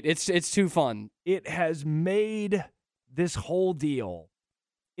 It's great. It's too fun. It has made this whole deal,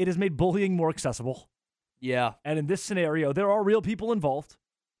 it has made bullying more accessible. Yeah. And in this scenario, there are real people involved,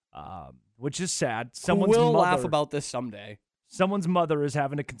 which is sad. We'll laugh about this someday. Someone's mother is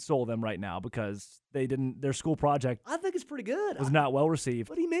having to console them right now because their school project I think it's pretty good. was not well received.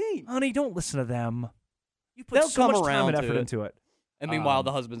 What do you mean? Honey, don't listen to them. You put They'll so come much time around and to effort it. into it. And meanwhile,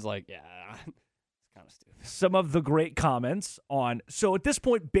 the husband's like, yeah, it's kind of stupid. Some of the great comments on... So at this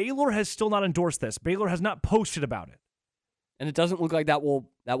point, Baylor has still not endorsed this. Baylor has not posted about it. And it doesn't look like that will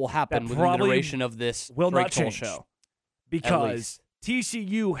happen within the duration of this will Drake not Toll change show. Because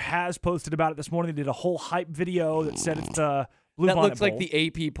TCU has posted about it this morning. They did a whole hype video that said it's the Blue That Bonnet looks like Bowl. the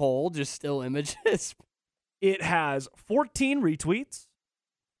AP poll, just still images. It has 14 retweets,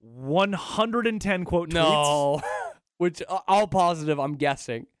 110 quote tweets. No. Which, all positive, I'm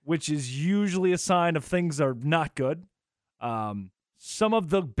guessing. Which is usually a sign of things are not good. Some of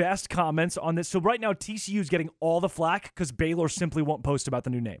the best comments on this. So right now, TCU is getting all the flack because Baylor simply won't post about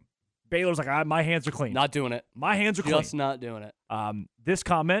the new name. Baylor's like, my hands are clean. Not doing it. My hands are clean. Just not doing it. This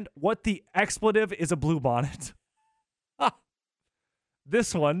comment, what the expletive is a blue bonnet.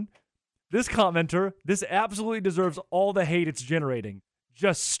 This one, this commenter, this absolutely deserves all the hate it's generating.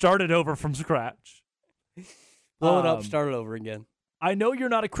 Just start it over from scratch. Blow it up, start it over again. I know you're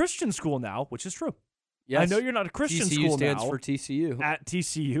not a Christian school now, which is true. Yes. I know you're not a Christian TCU school stands now for TCU. at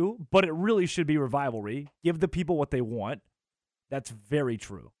TCU, but it really should be Revivalry. Give the people what they want. That's very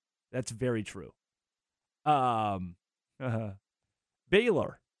true. That's very true.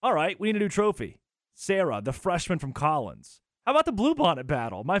 Baylor. All right, we need a new trophy. Sarah, the freshman from Collins. How about the Bluebonnet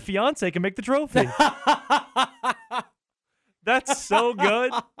battle? My fiance can make the trophy. That's so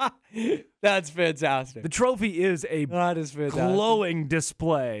good. That's fantastic. The trophy is a glowing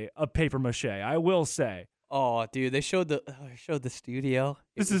display of paper mache, I will say. Oh, dude, they showed the studio.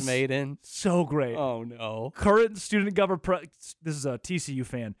 This is is made in. So great. Oh no. Current student government this is a TCU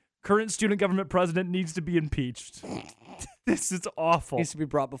fan. Current student government president needs to be impeached. This is awful. Needs to be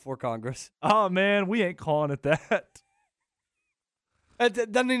brought before Congress. Oh man, we ain't calling it that.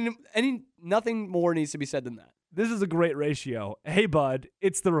 Nothing more needs to be said than that. This is a great ratio. Hey, bud,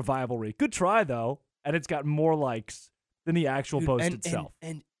 it's the Revivalry. Good try, though. And it's got more likes than the actual post itself.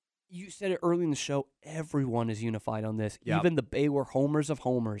 And you said it early in the show, everyone is unified on this. Yep. Even the Baylor homers of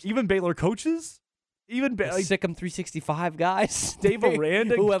homers. Even Baylor coaches? Even Sick'em 365 guys. Dave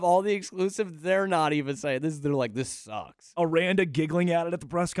Aranda. Who have all the exclusive, they're not even saying this. They're like, this sucks. Aranda giggling at it at the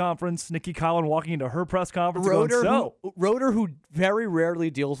press conference. Nikki Collin walking into her press conference. Roeder, who very rarely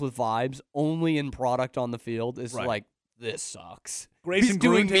deals with vibes, only in product on the field, is like, this sucks. Grayson He's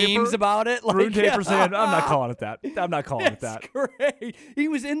doing memes about it. Gruntaper saying, I'm not calling it that. I'm not calling it that. Great. He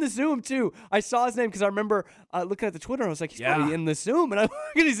was in the Zoom, too. I saw his name because I remember looking at the Twitter, and I was like, he's probably in the Zoom. And I look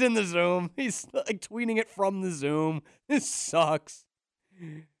and he's in the Zoom. He's like tweeting it from the Zoom. This sucks.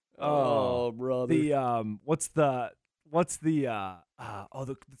 Oh, brother. It's the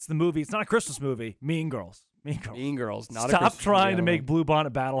movie. It's not a Christmas movie. Mean Girls. Mean Girls. Not Stop a Christmas trying to movie. make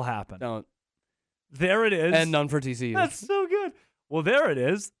Bluebonnet Battle happen. Don't. There it is. And none for TCU. That's so good. Well, there it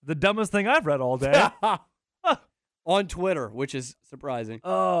is. The dumbest thing I've read all day. On Twitter, which is surprising.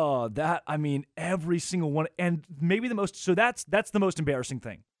 Oh, every single one. And maybe the most, so that's the most embarrassing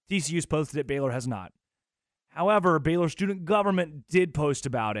thing. TCU's posted it, Baylor has not. However, Baylor student government did post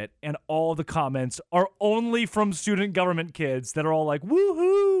about it, and all the comments are only from student government kids that are all like,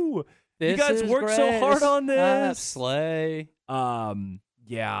 woohoo! You guys worked so hard on this. Slay.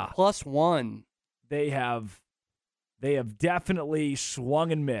 Yeah. +1. They have definitely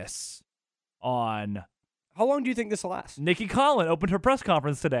swung and miss on. How long do you think this will last? Nikki Collin opened her press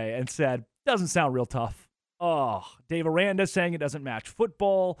conference today and said, doesn't sound real tough. Oh, Dave Aranda saying it doesn't match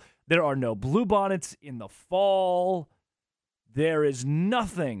football. There are no Bluebonnets in the fall. There is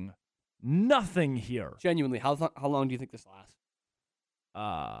nothing here. Genuinely, how long do you think this lasts?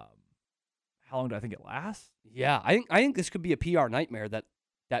 How long do I think it lasts? Yeah, I think this could be a PR nightmare that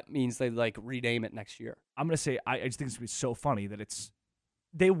means they rename it next year. I'm going to say, I just think it's going to be so funny that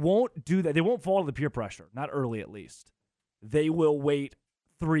they won't do that. They won't fall to the peer pressure, not early at least. They will wait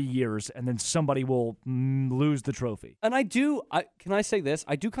 3 years and then somebody will lose the trophy. And can I say this?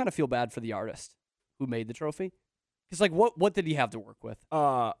 I do kind of feel bad for the artist who made the trophy. Because what did he have to work with?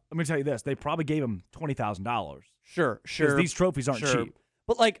 Let me tell you this. They probably gave him $20,000. Sure. Because these trophies aren't cheap.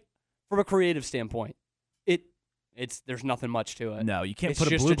 But from a creative standpoint, there's nothing much to it. No, you can't put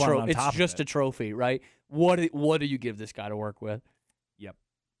a Bluebonnet on top of it. It's just a trophy, right? What do you give this guy to work with? Yep.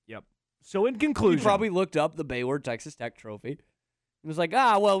 So in conclusion, he probably looked up the Baylor Texas Tech trophy. He was like,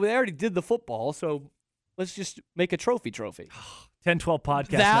 well, we already did the football, so let's just make a trophy. 10-12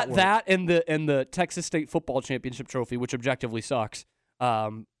 podcast. That and the Texas State football championship trophy, which objectively sucks.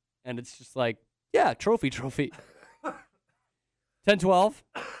 And it's just like, yeah, trophy. 10-12.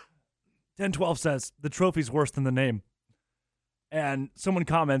 10-12 says the trophy's worse than the name. And someone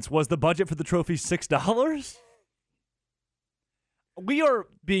comments, was the budget for the trophy $6? We are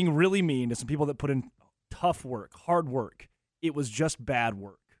being really mean to some people that put in tough work, hard work. It was just bad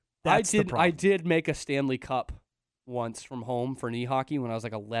work. That's the problem. I did make a Stanley Cup once from home for knee hockey when I was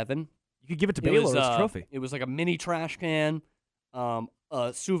 11. You could give it to Baylor as a trophy. It was like a mini trash can, a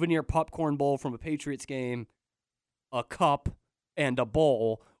souvenir popcorn bowl from a Patriots game, a cup, and a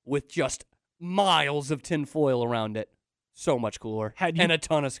bowl with just miles of tinfoil around it. So much cooler. And a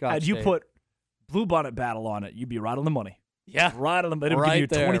ton of Scotch Had you tape. put Bluebonnet Battle on it, you'd be right on the money. Yeah. Right on the money. It would give you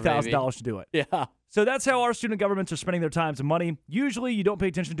 $20,000 to do it. Yeah. So that's how our student governments are spending their time and money. Usually you don't pay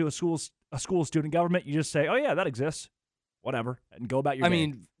attention to a school's student government. You just say, oh, yeah, that exists. Whatever. And go about your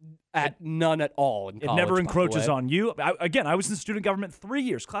day. None at all in college, it never encroaches on you. I was in student government 3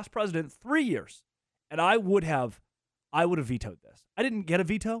 years, class president 3 years. And I would have vetoed this. I didn't get a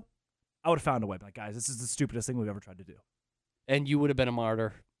veto. I would have found a way. Like, guys, this is the stupidest thing we've ever tried to do. And you would have been a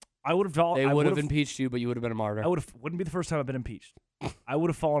martyr. I would have. They would have impeached you, but you would have been a martyr. Wouldn't be the first time I've been impeached. I would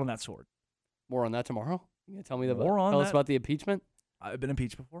have fallen on that sword. More on that tomorrow. You gonna tell me tell us about the impeachment? I've been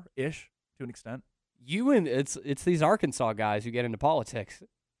impeached before, ish, to an extent. It's these Arkansas guys who get into politics.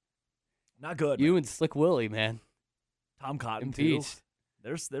 Not good. You and Slick Willie, man. Tom Cotton impeached. too.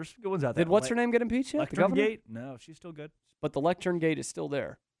 There's good ones out there. Did what's her name get impeached yet? Lectern Gate? No, she's still good. But the Lectern Gate is still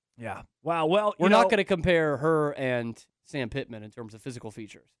there. Yeah. Wow. Well, we're not going to compare her and Sam Pittman in terms of physical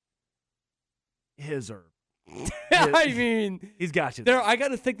features. His or I mean, he's got you there. I got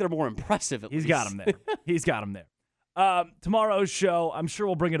to think they're more impressive. At He's least. got him there. He's got him there. Tomorrow's show, I'm sure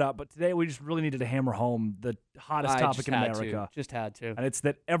we'll bring it up, but today we just really needed to hammer home the hottest topic in America. Just had to. And it's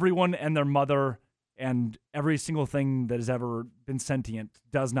that everyone and their mother and every single thing that has ever been sentient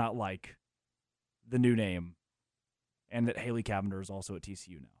does not like the new name, and that Haley Cavender is also at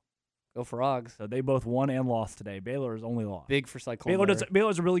TCU now. Go Frogs. So they both won and lost today. Baylor has only lost. Big for Cyclone. Baylor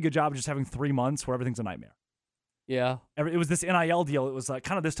does a really good job of just having 3 months where everything's a nightmare. Yeah. It was this NIL deal. It was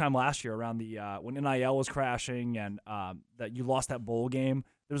kind of this time last year around the when NIL was crashing and that you lost that bowl game.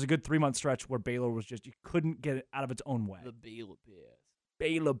 There was a good 3-month stretch where Baylor was just, you couldn't get it out of its own way. The Baylor Bears.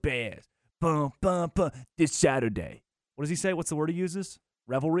 Baylor Bears. Bum, bum, bum. This Saturday. What does he say? What's the word he uses?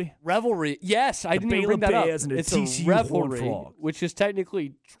 Revelry? Revelry. Yes, I didn't even bring that up. It's a revelry, which is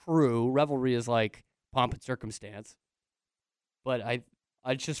technically true. Revelry is like pomp and circumstance. But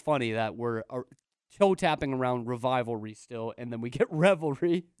it's just funny that we're toe-tapping around revivalry still, and then we get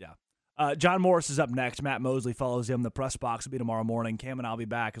revelry. Yeah. John Morris is up next. Matt Mosley follows him. The press box will be tomorrow morning. Cam and I'll be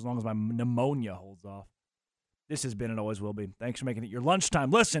back as long as my pneumonia holds off. This has been and always will be. Thanks for making it your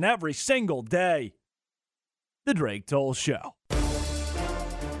lunchtime. Listen every single day. The Drake Toll Show.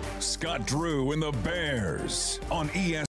 Scott Drew and the Bears on ESPN.